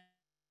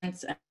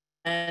comments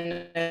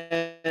and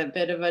a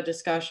bit of a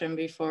discussion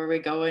before we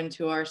go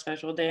into our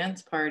special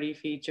dance party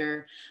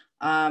feature.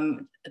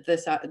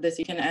 This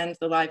you can end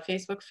the live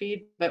Facebook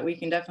feed, but we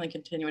can definitely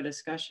continue a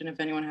discussion if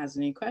anyone has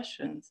any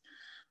questions.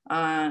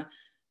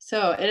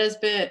 So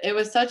it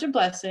was such a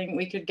blessing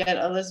we could get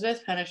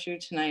Elizabeth Penashue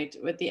tonight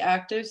with the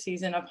active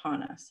season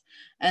upon us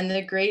and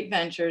the great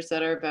ventures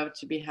that are about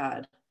to be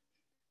had.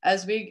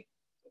 As we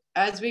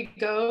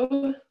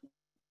go,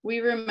 we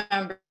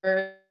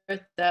remember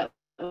that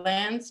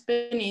lands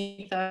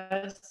beneath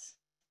us,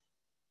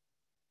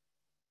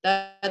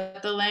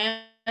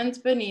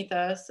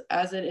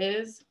 as it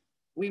is,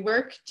 we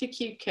work to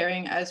keep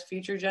caring as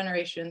future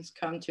generations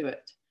come to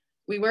it.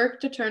 We work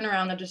to turn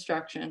around the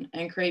destruction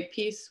and create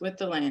peace with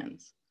the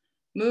lands,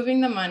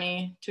 moving the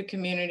money to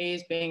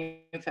communities being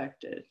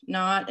affected,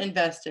 not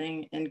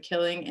investing in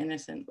killing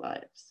innocent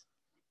lives,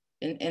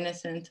 an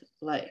innocent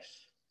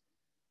life.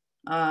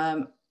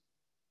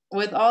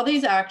 With all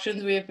these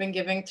actions we have been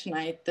giving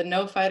tonight, the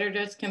No Fighter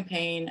Jets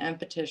campaign and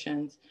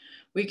petitions,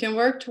 we can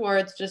work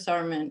towards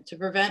disarmament to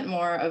prevent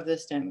more of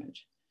this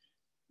damage.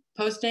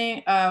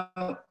 Posting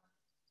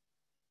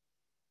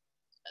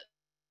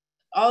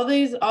all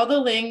the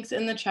links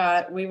in the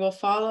chat, we will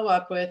follow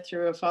up with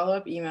through a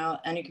follow-up email,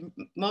 and you can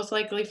most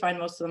likely find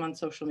most of them on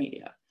social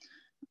media.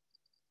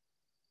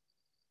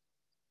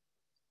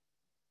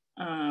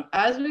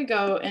 As we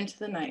go into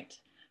the night,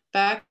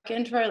 back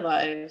into our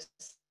lives,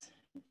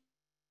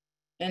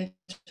 into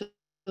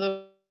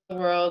the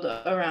world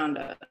around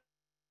us,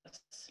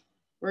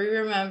 we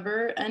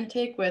remember and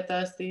take with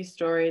us these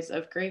stories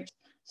of great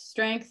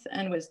strength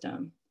and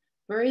wisdom.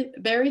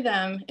 Bury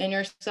them in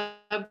your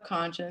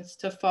subconscious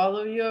to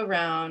follow you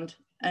around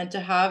and to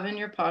have in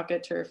your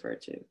pocket to refer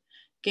to,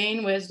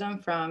 gain wisdom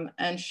from,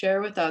 and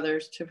share with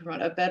others to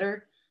promote a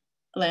better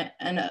land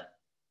and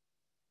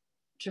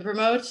to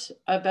promote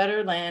a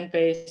better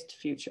land-based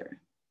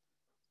future.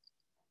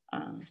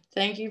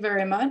 Thank you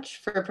very much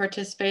for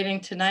participating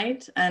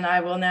tonight, and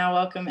I will now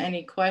welcome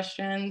any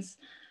questions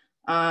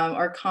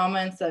or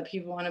comments that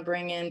people want to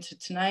bring into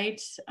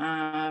tonight.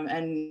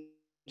 And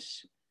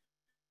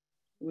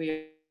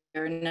we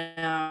are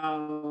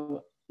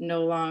now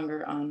no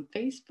longer on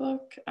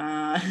Facebook.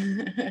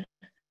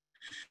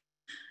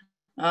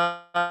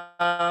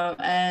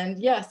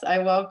 And yes, I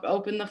will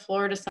open the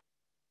floor to some.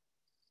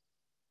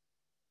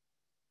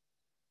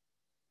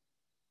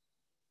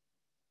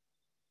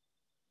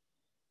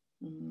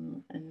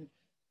 And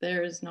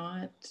there's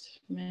not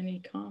many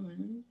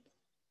comments.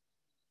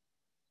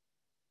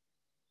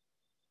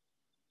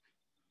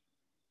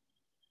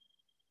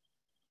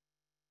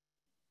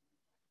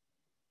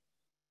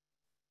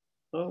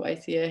 Oh, I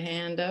see a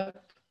hand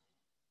up.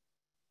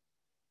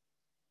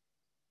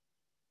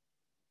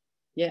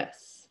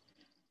 Yes.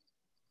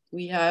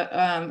 We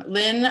have,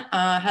 Lynn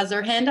has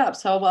her hand up,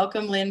 so I'll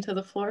welcome Lynn to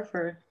the floor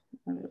for,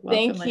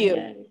 Thank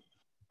you.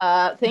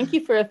 Thank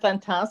you for a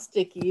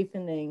fantastic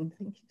evening.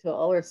 Thank you to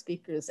all our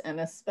speakers,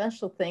 and a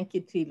special thank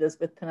you to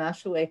Elizabeth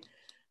Penashue.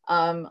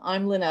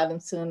 I'm Lynn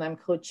Adamson, and I'm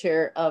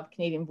co-chair of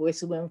Canadian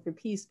Voice of Women for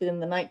Peace. But in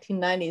the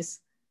 1990s,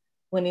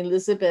 when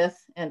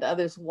Elizabeth and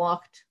others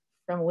walked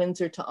from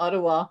Windsor to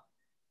Ottawa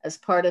as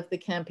part of the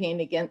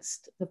campaign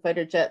against the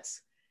fighter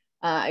jets,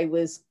 I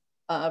was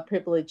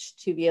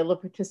privileged to be able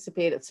to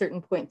participate at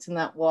certain points in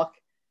that walk.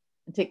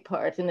 take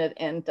part in it,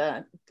 and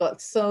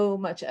got so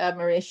much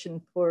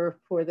admiration for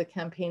the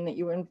campaign that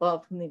you were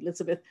involved in,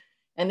 Elizabeth.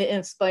 And it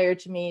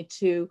inspired me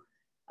to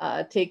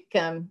take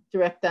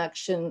direct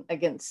action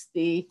against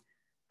the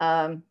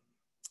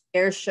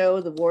air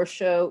show, the war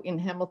show in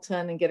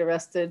Hamilton, and get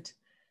arrested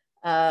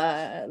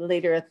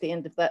later at the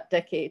end of that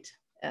decade.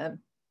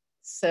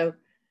 So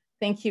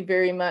thank you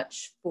very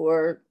much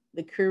for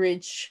the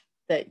courage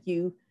that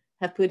you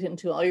have put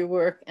into all your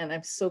work. And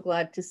I'm so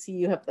glad to see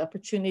you have the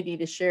opportunity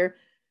to share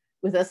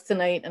with us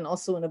tonight, and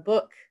also in a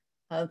book,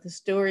 the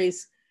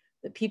stories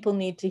that people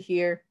need to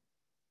hear.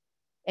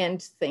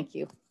 And thank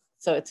you.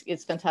 So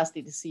it's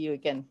fantastic to see you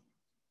again.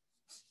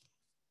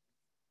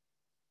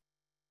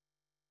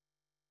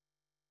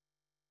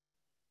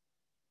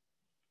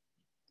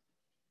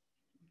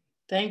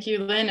 Thank you,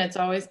 Lynn. It's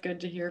always good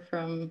to hear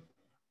from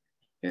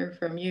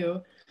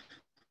you.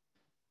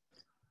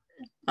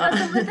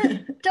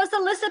 Does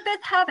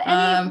Elizabeth have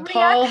any reaction?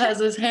 Paul has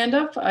his hand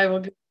up. I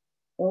will.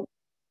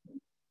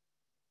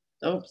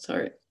 Oh,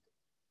 sorry.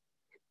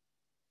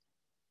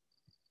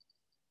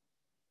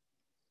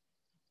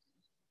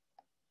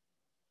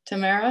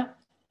 Tamara?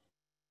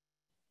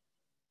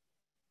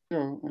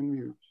 No,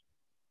 unmute.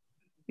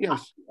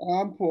 Yes,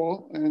 I'm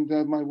Paul, and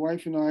my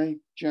wife and I,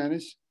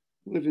 Janice,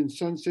 live in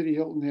Sun City,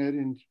 Hilton Head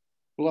in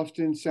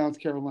Bluffton, South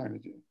Carolina.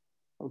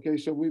 Okay,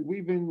 so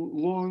we've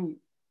been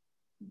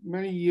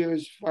many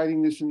years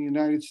fighting this in the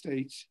United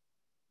States.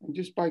 And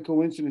just by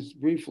coincidence,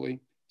 briefly,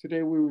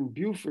 today we were in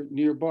Beaufort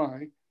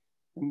nearby.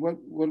 And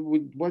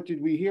what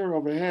did we hear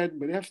overhead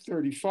but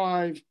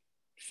F-35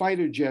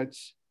 fighter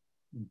jets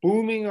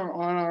booming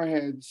on our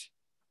heads,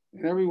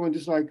 and everyone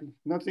just like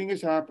nothing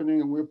is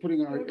happening, and we're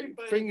putting our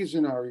fingers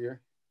in our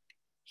ear.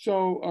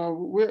 So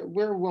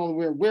we're well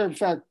aware. We're in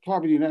fact,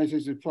 probably the United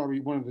States is probably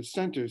one of the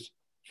centers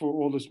for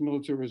all this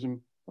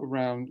militarism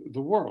around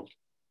the world.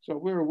 So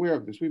we're aware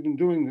of this. We've been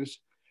doing this.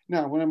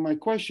 Now, my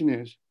question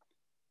is,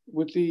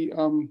 with the,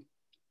 I'm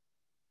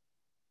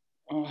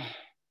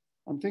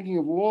thinking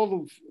of all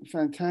the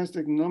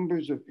fantastic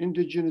numbers of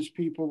indigenous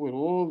people with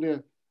all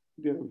their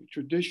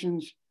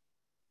traditions,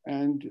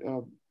 and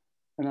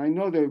I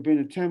know there have been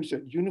attempts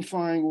at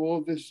unifying all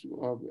of this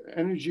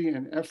energy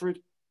and effort.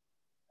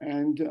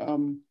 And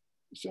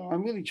so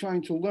I'm really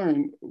trying to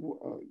learn,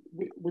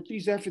 with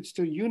these efforts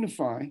to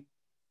unify,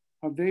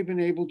 have they been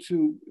able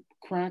to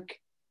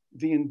crack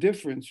the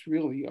indifference,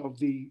 really, of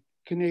the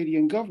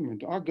Canadian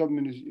government? Our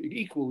government is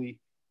equally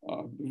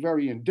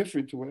very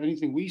indifferent to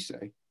anything we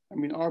say. I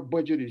mean, our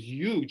budget is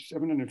huge,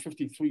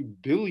 $753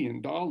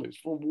 billion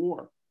for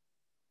war.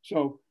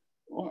 So,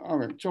 all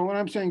right. So what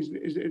I'm saying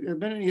is there have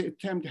been any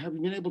attempt, have you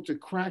been able to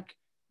crack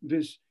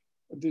this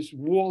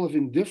wall of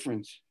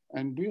indifference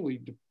and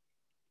really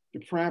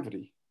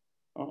depravity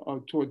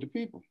toward the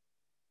people?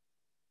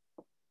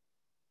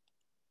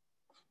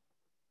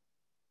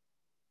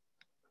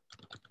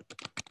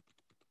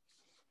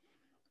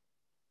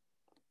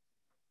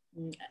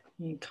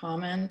 Any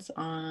comments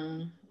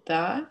on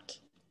that?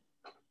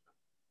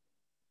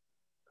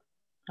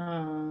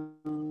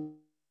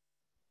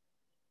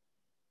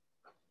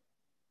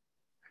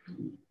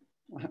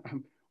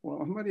 Well,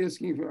 I'm not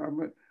asking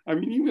for, I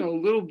mean, even a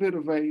little bit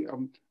of a,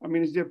 I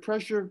mean, is there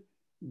pressure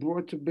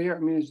brought to bear? I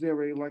mean, is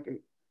there I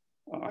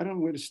don't know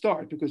where to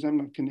start because I'm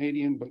not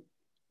Canadian, but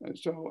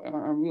so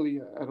I'm really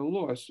at a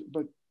loss.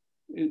 But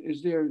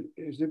has there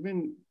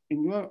been,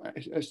 in your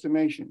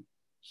estimation,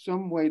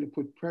 some way to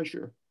put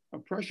a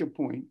pressure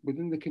point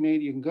within the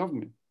Canadian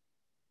government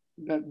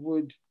that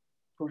would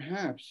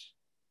perhaps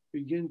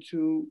begin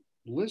to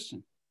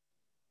listen?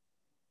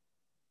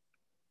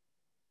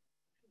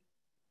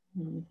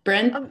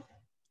 Brent?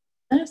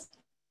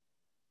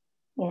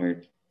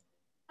 Or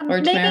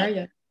Tamara,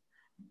 yeah.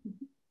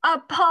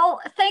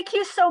 Paul, thank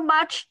you so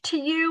much to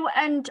you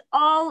and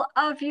all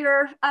of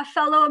your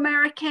fellow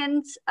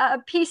Americans,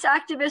 peace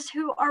activists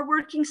who are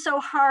working so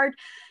hard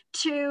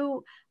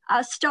to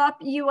stop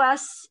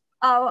US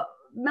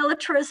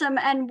militarism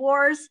and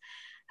wars.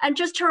 And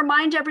just to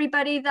remind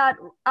everybody that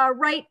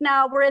right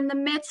now we're in the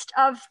midst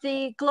of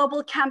the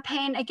global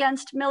campaign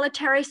against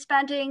military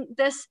spending.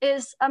 This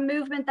is a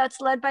movement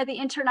that's led by the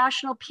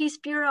International Peace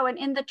Bureau. And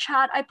in the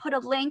chat, I put a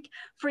link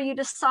for you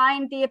to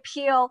sign the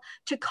appeal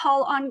to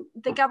call on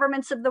the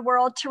governments of the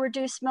world to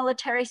reduce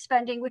military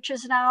spending, which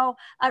is now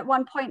at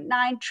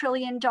 $1.9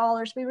 trillion.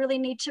 We really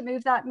need to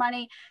move that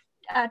money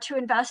to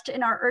invest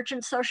in our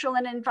urgent social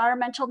and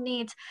environmental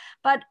needs.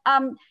 But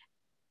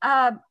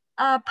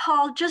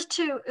Paul, just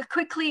to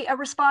quickly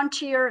respond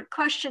to your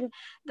question,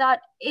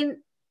 that in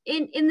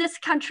this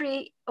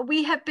country,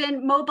 we have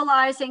been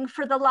mobilizing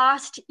for the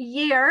last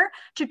year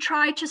to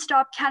try to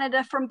stop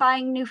Canada from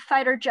buying new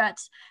fighter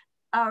jets.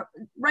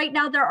 Right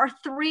now, there are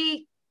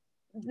three,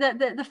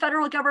 the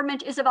federal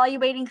government is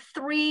evaluating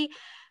three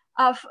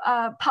of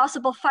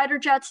possible fighter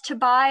jets to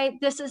buy.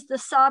 This is the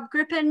Saab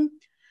Gripen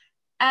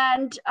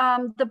and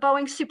the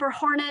Boeing Super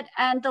Hornet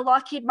and the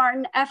Lockheed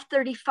Martin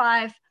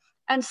F-35.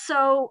 And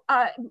so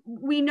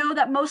we know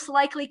that most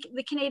likely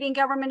the Canadian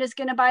government is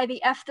going to buy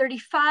the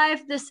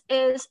F-35. This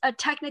is a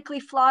technically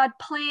flawed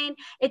plane.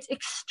 It's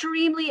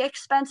extremely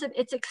expensive.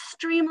 It's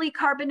extremely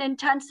carbon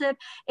intensive.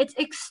 It's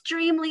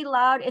extremely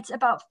loud. It's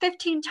about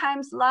 15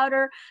 times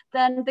louder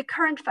than the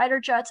current fighter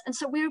jets. And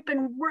so we've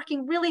been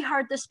working really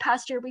hard this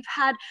past year. We've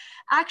had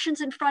actions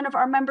in front of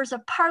our members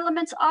of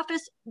parliament's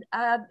office.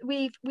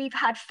 We've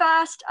had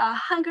fast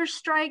hunger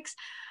strikes.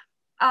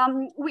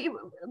 We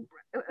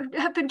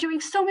have been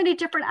doing so many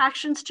different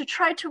actions to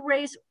try to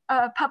raise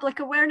public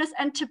awareness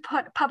and to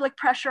put public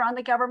pressure on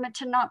the government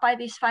to not buy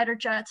these fighter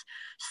jets.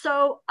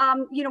 So,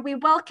 you know, we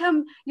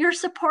welcome your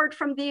support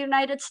from the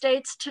United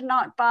States to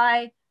not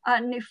buy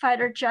new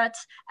fighter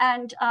jets.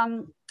 And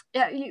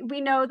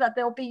we know that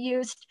they'll be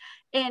used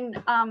in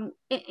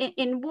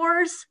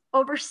wars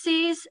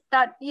overseas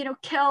that, you know,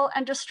 kill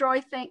and destroy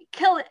things,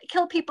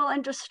 kill people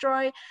and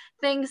destroy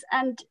things,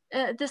 and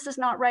this is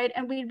not right,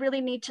 and we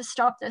really need to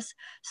stop this.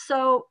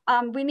 So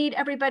we need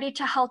everybody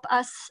to help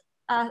us.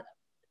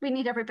 We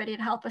need everybody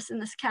to help us in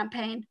this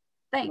campaign.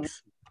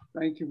 Thanks.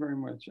 Thank you very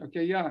much.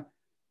 Okay, yeah.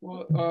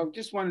 Well,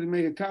 just wanted to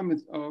make a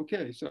comment. Oh,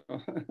 okay, so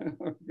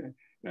okay,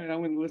 right, I'm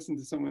going to listen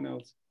to someone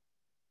else.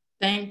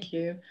 Thank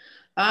you.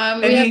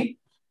 Yeah.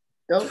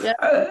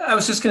 I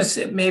was just going to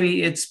say,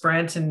 maybe it's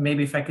Brent, and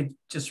maybe if I could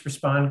just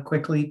respond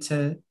quickly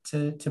to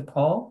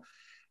Paul,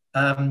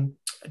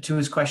 to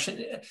his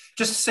question.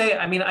 Just to say,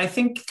 I mean, I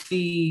think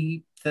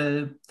the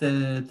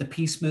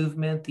peace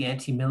movement, the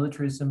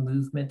anti-militarism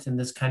movement in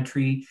this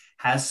country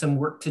has some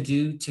work to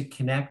do to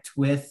connect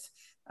with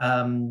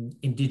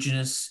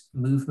Indigenous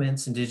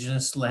movements,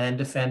 Indigenous land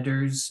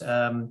defenders,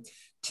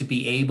 to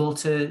be able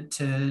to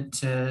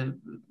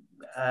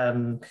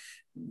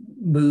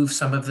move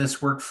some of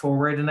this work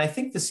forward. And I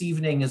think this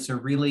evening is a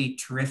really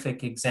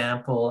terrific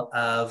example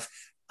of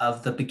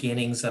the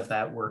beginnings of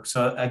that work.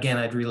 So again,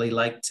 I'd really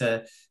like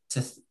to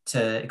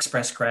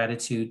express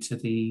gratitude to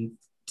the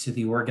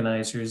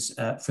organizers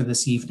for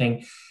this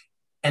evening.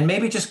 And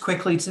maybe just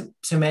quickly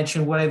to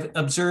mention what I've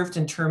observed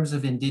in terms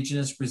of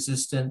Indigenous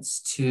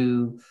resistance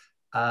to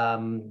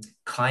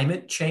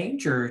climate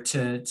change or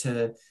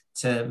to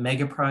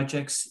mega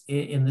projects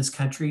in this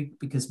country,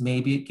 because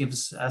maybe it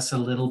gives us a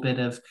little bit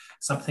of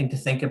something to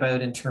think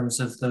about in terms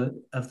of the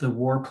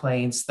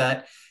warplanes.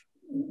 That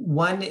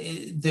one,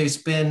 there's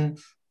been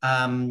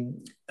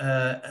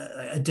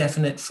a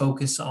definite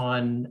focus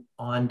on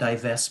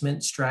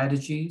divestment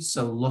strategies.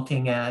 So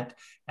looking at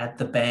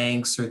the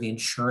banks or the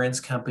insurance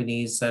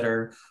companies that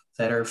are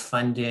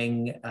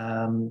funding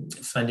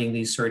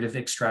these sort of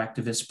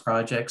extractivist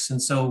projects.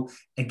 And so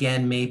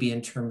again, maybe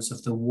in terms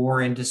of the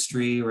war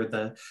industry or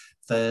the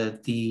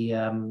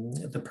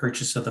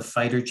purchase of the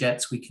fighter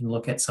jets, we can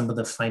look at some of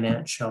the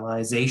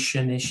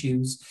financialization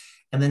issues.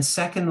 And then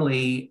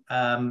secondly,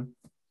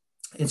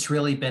 it's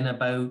really been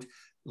about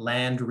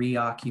land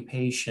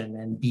reoccupation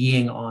and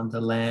being on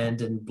the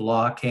land and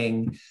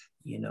blocking,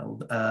 you know,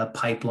 a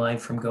pipeline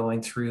from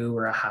going through,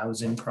 or a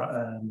housing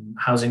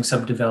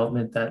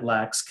subdevelopment that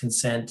lacks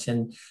consent.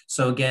 And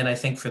so again, I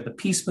think for the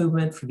peace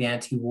movement, for the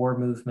anti-war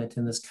movement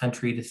in this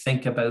country, to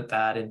think about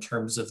that in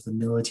terms of the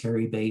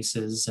military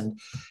bases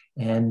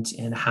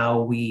and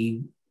how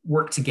we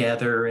work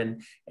together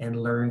and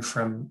learn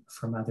from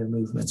other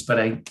movements. But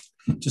I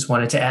just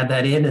wanted to add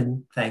that in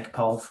and thank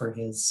Paul for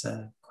his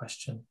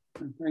question.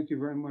 Thank you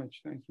very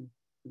much. Thank you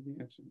for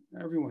the answer.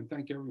 Everyone,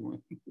 thank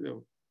everyone.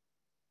 Really.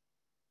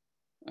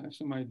 I have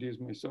some ideas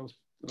myself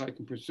that I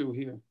can pursue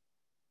here.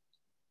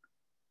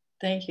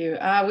 Thank you.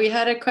 We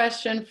had a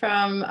question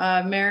from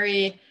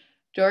Mary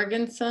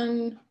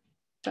Jorgensen.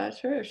 Not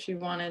sure if she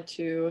wanted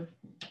to.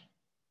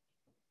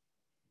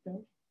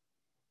 No?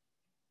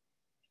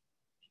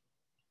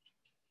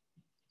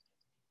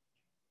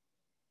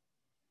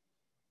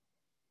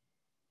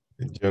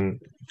 Jen,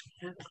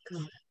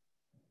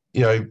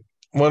 yeah, I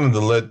wanted to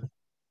let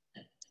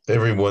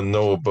everyone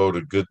know about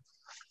a good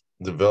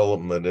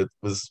development. It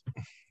was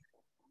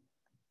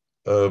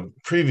a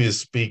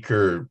previous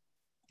speaker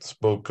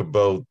spoke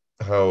about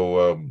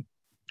how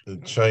the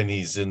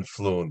Chinese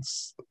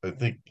influence, I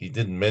think he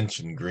didn't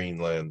mention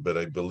Greenland, but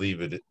I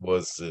believe it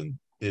was the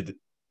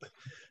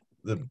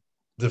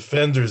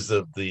defenders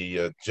of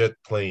the jet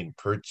plane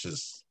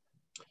purchase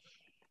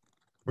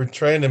were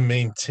trying to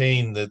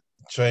maintain that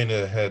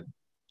China had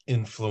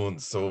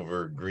influence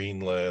over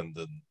Greenland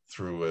and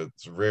through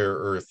its rare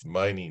earth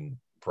mining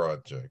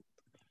project,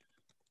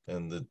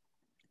 and that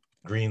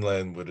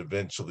Greenland would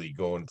eventually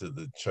go into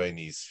the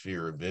Chinese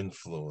sphere of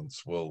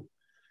influence. Well,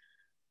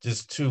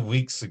 just 2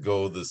 weeks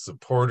ago, the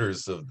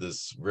supporters of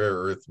this rare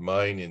earth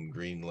mine in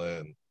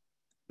Greenland,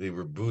 they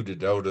were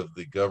booted out of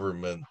the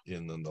government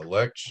in an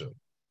election.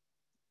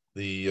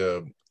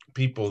 The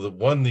people that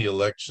won the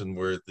election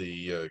were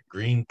the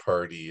Green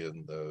Party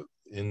and the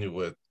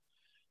Inuit,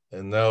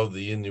 and now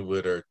the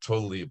Inuit are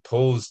totally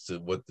opposed to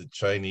what the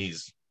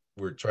Chinese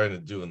were trying to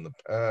do in the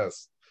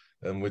past,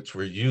 and which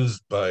were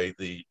used by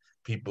the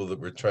people that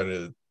were trying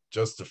to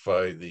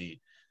justify the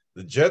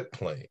jet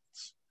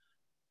planes.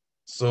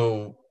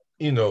 So,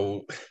 you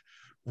know,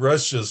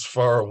 Russia's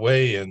far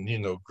away, and you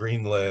know,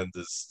 Greenland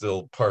is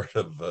still part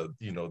of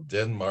you know,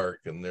 Denmark,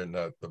 and they're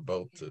not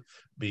about to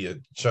be a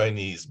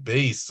Chinese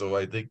base. So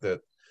I think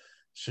that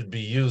should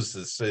be used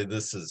to say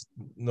this is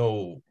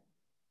no,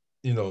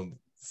 you know,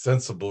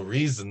 sensible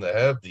reason to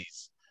have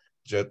these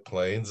jet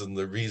planes, and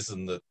the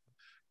reason that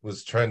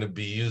was trying to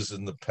be used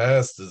in the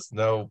past is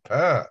now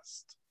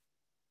past.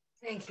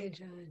 Thank you,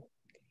 John.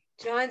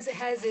 John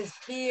has his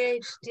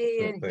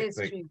PhD in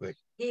history.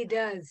 He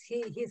does.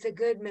 He's a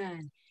good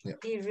man. Yeah.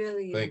 He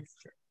really is.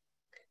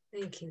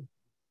 Thank you.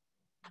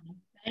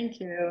 Thank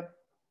you.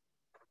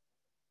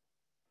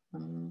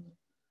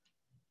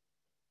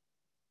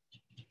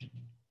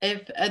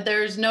 If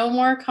there's no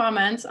more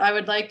comments, I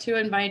would like to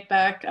invite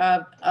back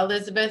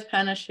Elizabeth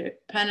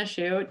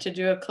Penashue to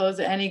do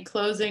any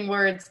closing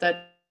words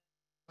that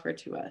offer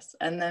to us.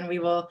 And then we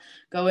will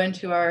go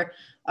into our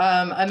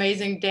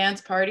amazing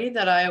dance party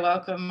that I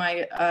welcome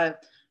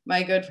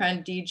my good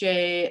friend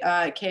DJ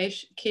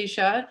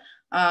Keisha,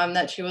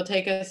 that she will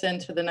take us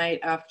into the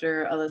night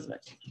after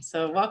Elizabeth.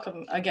 So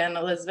welcome again,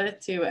 Elizabeth,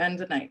 to end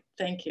the night.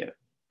 Thank you.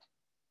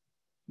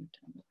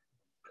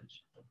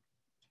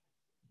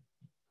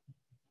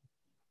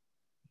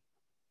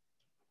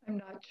 I'm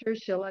not sure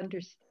she'll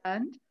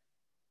understand.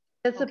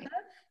 Elizabeth? Okay.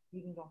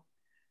 You can go.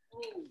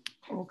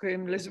 Okay,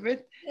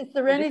 Elizabeth. Is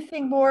there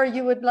anything more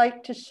you would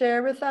like to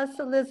share with us,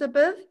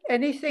 Elizabeth?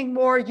 Anything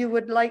more you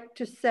would like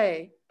to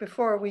say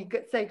before we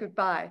say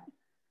goodbye?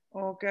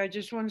 Okay, I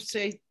just want to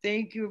say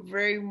thank you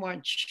very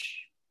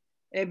much,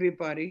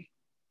 everybody.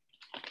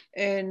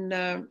 And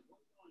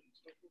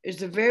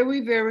it's a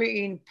very,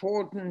 very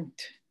important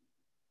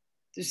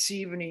this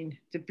evening.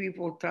 The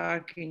people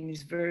talking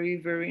is very,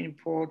 very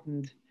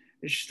important.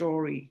 The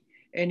story,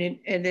 and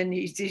then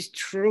it's this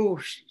true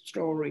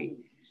story,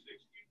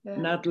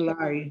 not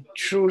lie,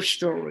 true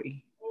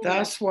story.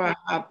 That's what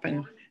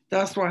happened.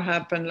 That's what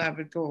happened,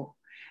 Labrador.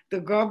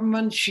 The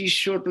government, she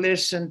should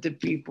listen to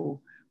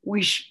people,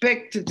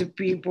 respect the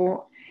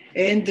people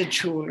and the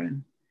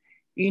children.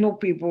 You know,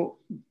 people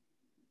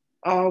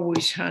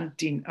always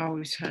hunting,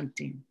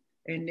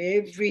 and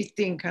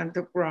everything on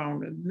the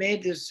ground,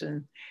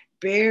 medicine,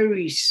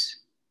 berries,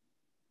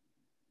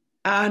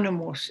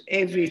 animals,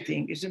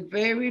 everything is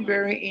very,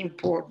 very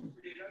important.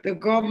 The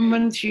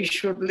government, she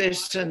should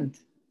listen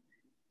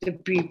to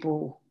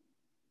people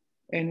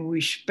and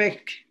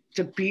respect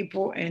the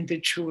people and the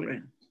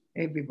children,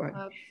 everybody.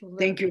 Absolutely.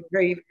 Thank you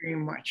very, very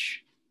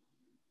much.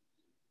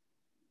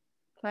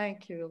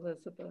 Thank you,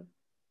 Elizabeth.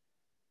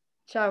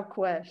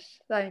 Tshaukuesh,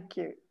 thank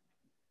you.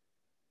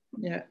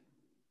 Yeah.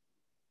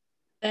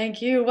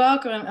 Thank you,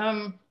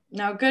 welcome.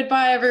 Now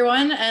goodbye,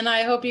 everyone, and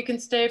I hope you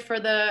can stay for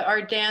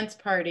our dance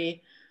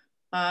party.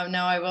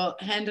 Now I will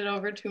hand it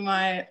over to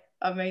my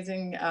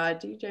amazing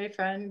DJ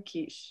friend,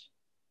 Keish.